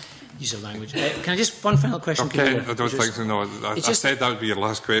use of language. Can I just one final question? Okay, I don't think so. No, I said that would be your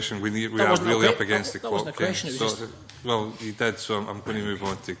last question. We are really up against the clock. That wasn't a question. So, well, you did, so I'm going to move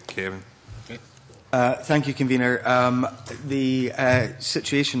on to Kevin. Thank you, Convener. The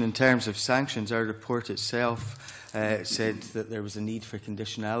situation in terms of sanctions, our report itself said that there was a need for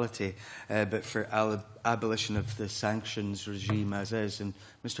conditionality, but for abolition of the sanctions regime as is, and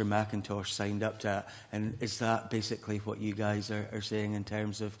Mr McIntosh signed up to that. And is that basically what you guys are saying in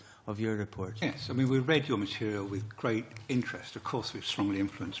terms of your report? Yes, I mean, we read your material with great interest. Of course, we're strongly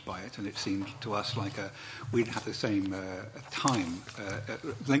influenced by it, and it seemed to us like we'd have the same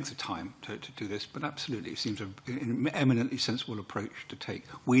length of time to do this, but absolutely, it seems an eminently sensible approach to take.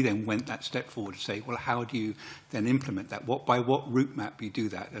 We then went that step forward to say, well, how do you then implement that? By what route map do you do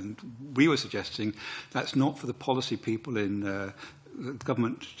that? And we were suggesting that's not for the policy people in the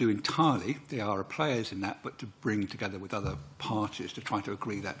government to do entirely. They are players in that, but to bring together with other parties to try to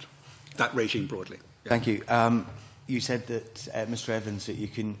agree that regime broadly. Yeah. Thank you. You said that, Mr Evans, that you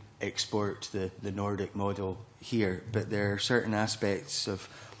can export the Nordic model here, but there are certain aspects of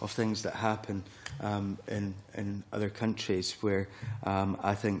things that happen in other countries where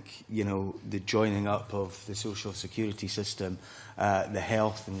I think, you know, the joining up of the social security system, the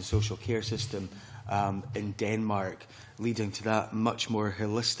health and the social care system, in Denmark, leading to that much more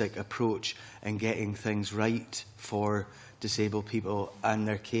holistic approach in getting things right for disabled people and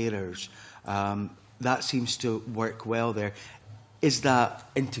their carers. That seems to work well there. Is that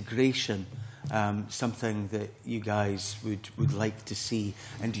integration something that you guys would like to see?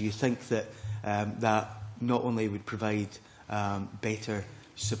 And do you think that that not only would provide better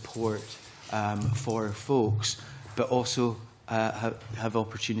support for folks, but also have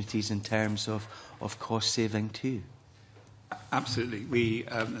opportunities in terms of cost saving too? Absolutely. We,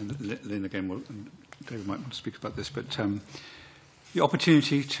 and Lynn again, and David might want to speak about this, but the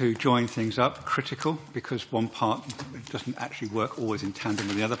opportunity to join things up, critical, because one part doesn't actually work always in tandem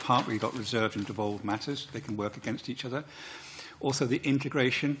with the other part, where you've got reserved and devolved matters. They can work against each other. Also, the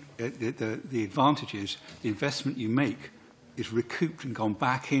integration, the advantage is the investment you make is recouped and gone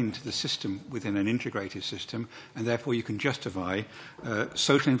back into the system within an integrated system, and therefore you can justify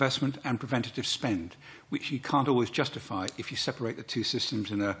social investment and preventative spend, which you can't always justify if you separate the two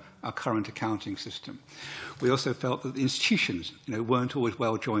systems in our current accounting system. We also felt that the institutions, weren't always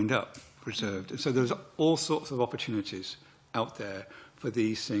well joined up, preserved, and so there's all sorts of opportunities out there for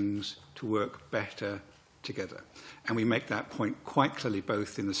these things to work better together. And we make that point quite clearly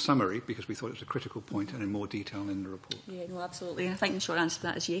both in the summary, because we thought it was a critical point, and in more detail in the report. Yeah, no, absolutely. I think the short answer to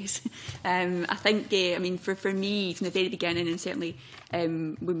that is yes. I think, I mean, for me, from the very beginning, and certainly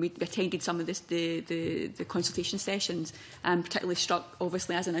when we attended some of the consultation sessions, particularly struck,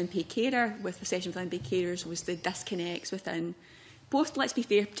 obviously, as an unpaid carer, with the session with unpaid carers, was the disconnects within both, let's be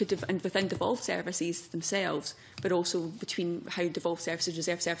fair, within devolved services themselves, but also between how devolved services,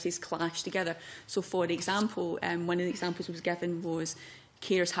 reserved services clash together. So, for example, one of the examples was given was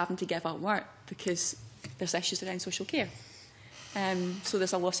carers having to give up work because there's issues around social care. So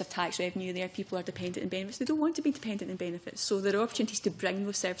there's a loss of tax revenue there. People are dependent on benefits. They don't want to be dependent on benefits. So there are opportunities to bring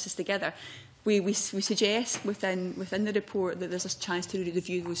those services together. We suggest within the report that there's a chance to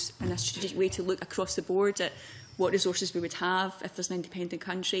review those in a strategic way, to look across the board at what resources we would have if there's an independent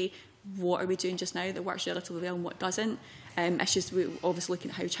country, what are we doing just now that works relatively well and what doesn't. Issues, we're obviously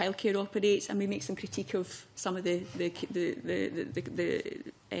looking at how childcare operates, and we make some critique of some of the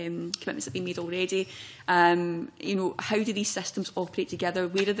commitments that have been made already. How do these systems operate together?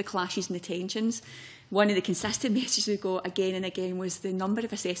 Where are the clashes and the tensions? One of the consistent messages we got again and again was the number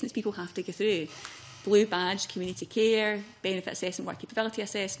of assessments people have to go through. Blue badge, community care, benefit assessment, work capability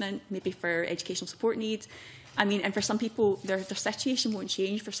assessment, maybe for educational support needs. I mean, and for some people, their situation won't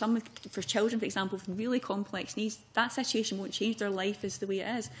change. For children, for example, with really complex needs, that situation won't change. Their life is the way it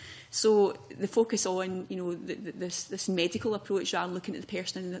is. So the focus on, this medical approach, rather than looking at the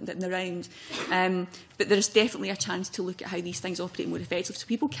person in the round. But there's definitely a chance to look at how these things operate more effectively, so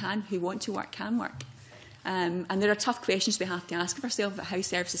people who want to work, can work. And there are tough questions we have to ask of ourselves about how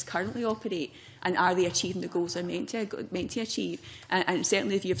services currently operate, and are they achieving the goals they're meant to achieve. And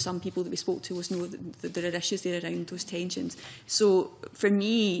certainly the view of some people that we spoke to was that there are issues there around those tensions. So for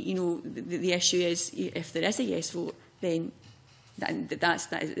me, the issue is, if there is a yes vote, then if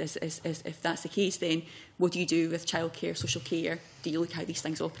that's the case, then what do you do with childcare, social care? Do you look at how these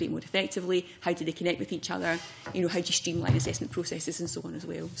things operate more effectively? How do they connect with each other? How do you streamline assessment processes and so on as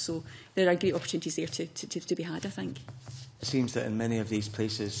well? So there are great opportunities there to be had, I think. It seems that in many of these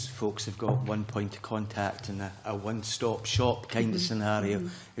places, folks have got one point of contact and a one-stop shop kind of scenario.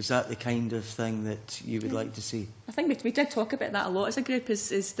 Is that the kind of thing that you would like to see? I think we did talk about that a lot as a group,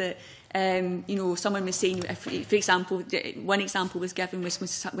 is that, someone was saying, for example, one example was given was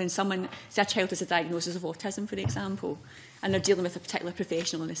when someone, say a child has a diagnosis of autism, for example, and they're dealing with a particular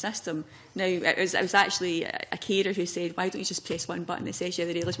professional in the system. Now, it was actually a carer who said, why don't you just press one button that says you're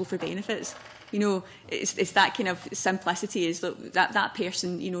eligible for benefits? It's that kind of simplicity, is that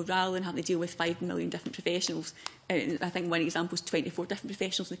person, rather than having to deal with 5 million different professionals, I think one example is 24 different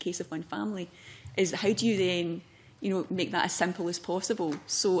professionals in the case of one family, is how do you then make that as simple as possible?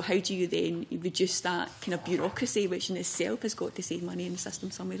 So how do you then reduce that kind of bureaucracy, which in itself has got to save money in the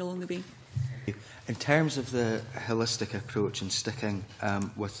system somewhere along the way? In terms of the holistic approach and sticking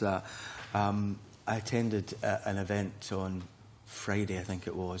with that, I attended an event on Friday, I think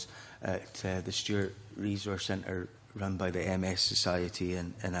it was, at the Stuart Resource Centre run by the MS Society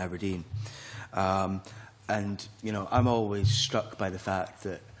in Aberdeen. And, I'm always struck by the fact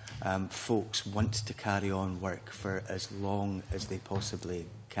that folks want to carry on work for as long as they possibly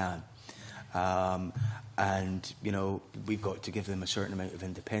can. And, we've got to give them a certain amount of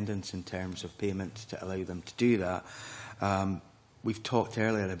independence in terms of payment to allow them to do that. We've talked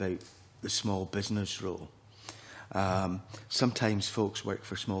earlier about the small business role. Sometimes folks work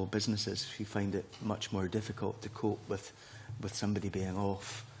for small businesses who find it much more difficult to cope with somebody being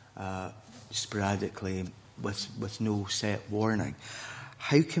off sporadically with no set warning.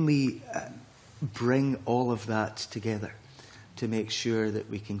 How can we bring all of that together to make sure that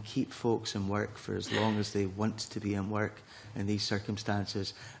we can keep folks in work for as long as they want to be in work in these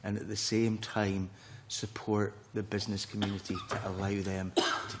circumstances, and at the same time support the business community to allow them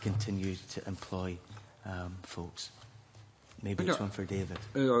to continue to employ folks? Maybe it's one for David.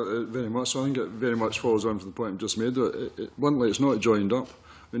 Very much. So I think it very much follows on to the point I've just made. Bluntly, it's not joined up.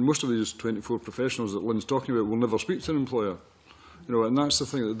 I mean, most of these 24 professionals that Lynn's talking about will never speak to an employer. You know, and that's the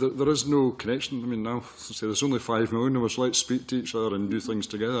thing. There is no connection. I mean, now say there's only 5 million of us. Let's speak to each other and do things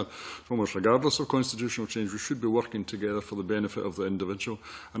together. Almost regardless of constitutional change, we should be working together for the benefit of the individual.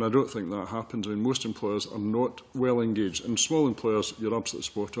 And I don't think that happens. I mean, most employers are not well engaged. And small employers, you're absolutely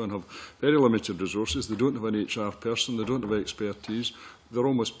spot on, have very limited resources. They don't have an HR person. They don't have expertise. They're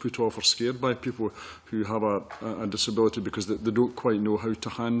almost put off or scared by people who have a disability because they don't quite know how to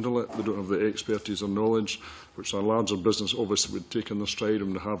handle it. They don't have the expertise or knowledge, which a larger business obviously would take in their stride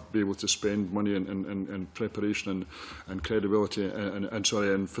and be able to spend money in preparation and credibility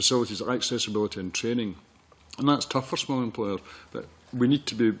and facilities, accessibility and training. And that's tough for small employers. But we need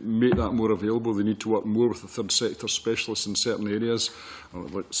to make that more available. They need to work more with the third sector specialists in certain areas,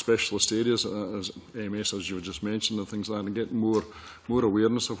 like specialist areas, as MS, as you just mentioned, and things like that, and get more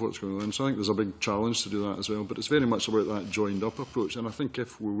awareness of what's going on. So I think there's a big challenge to do that as well. But it's very much about that joined-up approach. And I think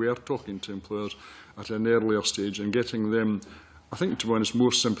if we were talking to employers at an earlier stage and getting them, I think, to be honest,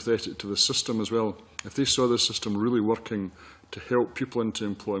 more sympathetic to the system as well, if they saw the system really working to help people into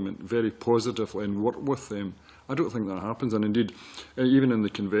employment very positively and work with them, I don't think that happens. And indeed, even in the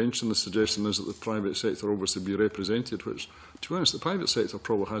convention, the suggestion is that the private sector obviously be represented, which, to be honest, the private sector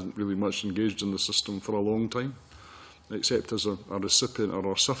probably hasn't really much engaged in the system for a long time, except as a recipient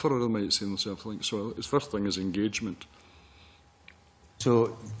or a sufferer, they might say themselves. I think. So the first thing is engagement.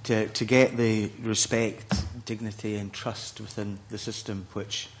 So to get the respect, dignity and trust within the system,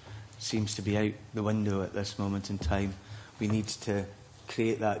 which seems to be out the window at this moment in time, we need to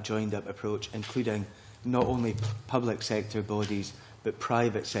create that joined-up approach, including not only public sector bodies, but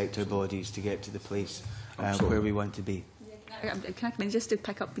private sector bodies to get to the place where we want to be. Can I just to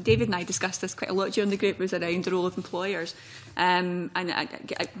pick up, David and I discussed this quite a lot during the group, was around the role of employers. And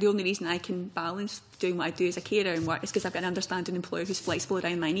the only reason I can balance doing what I do as a carer and work is because I've got an understanding employer who's flexible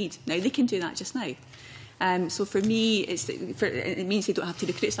around my needs. Now, they can do that just now. So for me, it means they don't have to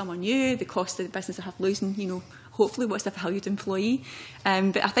recruit someone new, the cost of the business they have losing, you know, hopefully what's a valued employee.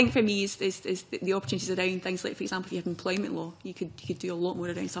 But I think for me is the opportunities around things like, for example, if you have employment law, you could do a lot more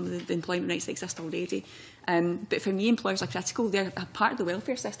around some of the employment rights that exist already. But for me, employers are critical. They're a part of the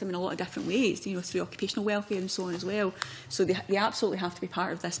welfare system in a lot of different ways, you know, through occupational welfare and so on as well. So they absolutely have to be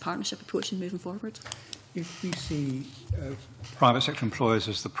part of this partnership approach and moving forward. If we see private sector employers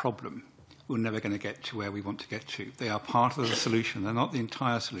as the problem, we're never going to get to where we want to get to. They are part of the solution. They're not the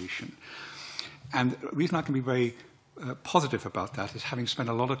entire solution. And the reason I can be very positive about that is having spent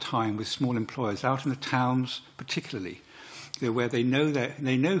a lot of time with small employers out in the towns particularly, where they know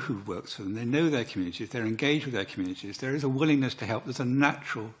who works for them, they know their communities, they're engaged with their communities, there is a willingness to help, there's a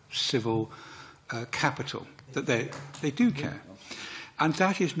natural civil capital that they do care. And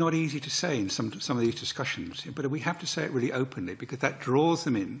that is not easy to say in some of these discussions, but we have to say it really openly because that draws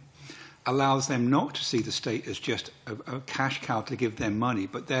them in, allows them not to see the state as just a cash cow to give them money,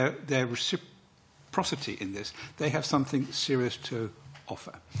 but their reciprocity in this. They have something serious to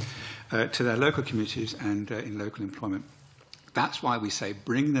offer to their local communities and in local employment. That's why we say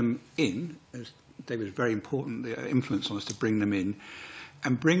bring them in, as David is very important, the influence on us to bring them in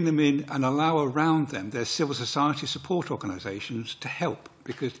and allow around them their civil society support organisations to help,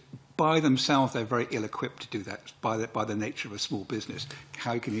 because by themselves they're very ill-equipped to do that by the nature of a small business.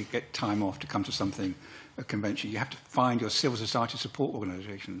 How can you get time off to come to a convention? You have to find your civil society support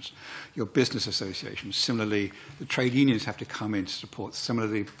organisations, your business associations. Similarly, the trade unions have to come in to support.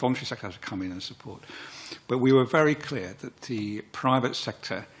 Similarly, the voluntary sector has to come in and support. But we were very clear that the private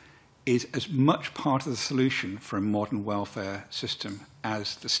sector is as much part of the solution for a modern welfare system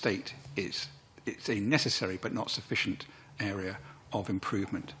as the state is. It's a necessary but not sufficient area of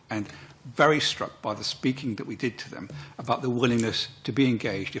improvement, and very struck by the speaking that we did to them about the willingness to be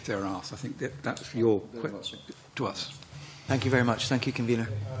engaged if they're asked. I think that's your question to us. Thank you very much. Thank you, Convener.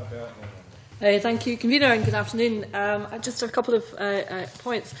 Thank you, Convener, and good afternoon. Just a couple of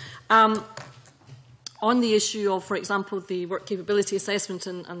points. On the issue of, for example, the work capability assessment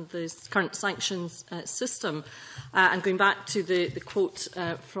and the current sanctions system, and going back to the quote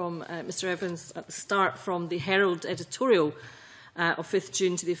from Mr Evans at the start from the Herald editorial of 5th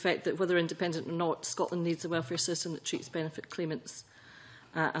June to the effect that whether independent or not, Scotland needs a welfare system that treats benefit claimants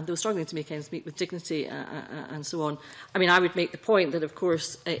and they were struggling to make ends meet with dignity and so on. I mean, I would make the point that, of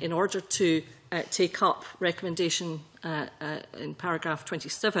course, in order to take up recommendation in paragraph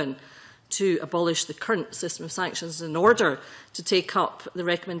 27 to abolish the current system of sanctions, in order to take up the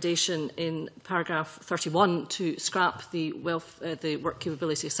recommendation in paragraph 31 to scrap the work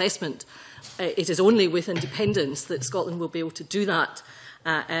capability assessment, it is only with independence that Scotland will be able to do that.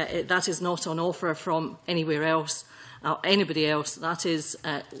 That is not on offer from anywhere else, anybody else. That is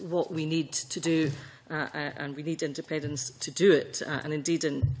what we need to do, and we need independence to do it. And indeed,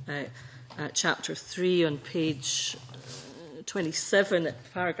 in chapter 3 on page 27,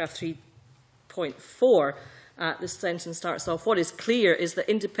 at paragraph 3.4, this sentence starts off, "What is clear is that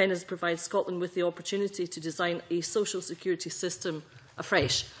independence provides Scotland with the opportunity to design a social security system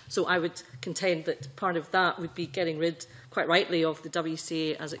afresh." So I would contend that part of that would be getting rid, quite rightly, of the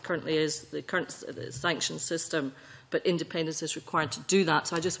WCA as it currently is, the current sanctions system, but independence is required to do that.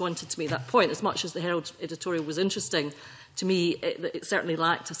 So I just wanted to make that point. As much as the Herald editorial was interesting, to me it certainly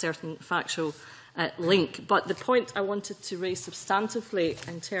lacked a certain factual link. But the point I wanted to raise substantively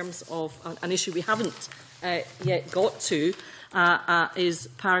in terms of an issue we haven't yet got to is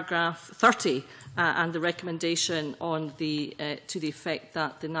paragraph 30 and the recommendation on to the effect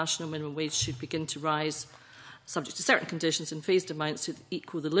that the national minimum wage should begin to rise, subject to certain conditions and phased amounts, to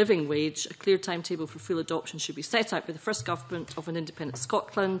equal the living wage. A clear timetable for full adoption should be set out by the first government of an independent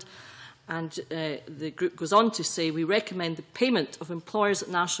Scotland. And the group goes on to say, we recommend the payment of employers'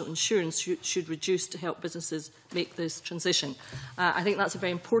 national insurance should reduce to help businesses make this transition. I think that's a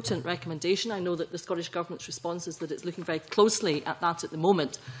very important recommendation. I know that the Scottish Government's response is that it's looking very closely at that at the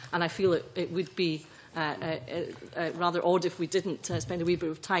moment, and I feel it would be rather odd if we didn't spend a wee bit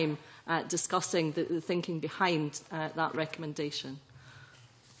of time discussing the thinking behind that recommendation.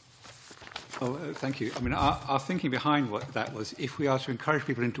 Oh, thank you. I mean, our thinking behind that was, if we are to encourage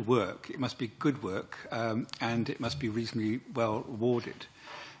people into work, it must be good work, and it must be reasonably well rewarded.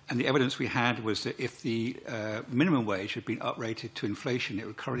 And the evidence we had was that if the minimum wage had been uprated to inflation, it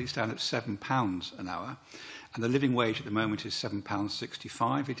would currently stand at £7 an hour, and the living wage at the moment is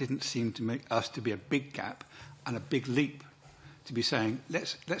 £7.65. It didn't seem to make us to be a big gap and a big leap to be saying,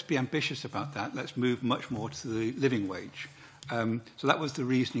 let's be ambitious about that. Let's move much more to the living wage. So that was the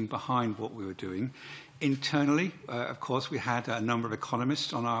reasoning behind what we were doing. Internally, of course, we had a number of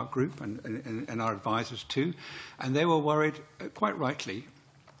economists on our group and our advisors too, and they were worried, quite rightly,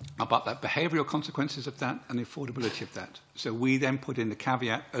 about the behavioural consequences of that and the affordability of that. So we then put in the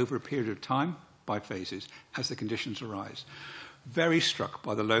caveat over a period of time, by phases, as the conditions arise. Very struck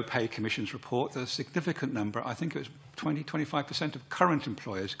by the Low Pay Commission's report that a significant number, I think it was 20–25% of current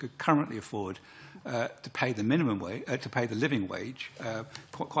employers could currently afford to pay the minimum wage, to pay the living wage.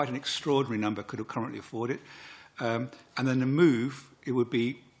 Quite an extraordinary number could currently afford it. And then the move, it would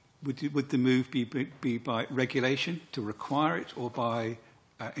be, would the move be by regulation to require it, or by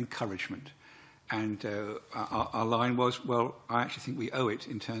encouragement? And our line was, well, I actually think we owe it,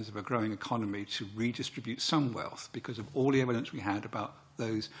 in terms of a growing economy, to redistribute some wealth, because of all the evidence we had about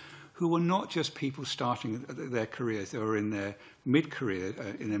those who were not just people starting their careers, they were in their mid-career,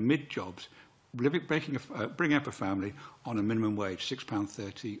 in their mid-jobs, bringing up a family on a minimum wage,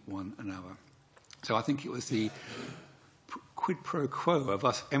 £6.31 an hour. So I think it was the quid pro quo of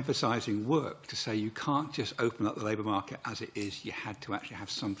us emphasising work to say you can't just open up the labour market as it is. You had to actually have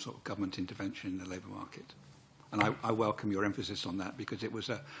some sort of government intervention in the labour market. And I welcome your emphasis on that, because it was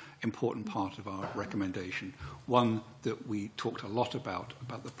an important part of our recommendation, one that we talked a lot about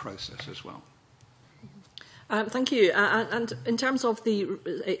the process as well. Thank you. And in terms of the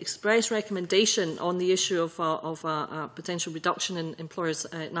express recommendation on the issue of a potential reduction in employers'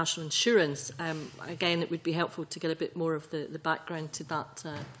 national insurance, again, it would be helpful to get a bit more of the background to that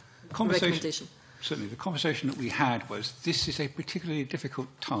recommendation. Certainly. The conversation that we had was, this is a particularly difficult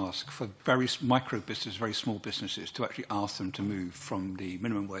task for very micro businesses, very small businesses, to actually ask them to move from the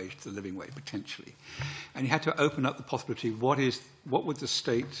minimum wage to the living wage, potentially. And you had to open up the possibility, what would the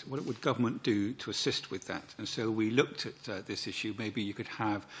state, what would government do to assist with that? And so we looked at this issue. Maybe you could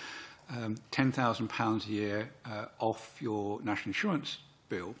have £10,000 a year off your national insurance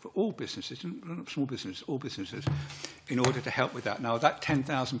bill for all businesses, not small businesses, all businesses, in order to help with that. Now, that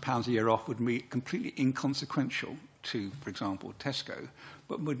 £10,000 a year off would be completely inconsequential to, for example, Tesco,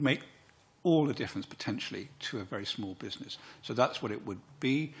 but would make all the difference potentially to a very small business. So that's what it would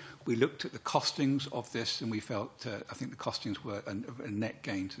be. We looked at the costings of this, and we felt, I think the costings were a net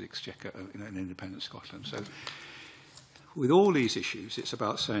gain to the Exchequer in an independent Scotland. So with all these issues, it's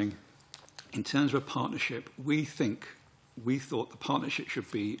about saying, in terms of a partnership, we thought the partnership should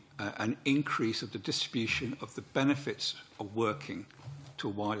be an increase of the distribution of the benefits of working to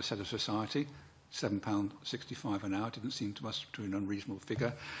a wider set of society. £7.65 an hour didn't seem to us to be an unreasonable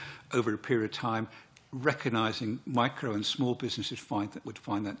figure. Over a period of time, recognising micro and small businesses would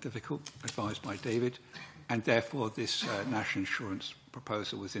find that difficult, advised by David, and therefore this national insurance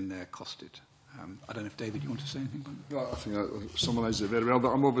proposal was in there costed. I don't know if, David, you want to say anything about that? No, I think that summarises it very well, but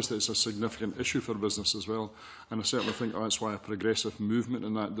obviously it's a significant issue for business as well, and I certainly think that's why a progressive movement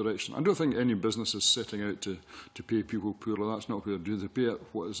in that direction. I don't think any business is setting out to pay people poorly. That's not what they do. They pay at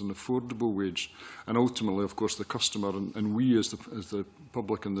what is an affordable wage, and ultimately, of course, the customer and we as the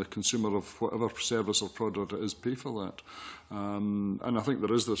public and the consumer of whatever service or product it is pay for that. And I think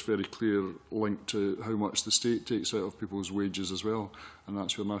there is this very clear link to how much the state takes out of people's wages as well, and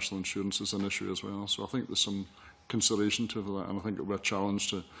that's where national insurance is an issue as well. So I think there's some consideration to that, and I think it will be a challenge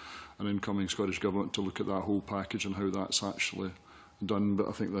to an incoming Scottish Government to look at that whole package and how that's actually done. But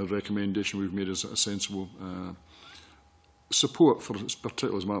I think the recommendation we've made is a sensible support for,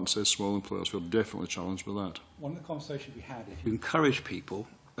 particularly as Martyn says, small employers. We're definitely challenged with that. One of the conversations we had, if you encourage people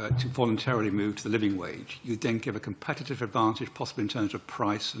to voluntarily move to the living wage, you then give a competitive advantage, possibly in terms of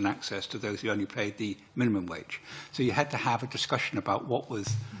price and access, to those who only paid the minimum wage. So you had to have a discussion about what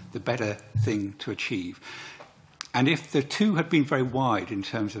was the better thing to achieve. And if the two had been very wide in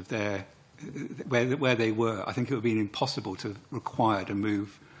terms of their where they were, I think it would have been impossible to require a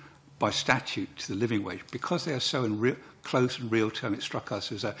move by statute to the living wage. Because they are so close and real term, it struck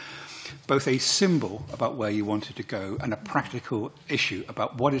us as both a symbol about where you wanted to go and a practical issue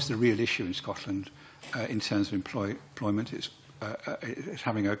about what is the real issue in Scotland in terms of employment. It's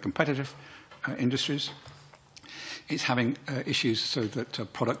having a competitive industries. It's having issues so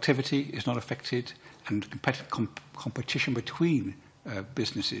that productivity is not affected, and competition between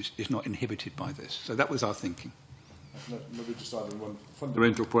businesses is not inhibited by this. So that was our thinking. Maybe just adding one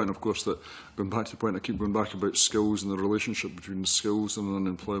fundamental point, of course, that going back to the point I keep going back about skills and the relationship between skills and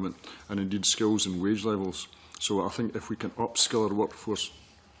unemployment, and indeed skills and wage levels. So I think if we can upskill our workforce,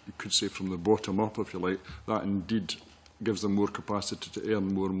 you could say from the bottom up, if you like, that indeed gives them more capacity to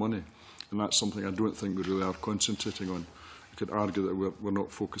earn more money. And that's something I don't think we really are concentrating on. You could argue that we're not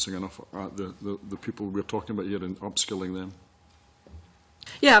focusing enough at the people we're talking about here and upskilling them.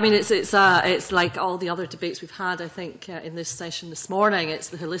 Yeah, I mean, it's like all the other debates we've had, I think, in this session this morning. It's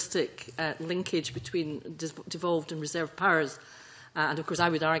the holistic linkage between devolved and reserved powers. And, of course, I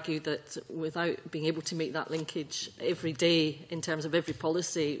would argue that without being able to make that linkage every day in terms of every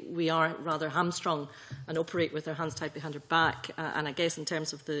policy, we are rather hamstrung and operate with our hands tied behind our back. And I guess in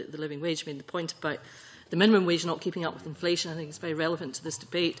terms of the living wage, I mean, the point about the minimum wage not keeping up with inflation, I think is very relevant to this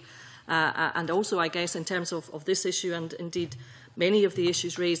debate. And also, I guess, in terms of this issue and, indeed, many of the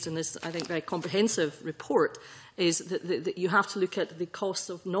issues raised in this, I think, very comprehensive report, is that you have to look at the costs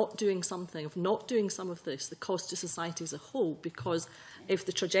of not doing something, of not doing some of this, the cost to society as a whole, because if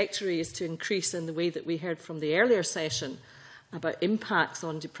the trajectory is to increase in the way that we heard from the earlier session about impacts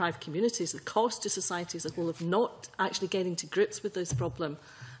on deprived communities, the cost to society as a whole of not actually getting to grips with this problem,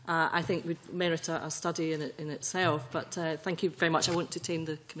 I think would merit a study in itself. But thank you very much. I won't detain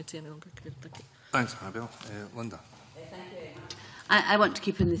the committee any longer. Thank you. Thanks, Annabelle. Linda. I want to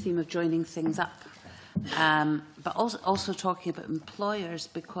keep in the theme of joining things up, but also talking about employers,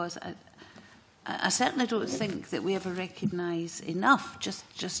 because I certainly don't think that we ever recognise enough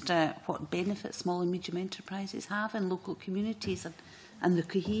just what benefits small and medium enterprises have in local communities and the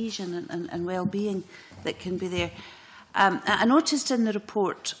cohesion and well-being that can be there. I noticed in the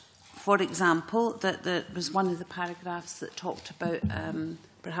report, for example, that there was one of the paragraphs that talked about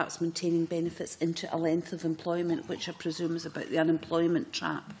perhaps maintaining benefits into a length of employment, which I presume is about the unemployment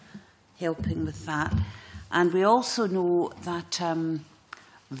trap, helping with that. And we also know that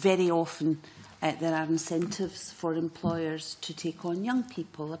very often there are incentives for employers to take on young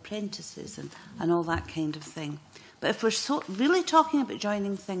people, apprentices, and all that kind of thing. But if we're really talking about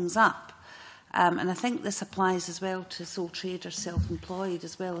joining things up, and I think this applies as well to sole traders, self-employed,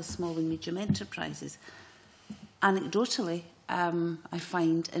 as well as small and medium enterprises, anecdotally, I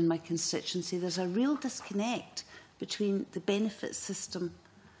find in my constituency there's a real disconnect between the benefits system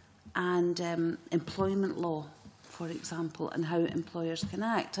and employment law, for example, and how employers can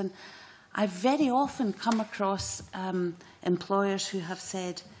act. And I've very often come across employers who have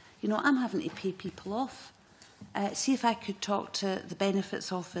said, you know, I'm having to pay people off. See if I could talk to the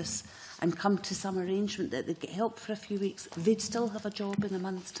benefits office and come to some arrangement that they'd get help for a few weeks. They'd still have a job in a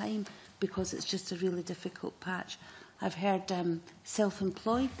month's time because it's just a really difficult patch. I've heard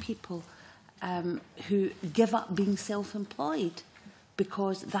self-employed people who give up being self-employed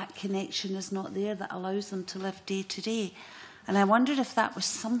because that connection is not there that allows them to live day to day. And I wondered if that was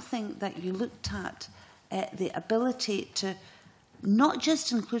something that you looked at, the ability to not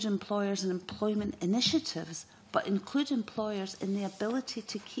just include employers in employment initiatives, but include employers in the ability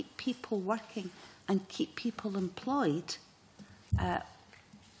to keep people working and keep people employed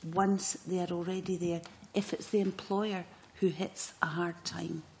once they are already there, if it's the employer who hits a hard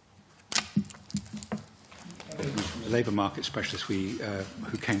time. The labour market specialist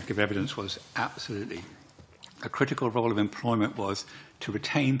who came to give evidence was absolutely a critical role of employment was to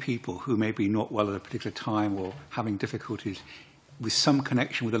retain people who may be not well at a particular time or having difficulties with some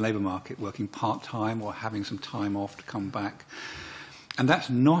connection with the labour market, working part-time or having some time off to come back. And that's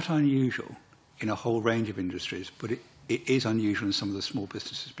not unusual in a whole range of industries, but it is unusual in some of the small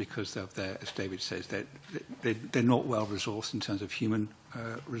businesses because of their, as David says, they're not well resourced in terms of human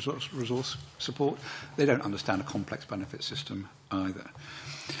resource support. They don't understand a complex benefit system either.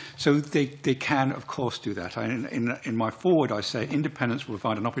 So they can, of course, do that. In my forward, I say independence will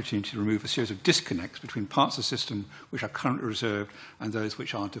provide an opportunity to remove a series of disconnects between parts of the system which are currently reserved and those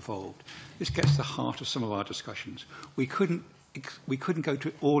which aren't evolved. This gets to the heart of some of our discussions. We couldn't go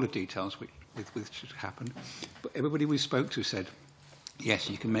to all the details which should happen, but everybody we spoke to said, yes,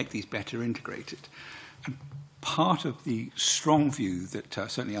 you can make these better integrated. And part of the strong view that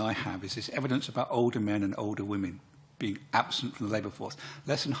certainly I have is this evidence about older men and older women being absent from the labour force.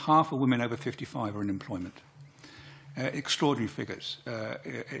 Less than half of women over 55 are in employment. Extraordinary figures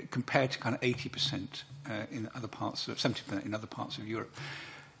compared to kind of 80% in other parts of 70% in other parts of Europe.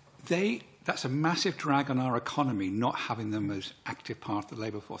 That's a massive drag on our economy, not having them as active part of the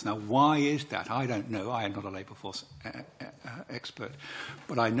labour force. Now, why is that? I don't know. I am not a labour force expert.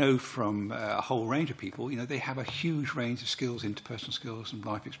 But I know from a whole range of people, they have a huge range of skills, interpersonal skills and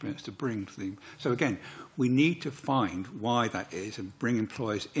life experience to bring to them. So again, we need to find why that is and bring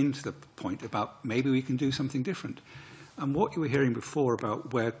employers into the point about maybe we can do something different. And what you were hearing before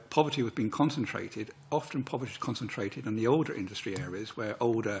about where poverty was being concentrated, often poverty is concentrated in the older industry areas where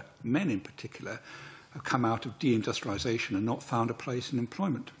older men in particular have come out of deindustrialisation and not found a place in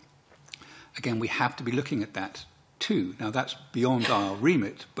employment. Again, we have to be looking at that too. Now, that's beyond our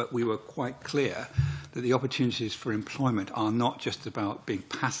remit, but we were quite clear that the opportunities for employment are not just about being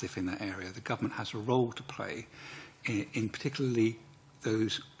passive in that area. The government has a role to play in particularly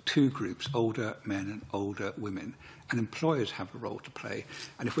those two groups, older men and older women. And employers have a role to play.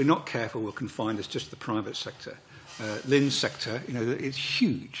 And if we're not careful, we'll confine as just the private sector. Lynn's sector, it's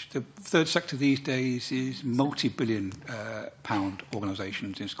huge. The third sector these days is multi-billion pound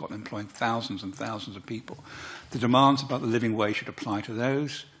organisations in Scotland employing thousands and thousands of people. The demands about the living wage should apply to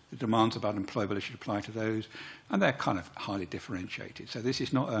those. The demands about employability should apply to those. And they're kind of highly differentiated. So this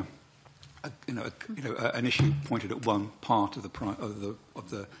is not an issue pointed at one part of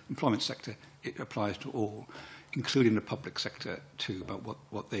the employment sector. It applies to all, including the public sector too, about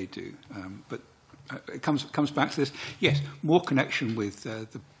what they do. But it comes back to this. Yes, more connection with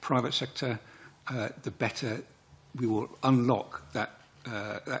the private sector, the better we will unlock that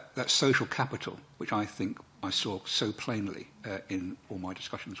social capital, which I think I saw so plainly in all my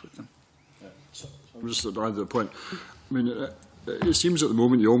discussions with them. So I'm just to add to the point. I mean, it seems at the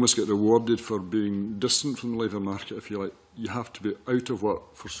moment you almost get rewarded for being distant from the labour market, if you like. You have to be out of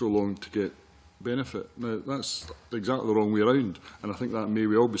work for so long to get benefit. Now, that's exactly the wrong way around, and I think that may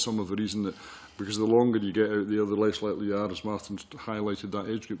well be some of the reason that, because the longer you get out there, the less likely you are, as Martyn highlighted, that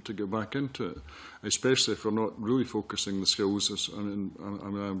age group to get back into it, especially if we're not really focusing the skills.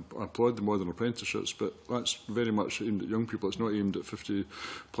 I applaud the modern apprenticeships, but that's very much aimed at young people. It's not aimed at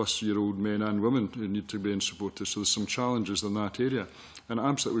 50-plus-year-old men and women who need to be supported. So there's some challenges in that area. And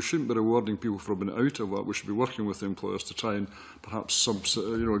absolutely, we shouldn't be rewarding people for being out of work. We should be working with the employers to try and perhaps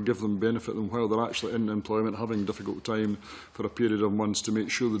give them, benefit them while they're actually in employment, having a difficult time for a period of months to make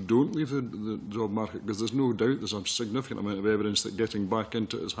sure they don't leave the job market, because there's no doubt there's a significant amount of evidence that getting back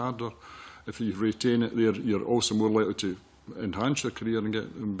into it is harder. If you retain it there, you're also more likely to enhance your career and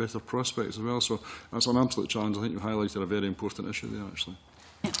get better prospects as well. So that's an absolute challenge. I think you highlighted a very important issue there, actually.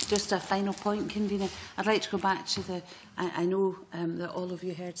 Just a final point, Convener. I'd like to go back to the... I know that all of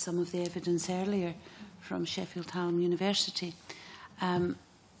you heard some of the evidence earlier from Sheffield Hallam University.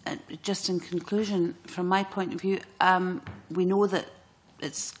 Just in conclusion, from my point of view, we know that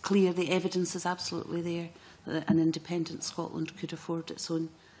it's clear the evidence is absolutely there that an independent Scotland could afford its own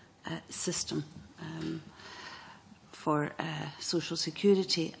system for social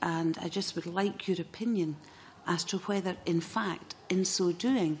security. And I just would like your opinion as to whether, in fact, in so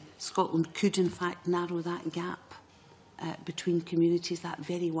doing, Scotland could, in fact, narrow that gap between communities, that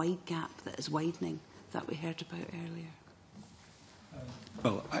very wide gap that is widening that we heard about earlier.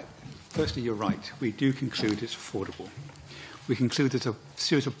 Well, firstly, you're right. We do conclude it's affordable. we conclude there's a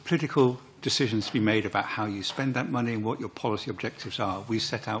series of political decisions to be made about how you spend that money and what your policy objectives are. We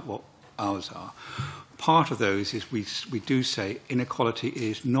set out what ours are. Part of those is we do say inequality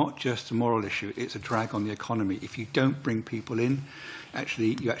is not just a moral issue, it's a drag on the economy. If you don't bring people in,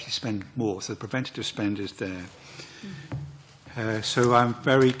 you actually spend more. So the preventative spend is there. So I'm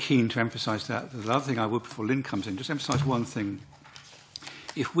very keen to emphasise that. The other thing I would, before Lynn comes in, just emphasise one thing.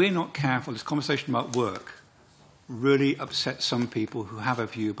 If we're not careful, this conversation about work really upsets some people who have a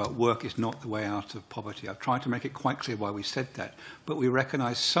view about work is not the way out of poverty. I've tried to make it quite clear why we said that, but we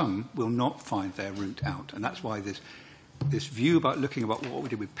recognise some will not find their route out, and that's why this view about looking about what we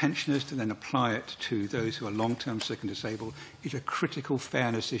do with pensioners to then apply it to those who are long-term sick and disabled is a critical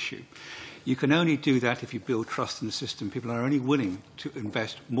fairness issue. You can only do that if you build trust in the system. People are only willing to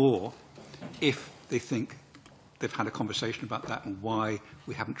invest more if they think they've had a conversation about that and why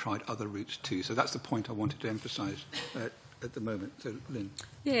we haven't tried other routes too. So that's the point I wanted to emphasise at the moment. So, Lynn.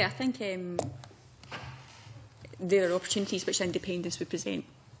 Yeah, I think there are opportunities which independence would present,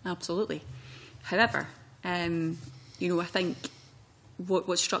 absolutely. However, you know, I think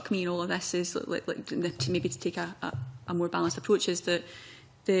what struck me in all of this is, maybe to take a more balanced approach, is that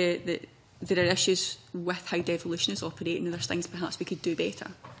there are issues with how devolution is operating, and there's things perhaps we could do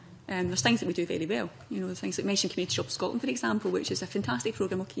better. There's things that we do very well. You know, there's things like mentioned Community Shop Scotland, for example, which is a fantastic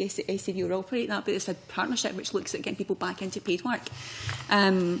programme. Okay, yes, SCV will operate that, but it's a partnership which looks at getting people back into paid work.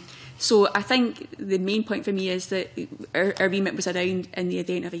 So I think the main point for me is that our remit was around, in the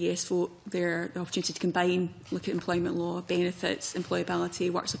event of a yes vote, the opportunity to combine, look at employment law, benefits, employability,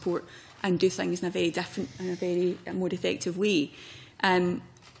 work support, and do things in a very different and a very more effective way.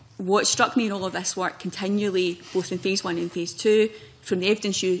 What struck me in all of this work continually, both in phase 1 and phase 2, from the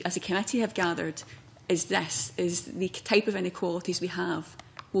evidence you as a committee have gathered, is the type of inequalities we have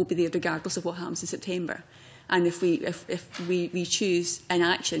will be there regardless of what happens in September. And if we choose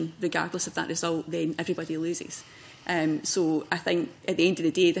inaction regardless of that result, then everybody loses. So I think at the end of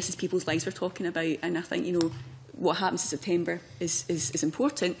the day, this is people's lives we're talking about, and I think, you know, what happens in September is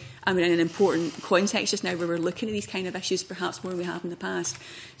important, and we're in an important context just now where we're looking at these kind of issues perhaps more than we have in the past.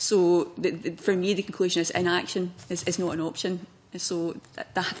 So for me, the conclusion is inaction is not an option. So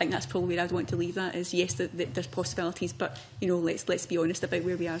I think that's probably where I'd want to leave that, is yes, there's possibilities, but, you know, let's be honest about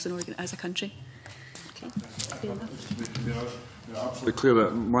where we are as a country. Okay. It's absolutely clear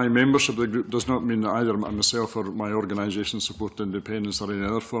that my membership of the group does not mean that either myself or my organisation support independence or any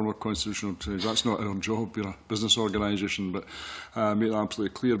other form of constitutional change. That's not our job. We're a business organisation, but make that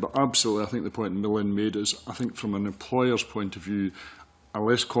absolutely clear. But absolutely, I think the point Lynn made is, I think from an employer's point of view, a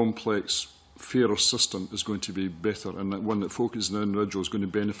less complex, fairer system is going to be better, and that one that focuses on the individual is going to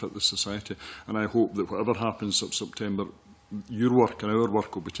benefit the society. And I hope that whatever happens in September, your work and our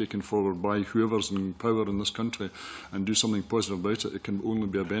work will be taken forward by whoever's in power in this country and do something positive about it. It can only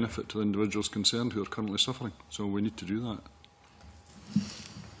be a benefit to the individuals concerned who are currently suffering. So we need to do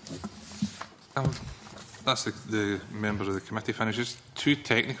that. That's the member of the committee finished. Just two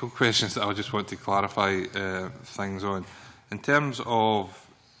technical questions that I just want to clarify things on. In terms of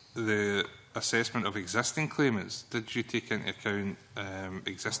the assessment of existing claimants, did you take into account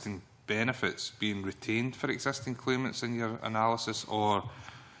existing benefits being retained for existing claimants in your analysis, or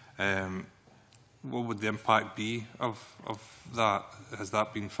what would the impact be of that? Has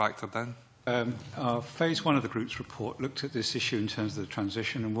that been factored in? Phase 1 of the group's report looked at this issue in terms of the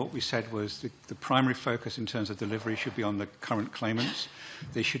transition, and what we said was the primary focus in terms of delivery should be on the current claimants.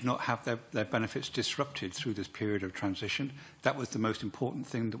 They should not have their benefits disrupted through this period of transition. That was the most important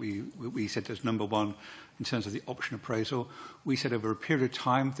thing that we said as number one in terms of the option appraisal. We said over a period of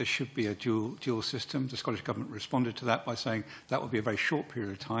time there should be a dual system. The Scottish Government responded to that by saying that would be a very short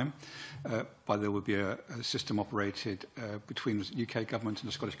period of time, but there would be a system operated between the UK Government and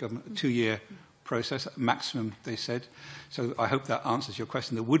the Scottish Government, a 2-year process, maximum, they said. So I hope that answers your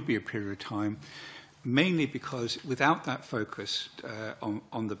question. There would be a period of time, mainly because without that focus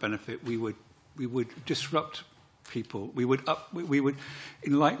on the benefit, we would disrupt people. We would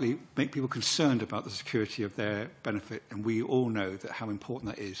likely make people concerned about the security of their benefit, and we all know that how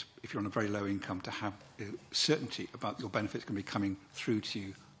important that is if you're on a very low income to have certainty about your benefits going to be coming through to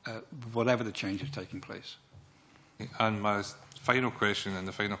you, whatever the change is taking place. And my final question, and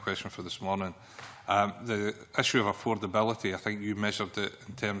the final question for this morning, the issue of affordability. I think you measured it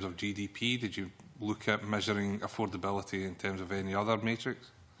in terms of GDP. Did you look at measuring affordability in terms of any other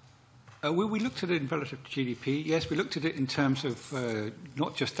matrix? We looked at it in relative to GDP. Yes, we looked at it in terms of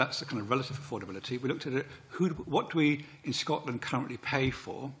not just that's the kind of relative affordability. We looked at it, what do we in Scotland currently pay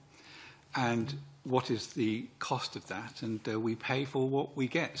for, and what is the cost of that, and we pay for what we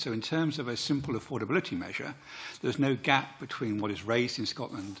get. So in terms of a simple affordability measure, there's no gap between what is raised in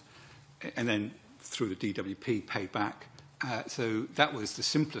Scotland and then through the DWP paid back. So that was the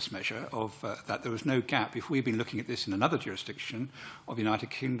simplest measure of that. There was no gap. If we'd been looking at this in another jurisdiction of the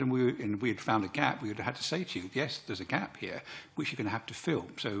United Kingdom and we had found a gap, we would have had to say to you, yes, there's a gap here, which you're going to have to fill.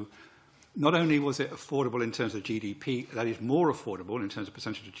 So not only was it affordable in terms of GDP, that is more affordable in terms of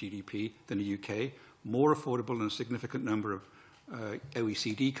percentage of GDP than the UK, more affordable than a significant number of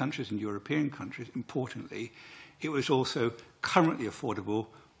OECD countries and European countries. Importantly, it was also currently affordable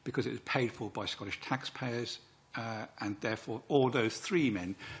because it was paid for by Scottish taxpayers, and therefore all those three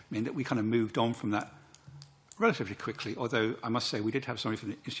mean that we kind of moved on from that relatively quickly, although I must say we did have somebody from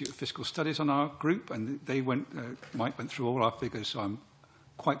the Institute of Fiscal Studies on our group, and they Mike went through all our figures, so I'm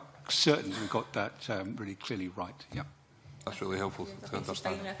quite certain we got that really clearly right. Yeah. That's really helpful to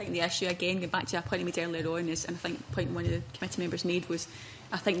understand. I think the issue, again, going back to a point I made earlier on, is, and I think the point one of the committee members made was,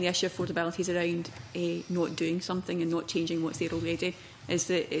 I think the issue of affordability is around not doing something and not changing what's there already, is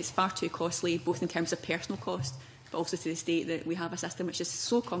that it's far too costly, both in terms of personal cost, but also to the state that we have a system which is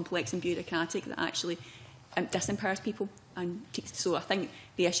so complex and bureaucratic that actually disempowers people. And so I think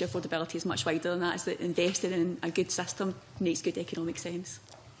the issue of affordability is much wider than that, is that investing in a good system makes good economic sense.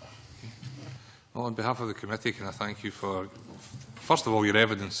 Well, on behalf of the committee, can I thank you for, first of all, your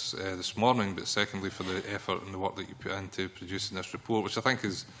evidence this morning, but secondly for the effort and the work that you put into producing this report, which I think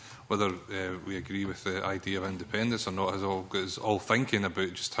is, whether we agree with the idea of independence or not, has all got us all thinking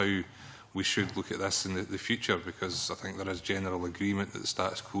about just how we should look at this in the future, because I think there is general agreement that the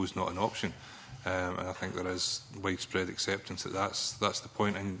status quo is not an option. And I think there is widespread acceptance that that's the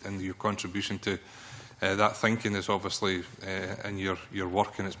point, and your contribution to that thinking is obviously in your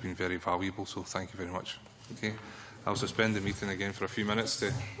work, and it's been very valuable, so thank you very much. Okay, I'll suspend the meeting again for a few minutes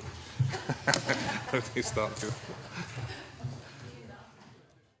to start to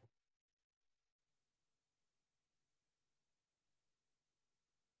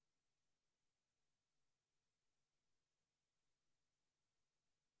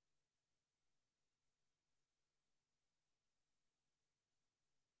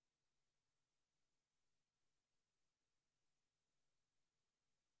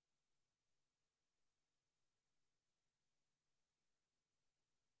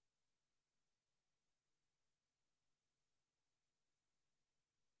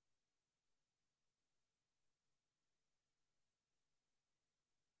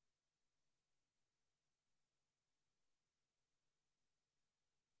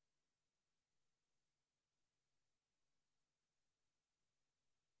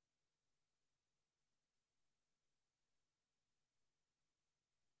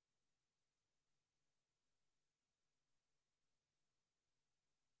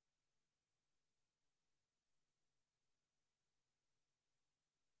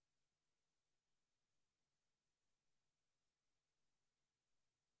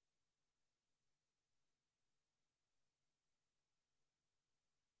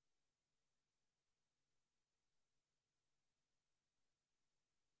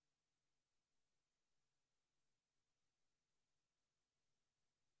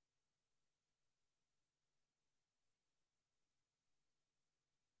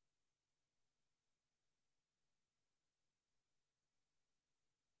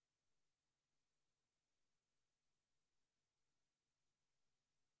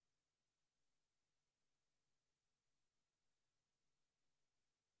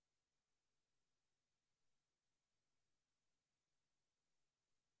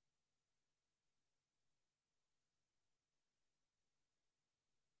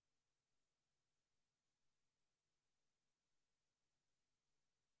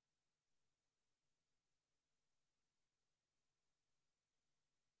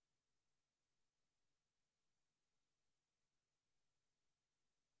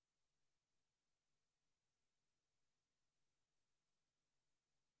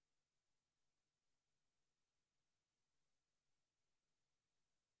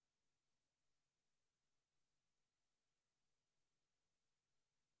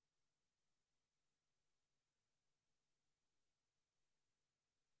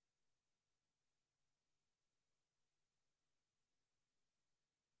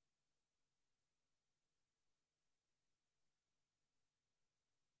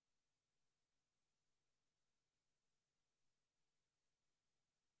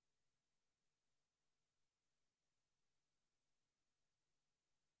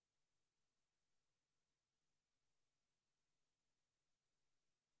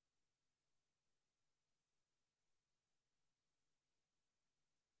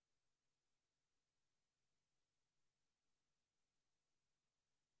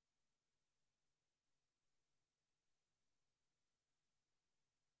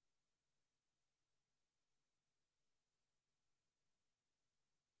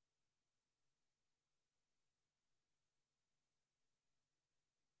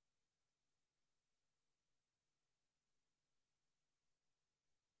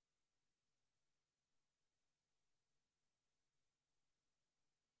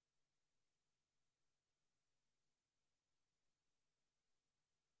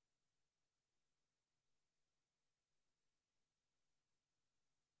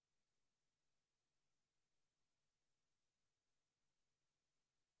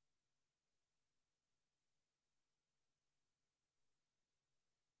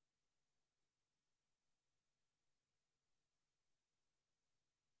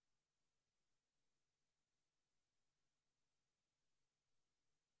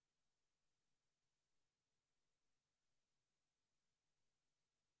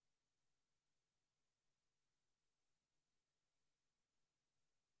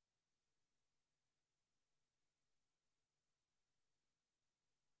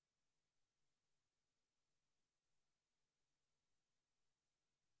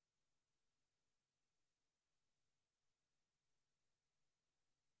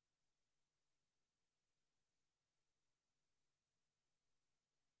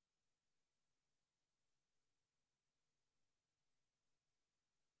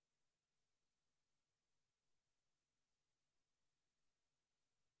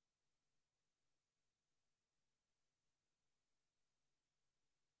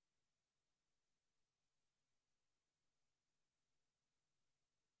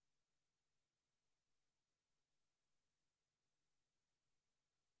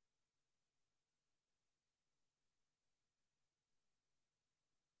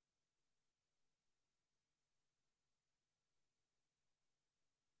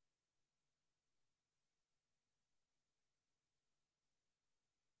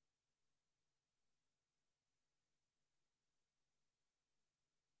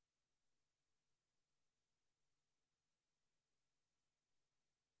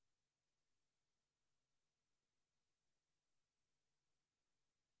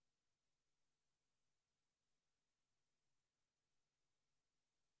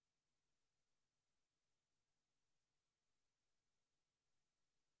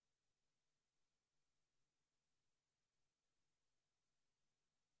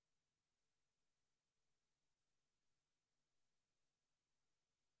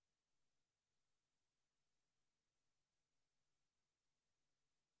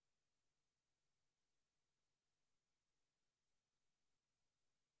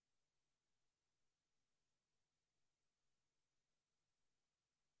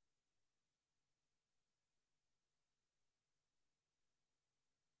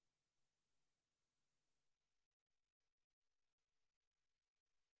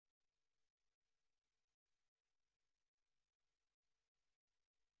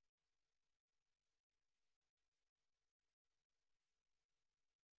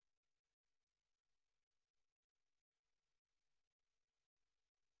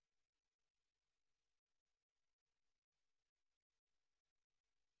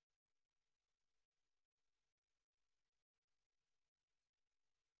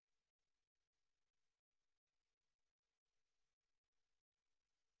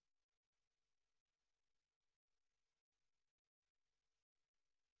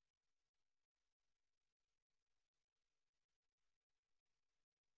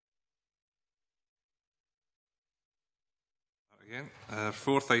Again.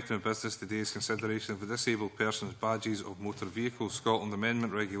 Fourth item of business today is consideration of the Disabled Persons Badges of Motor Vehicles Scotland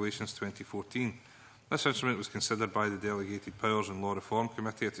Amendment Regulations 2014. This instrument was considered by the Delegated Powers and Law Reform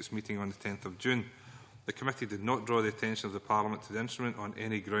Committee at its meeting on the 10th of June. The committee did not draw the attention of the Parliament to the instrument on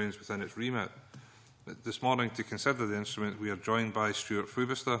any grounds within its remit. This morning, to consider the instrument, we are joined by Stuart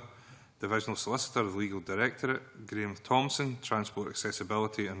Foubister, Divisional Solicitor of the Legal Directorate, Graham Thomson, Transport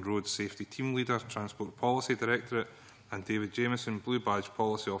Accessibility and Road Safety Team Leader, Transport Policy Directorate, and David Jamieson, Blue Badge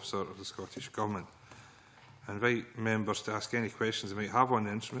Policy Officer of the Scottish Government. I invite members to ask any questions they might have on the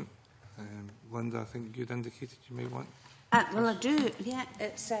instrument. Linda, I think you'd indicated you may want. Well, I do, yeah.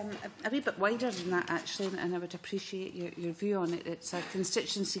 It's a wee bit wider than that, actually, and I would appreciate your view on it. It's a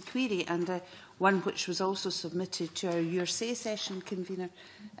constituency query, and one which was also submitted to our Your Say session convener,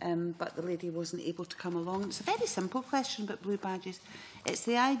 but the lady wasn't able to come along. It's a very simple question about blue badges. It's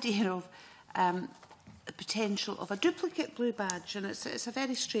the idea of the potential of a duplicate blue badge, and it's a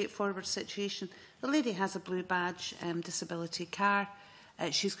very straightforward situation. The lady has a blue badge disability car.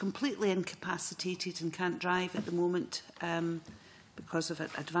 She's completely incapacitated and can't drive at the moment because of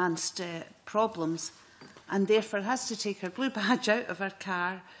advanced problems, and therefore has to take her blue badge out of her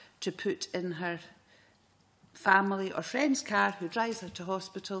car to put in her family or friend's car who drives her to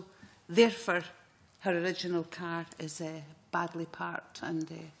hospital. Therefore, her original car is badly parked and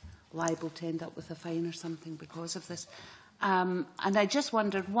liable to end up with a fine or something because of this. And I just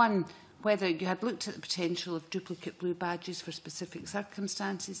wondered, one, whether you had looked at the potential of duplicate blue badges for specific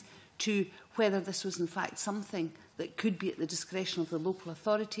circumstances, two, whether this was in fact something that could be at the discretion of the local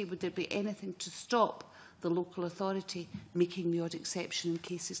authority. Would there be anything to stop the local authority making the odd exception in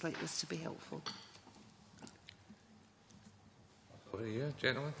cases like this to be helpful? Over to you,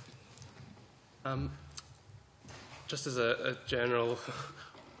 gentlemen. Just as a general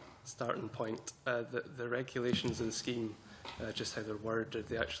starting point, the regulations of the scheme, just how they're worded,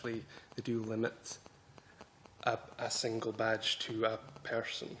 they do limit a single badge to a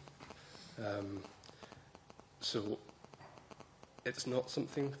person. So it's not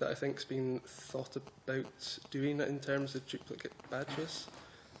something that I think's been thought about doing in terms of duplicate badges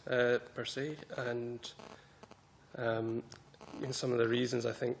per se, and some of the reasons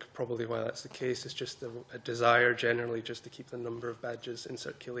I think probably why that's the case is just a desire generally just to keep the number of badges in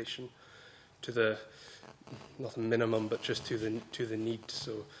circulation to the, not a minimum, but just to the need.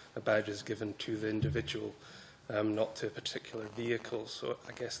 So a badge is given to the individual, not to a particular vehicle. So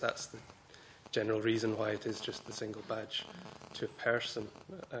I guess that's the general reason why it is just the single badge to a person.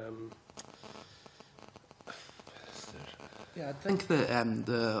 Yeah, I think that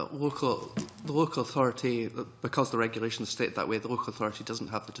the local authority, because the regulations state that way, the local authority doesn't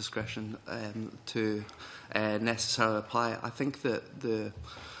have the discretion to necessarily apply. I think that the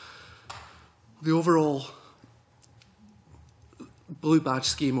overall blue badge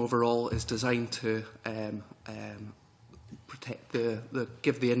scheme overall is designed to protect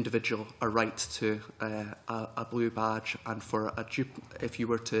give the individual a right to a blue badge, and for if you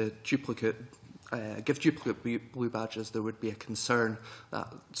were to give duplicate blue badges, there would be a concern that,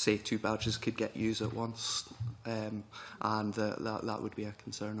 say, two badges could get used at once, and that would be a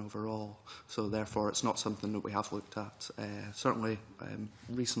concern overall. So therefore, it's not something that we have looked at, certainly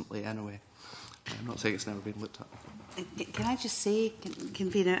recently anyway. I'm not saying it's never been looked at. Can I just say,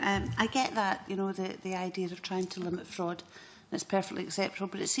 convener, I get that, the idea of trying to limit fraud, and it's perfectly acceptable,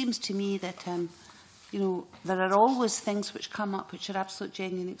 but it seems to me that there are always things which come up which are absolute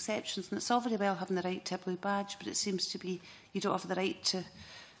genuine exceptions, and it's all very well having the right to a blue badge, but it seems to be you don't have the right to,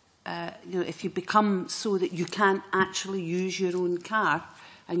 if you become so that you can't actually use your own car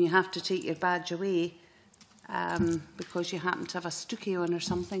and you have to take your badge away because you happen to have a stookie on or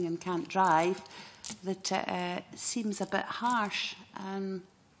something and can't drive, that seems a bit harsh. And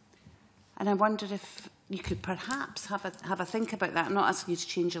I wonder if you could perhaps have a think about that. I'm not asking you to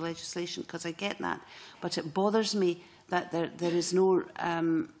change the legislation, because I get that, but it bothers me that there is no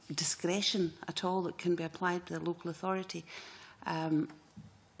discretion at all that can be applied by the local authority.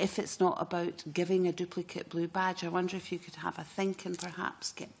 If it's not about giving a duplicate blue badge, I wonder if you could have a think and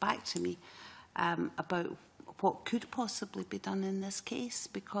perhaps get back to me about what could possibly be done in this case,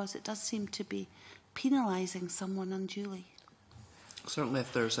 because it does seem to be penalising someone unduly. Certainly,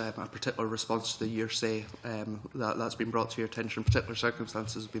 if there's a particular response to the year say that's been brought to your attention, particular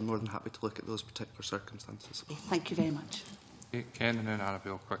circumstances, I'd be more than happy to look at those particular circumstances. Thank you very much. Okay, Ken and then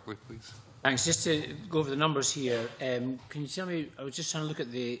Annabelle, quickly, please. Thanks. Just to go over the numbers here, can you tell me, I was just trying to look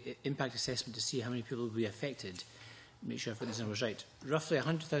at the impact assessment to see how many people will be affected, make sure I've got these numbers right. Roughly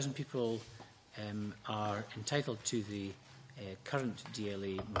 100,000 people are entitled to the current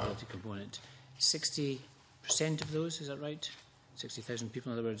DLA mobility component. 60% of those, is that right? 60,000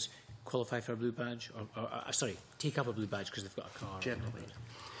 people, in other words, qualify for a blue badge, or sorry, take up a blue badge because they've got a car. Generally.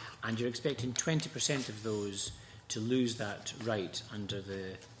 And you're expecting 20% of those to lose that right under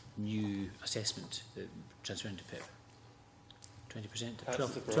the new assessment, the transferring to PIP.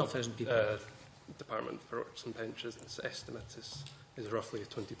 20%, 12,000 people. Department for Works and Pensions estimate is roughly a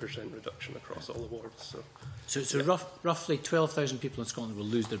 20% reduction across all awards. So yeah. Roughly 12,000 people in Scotland will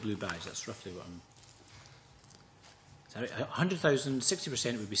lose their blue badge. That's roughly what I'm... 100,000,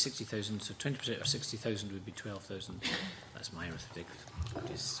 60% would be 60,000, so 20% of 60,000 would be 12,000. That's my arithmetic.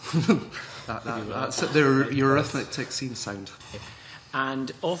 Your arithmetic seems sound. Okay.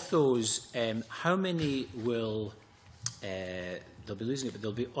 And of those, how many will... they'll be losing it, but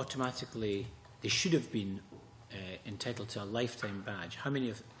they'll be automatically... They should have been entitled to a lifetime badge. How many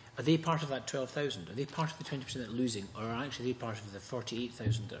of... Are they part of that 12,000? Are they part of the 20% that are losing, or are actually they part of the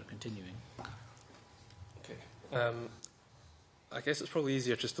 48,000 that are continuing? Okay. I guess it's probably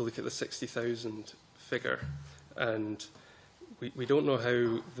easier just to look at the 60,000 figure, and we don't know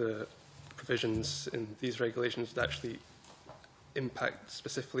how the provisions in these regulations would actually impact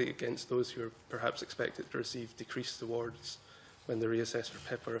specifically against those who are perhaps expected to receive decreased awards when they're reassessed for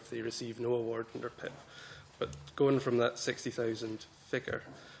PIP, or if they receive no award under PIP. But going from that 60,000 figure,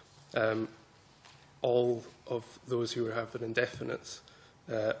 all of those who have an indefinite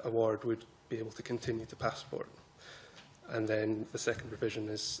award would be able to continue to passport. And then the second provision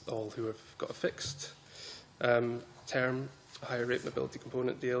is all who have got a fixed term, a higher rate mobility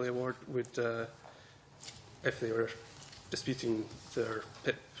component DLA award would, if they were disputing their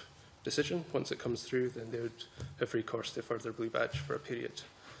PIP decision, once it comes through, then they would have recourse to further blue badge for a period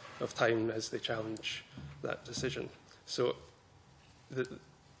of time as they challenge that decision. So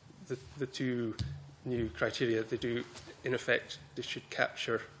the two new criteria, they do, in effect, they should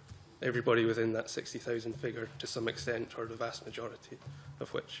capture everybody within that 60,000 figure to some extent, or the vast majority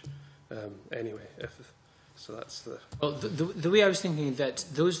of which, anyway. So that's the... Well, the way I was thinking that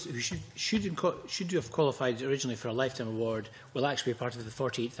those who should have qualified originally for a lifetime award will actually be part of the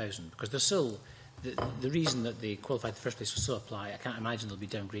 48,000, because they're still... The reason that they qualified in the first place will still apply. I can't imagine they'll be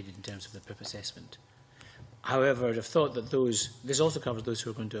downgraded in terms of the PIP assessment. However, I'd have thought that this also covers those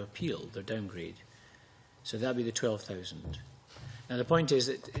who are going to appeal their downgrade. So that'll be the 12,000. Now, the point is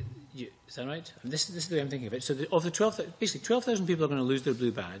that... is that right? And this is the way I'm thinking of it. So of the 12,000, basically 12,000 people are going to lose their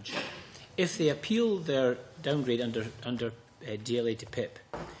blue badge. If they appeal their downgrade under DLA to PIP,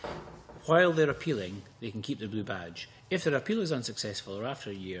 while they're appealing, they can keep their blue badge. If their appeal is unsuccessful, or after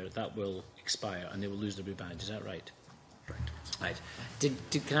a year, that will expire and they will lose their blue badge. Is that right? Right.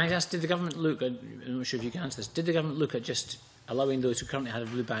 Can I ask, did the government look, I'm not sure if you can answer this, did the government look at just allowing those who currently had a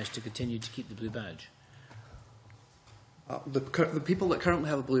blue badge to continue to keep the blue badge? The people that currently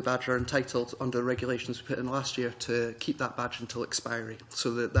have a blue badge are entitled, under the regulations we put in last year, to keep that badge until expiry.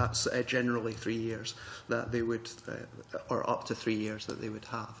 So that's generally 3 years that they would, or up to 3 years that they would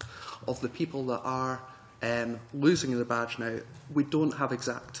have. Of the people that are losing the badge now, we don't have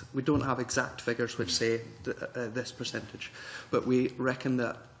exact figures which say this percentage, but we reckon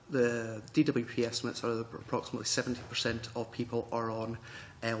that the DWP estimates are that approximately 70% of people are on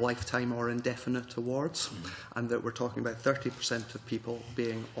lifetime or indefinite awards, and that we're talking about 30% of people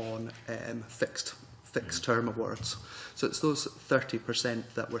being on fixed term awards. So it's those 30%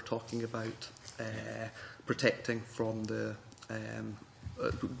 that we're talking about protecting from the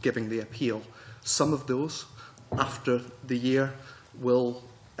giving the appeal. Some of those, after the year, will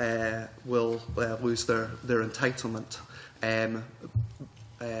lose their entitlement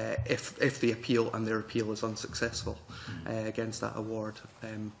if they appeal and their appeal is unsuccessful against that award.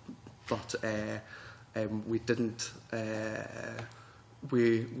 But we didn't.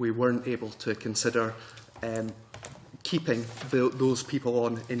 We weren't able to consider keeping those people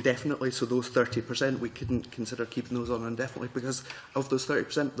on indefinitely. So those 30%, we couldn't consider keeping those on indefinitely, because of those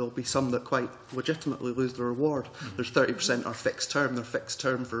 30%, there'll be some that quite legitimately lose their award. There's 30% are fixed term. They're fixed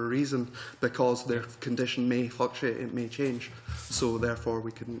term for a reason, because their condition may fluctuate, it may change. So therefore,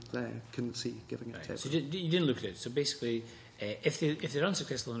 we couldn't see giving it. Right. So you didn't look at it. So basically, if they're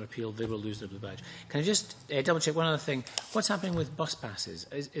unsuccessful in appeal, they will lose their blue badge. Can I just double check one other thing? What's happening with bus passes?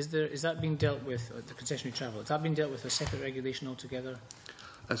 Is that being dealt with, the concessionary travel? Is that being dealt with a separate regulation altogether?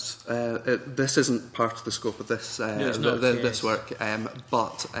 This isn't part of the scope of this this work,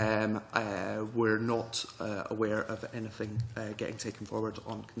 but we're not aware of anything getting taken forward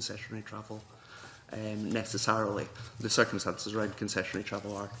on concessionary travel necessarily. The circumstances around concessionary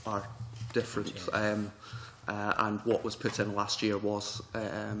travel are different. And what was put in last year was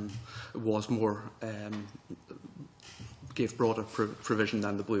more gave broader provision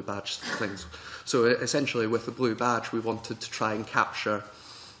than the blue badge things. So essentially, with the blue badge, we wanted to try and capture.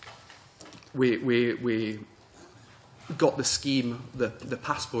 We got the scheme, the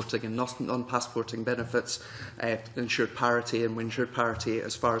passporting and non-passporting benefits, ensured parity, and we ensured parity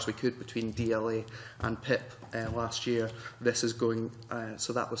as far as we could between DLA and PIP last year. This is going,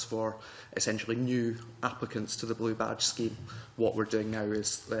 so that was for essentially new applicants to the blue badge scheme. What we're doing now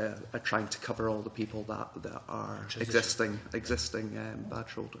is trying to cover all the people that are existing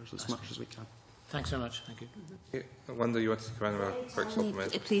badge holders as much as we can. Thanks very much. Thank you. I wonder you wanted to come in with a quick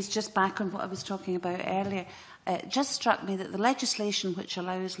supplement. Please, just back on what I was talking about earlier. It just struck me that the legislation which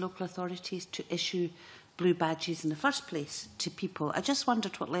allows local authorities to issue blue badges in the first place to people, I just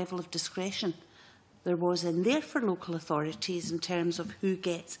wondered what level of discretion there was in there for local authorities in terms of who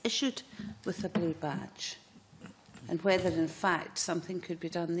gets issued with a blue badge, and whether in fact something could be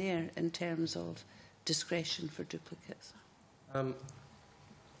done there in terms of discretion for duplicates.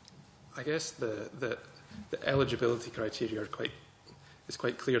 I guess the eligibility criteria is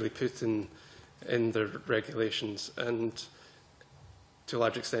quite clearly put in the regulations, and to a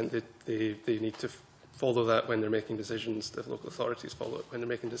large extent they need to follow that when they're making decisions. The local authorities follow it when they're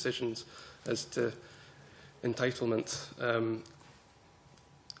making decisions as to entitlement.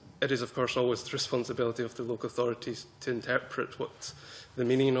 It is, of course, always the responsibility of the local authorities to interpret what the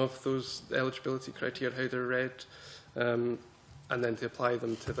meaning of those eligibility criteria, how they're read, and then to apply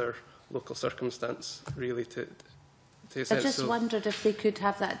them to their local circumstance, really, to I just wondered if they could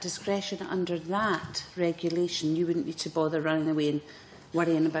have that discretion under that regulation. You wouldn't need to bother running away and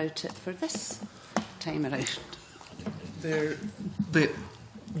worrying about it for this time around.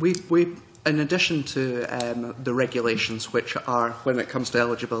 We, in addition to the regulations, which are, when it comes to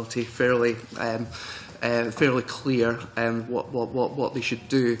eligibility, fairly clear what they should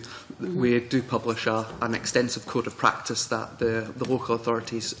do, we do publish an extensive code of practice that the local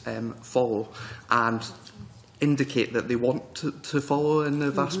authorities follow and indicate that they want to follow in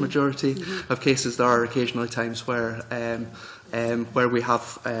the vast majority of cases. There are occasionally times where we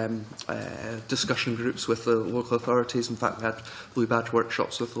have discussion groups with the local authorities. In fact, we had blue badge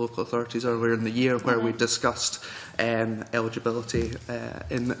workshops with the local authorities earlier in the year where we discussed eligibility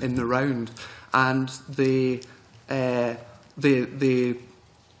in the round. And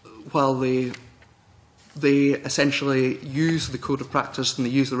while they essentially use the code of practice and they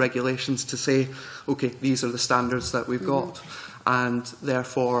use the regulations to say, OK, these are the standards that we've got. And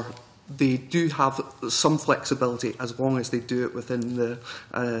therefore, they do have some flexibility as long as they do it within the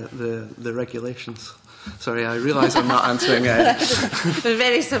regulations. Sorry, I realise I'm not answering. The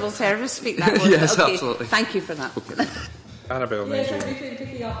very civil service speak that was. Yes, okay, absolutely. Thank you for that. Okay. Annabelle,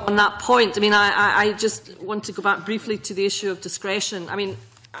 picking up on that point, I mean, I just want to go back briefly to the issue of discretion. I mean,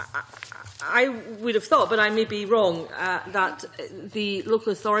 I would have thought, but I may be wrong, that the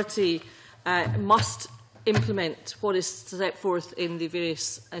local authority must implement what is set forth in the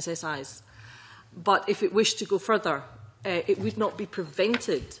various SSIs. But if it wished to go further, it would not be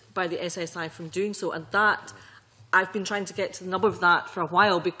prevented by the SSI from doing so. And that, I've been trying to get to the nub of that for a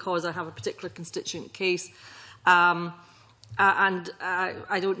while because I have a particular constituent case. And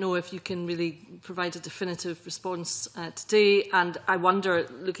I don't know if you can really provide a definitive response today. And I wonder,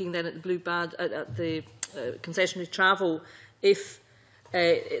 looking then at the blue badge, at the concessionary travel, if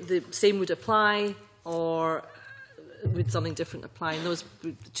the same would apply, or would something different apply? And those are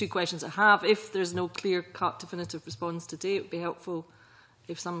the two questions I have. If there's no clear-cut definitive response today, it would be helpful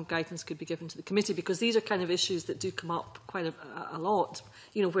if some guidance could be given to the committee, because these are kind of issues that do come up quite a lot,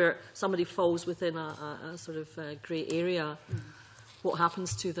 you know, where somebody falls within a sort of grey area, what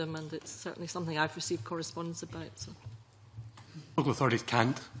happens to them, and it's certainly something I've received correspondence about. So. Local authorities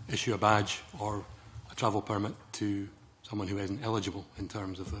can't issue a badge or a travel permit to someone who isn't eligible in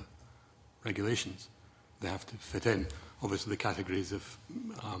terms of the regulations. They have to fit in. Obviously, the categories of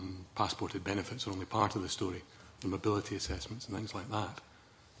passported benefits are only part of the story, the mobility assessments and things like that.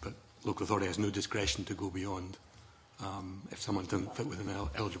 But local authority has no discretion to go beyond. If someone doesn't fit within an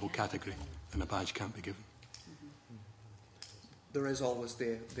eligible category, then a badge can't be given. There is always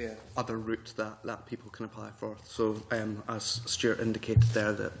the other route that people can apply for. So, as Stuart indicated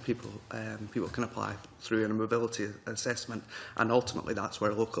there, that people can apply through a mobility assessment, and ultimately that's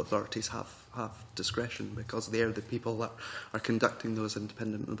where local authorities have discretion, because they're the people that are conducting those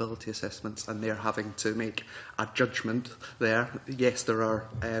independent mobility assessments, and they're having to make a judgment there. Yes, there are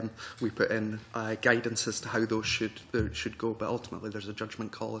we put in guidance as to how those should go, but ultimately there's a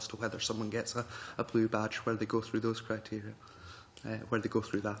judgment call as to whether someone gets a blue badge where they go through those criteria. Where they go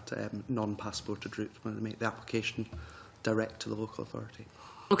through that non-passported route, when they make the application direct to the local authority.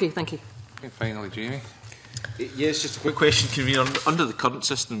 Okay, thank you. Okay, finally, Jamie. Yes, just a quick question, Convener. Under the current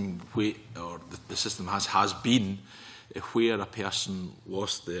system, the system has been, where a person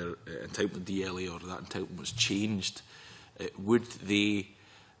lost their entitlement DLA or that entitlement was changed, would they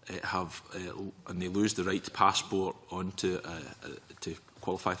have, and they lose the right to passport on to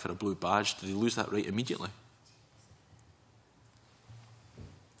qualify for a blue badge, do they lose that right immediately?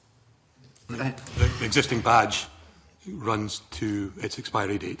 The existing badge runs to its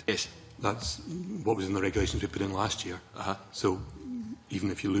expiry date. Yes. That's what was in the regulations we put in last year. So even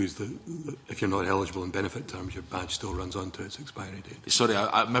if you lose if you're not eligible in benefit terms, your badge still runs on to its expiry date. Sorry,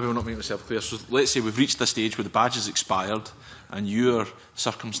 maybe I'm not making myself clear. So let's say we've reached the stage where the badge is expired and your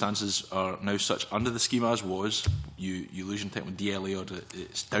circumstances are now such under the scheme as was, you lose your entitlement DLA or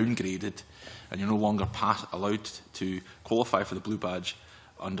it's downgraded and you're no longer allowed to qualify for the blue badge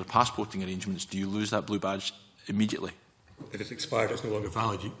under passporting arrangements, do you lose that blue badge immediately? If it's expired, it's no longer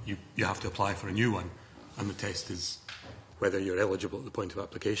valid. You have to apply for a new one, and the test is whether you're eligible at the point of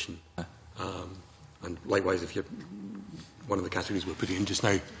application. And likewise, if you're one of the categories we're putting in just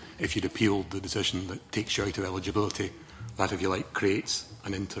now, if you'd appealed the decision that takes you out of eligibility, that, if you like, creates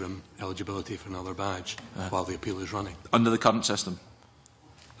an interim eligibility for another badge while the appeal is running. Under the current system?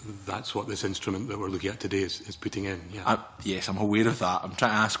 That's what this instrument that we're looking at today is putting in, yeah. Yes, I'm aware of that. I'm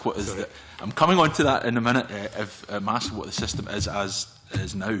trying to ask what is I'm coming on to that in a minute. If I'm asking what the system is as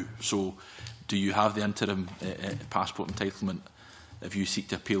is now. So, do you have the interim passport entitlement if you seek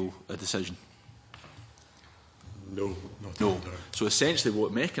to appeal a decision? No. No. So essentially,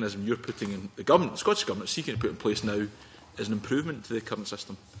 what mechanism you're putting in, the Scottish Government is seeking to put in place now is an improvement to the current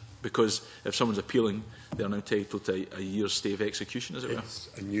system. Because if someone's appealing, they are now entitled to a year's stay of execution, as it were. It's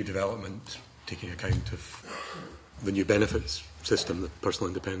a new development taking account of the new benefits system, the personal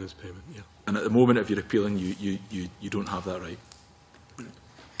independence payment, yeah. And at the moment, if you're appealing, you don't have that right.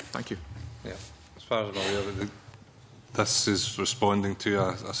 Thank you. Yeah, as far as I'm aware, this is responding to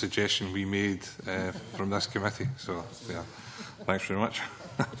a suggestion we made from this committee. So, yeah, thanks very much.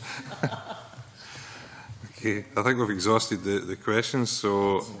 Okay, I think we've exhausted the questions,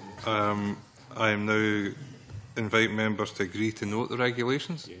 so I am now invite members to agree to note the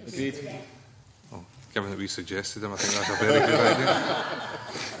regulations. Yes. Agreed. Well, given that we suggested them, I think that's a very good idea.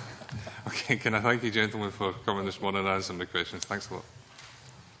 Okay, can I thank you, gentlemen, for coming this morning and answering the questions. Thanks a lot.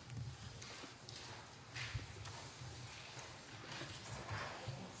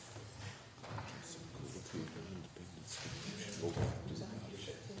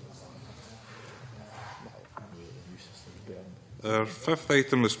 Our fifth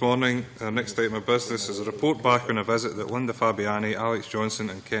item this morning, our next item of business, is a report back on a visit that Linda Fabiani, Alex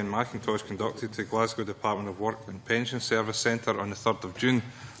Johnson and Ken McIntosh conducted to Glasgow Department of Work and Pension Service Centre on the 3rd of June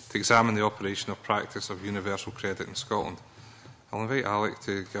to examine the operation of practice of universal credit in Scotland. I'll invite Alex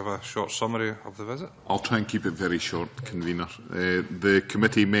to give a short summary of the visit. I'll try and keep it very short, Convener. The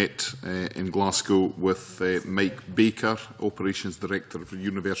committee met in Glasgow with Mike Baker, Operations Director for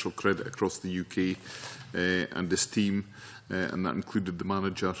Universal Credit across the UK, and his team, and that included the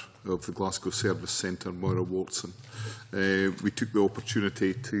manager of the Glasgow Service Centre, Moira Watson. We took the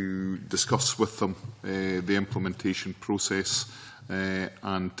opportunity to discuss with them the implementation process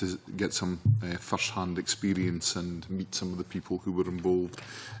and to get some first-hand experience and meet some of the people who were involved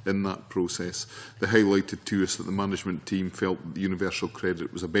in that process. They highlighted to us that the management team felt that the universal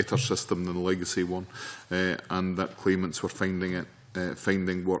credit was a better system than the legacy one, and that claimants were finding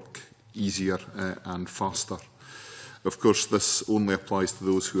work easier and faster. Of course, this only applies to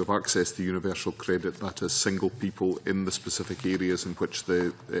those who have access to universal credit, that is, single people in the specific areas in which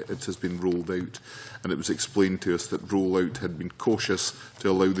it has been rolled out. And it was explained to us that rollout had been cautious to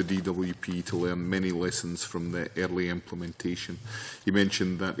allow the DWP to learn many lessons from the early implementation. He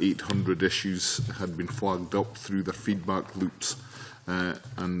mentioned that 800 issues had been flagged up through their feedback loops,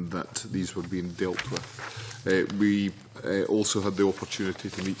 and that these were being dealt with. We also had the opportunity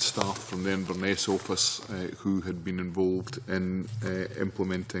to meet staff from the Inverness office who had been involved in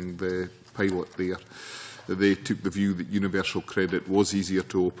implementing the pilot there. They took the view that universal credit was easier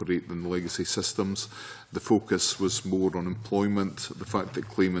to operate than the legacy systems. The focus was more on employment. The fact that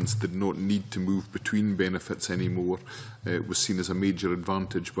claimants did not need to move between benefits anymore was seen as a major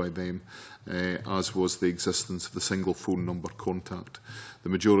advantage by them, as was the existence of the single phone number contact. The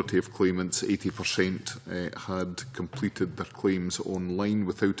majority of claimants, 80%, had completed their claims online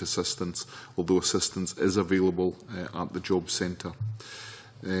without assistance, although assistance is available at the job centre.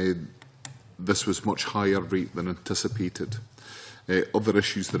 This was much higher rate than anticipated. Other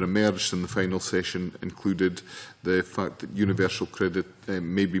issues that emerged in the final session included the fact that universal credit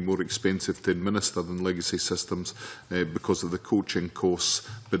may be more expensive to administer than legacy systems because of the coaching costs,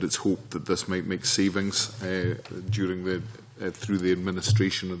 but it's hoped that this might make savings through the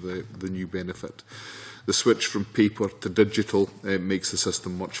administration of the new benefit. The switch from paper to digital makes the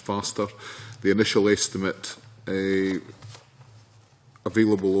system much faster. The initial estimate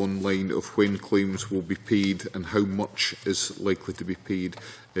available online of when claims will be paid and how much is likely to be paid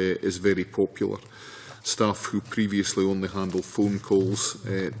is very popular. Staff who previously only handled phone calls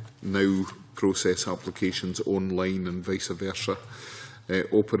now process applications online and vice versa.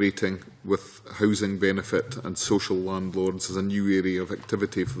 Operating with housing benefit and social landlords is a new area of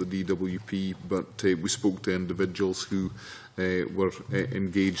activity for the DWP, but we spoke to individuals who were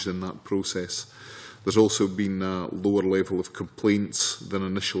engaged in that process. There's also been a lower level of complaints than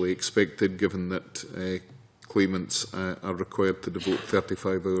initially expected, given that claimants are required to devote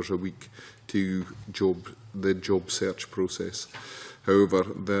 35 hours a week to the job search process. However,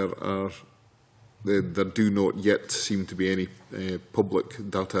 there do not yet seem to be any public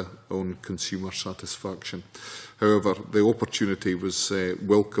data on consumer satisfaction. However, the opportunity was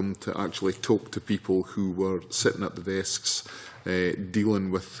welcome to actually talk to people who were sitting at the desks dealing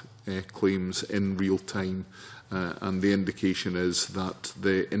with claims in real time, and the indication is that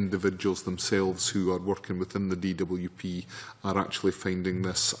the individuals themselves who are working within the DWP are actually finding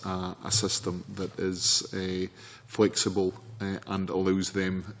this a system that is flexible and allows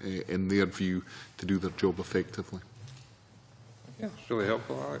them, in their view, to do their job effectively. Yeah, it's really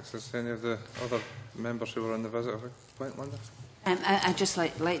helpful, Alex. Is any of the other members who were on the visit have a point, Linda? I'd just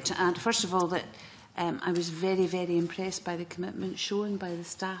like to add, first of all, that I was very, very impressed by the commitment shown by the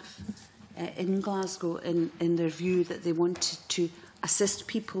staff in Glasgow in their view that they wanted to assist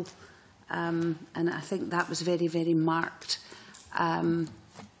people, and I think that was very, very marked.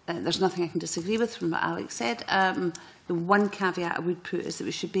 There's nothing I can disagree with from what Alex said. The one caveat I would put is that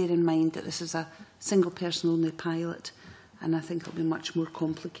we should bear in mind that this is a single person only pilot, and I think it'll be much more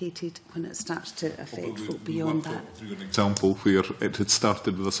complicated when it starts to affect folk beyond that. Through an example where it had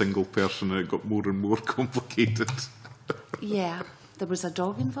started with a single person and it got more and more complicated. Yeah, there was a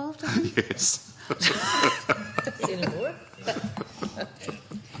dog involved, I think. Yes. Say no more.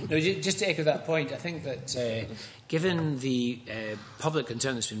 No, just to echo that point, I think that given the public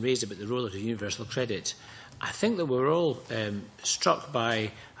concern that's been raised about the role of universal credit, I think that we're all struck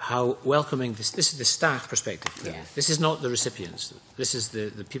by how welcoming this is the staff perspective. Yeah. This is not the recipients. This is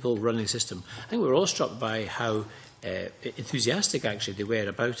the people running the system. I think we're all struck by how enthusiastic actually they were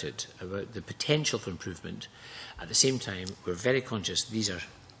about it, about the potential for improvement. At the same time, we're very conscious these are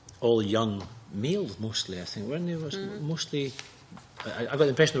all young males mostly, I think, weren't they? Mostly, I got the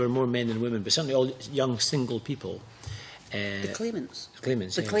impression there were more men than women, but certainly all young single people. The claimants.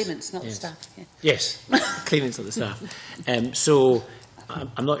 Claimants, the yes. claimants, not yes. the staff. Yeah. Yes, claimants, not the staff. So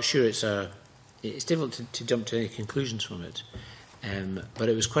I'm not sure it's difficult to jump to any conclusions from it. But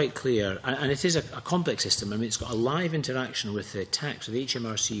it was quite clear, and it is a complex system. I mean, it's got a live interaction with the tax, with the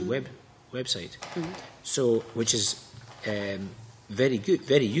HMRC website, so which is very good,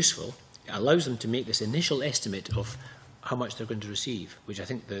 very useful. It allows them to make this initial estimate of how much they're going to receive, which I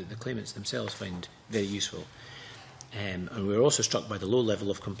think the claimants themselves find very useful. And we were also struck by the low level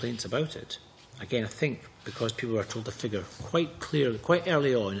of complaints about it. Again, I think because people were told a figure quite clearly, quite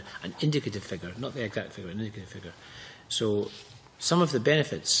early on, an indicative figure, not the exact figure, an indicative figure. So some of the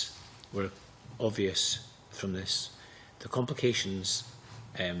benefits were obvious from this. The complications,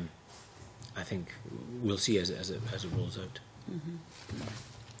 I think, we'll see as it rolls out.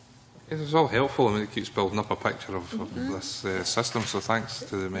 It's all helpful. I mean, it keeps building up a picture of this system. So thanks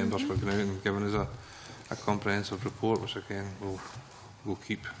to the members for going out and giving us a comprehensive report, which again we'll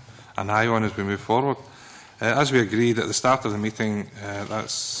keep an eye on as we move forward. As we agreed at the start of the meeting,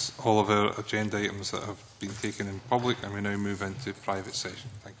 that's all of our agenda items that have been taken in public, and we now move into private session.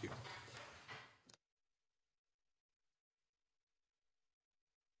 Thank you.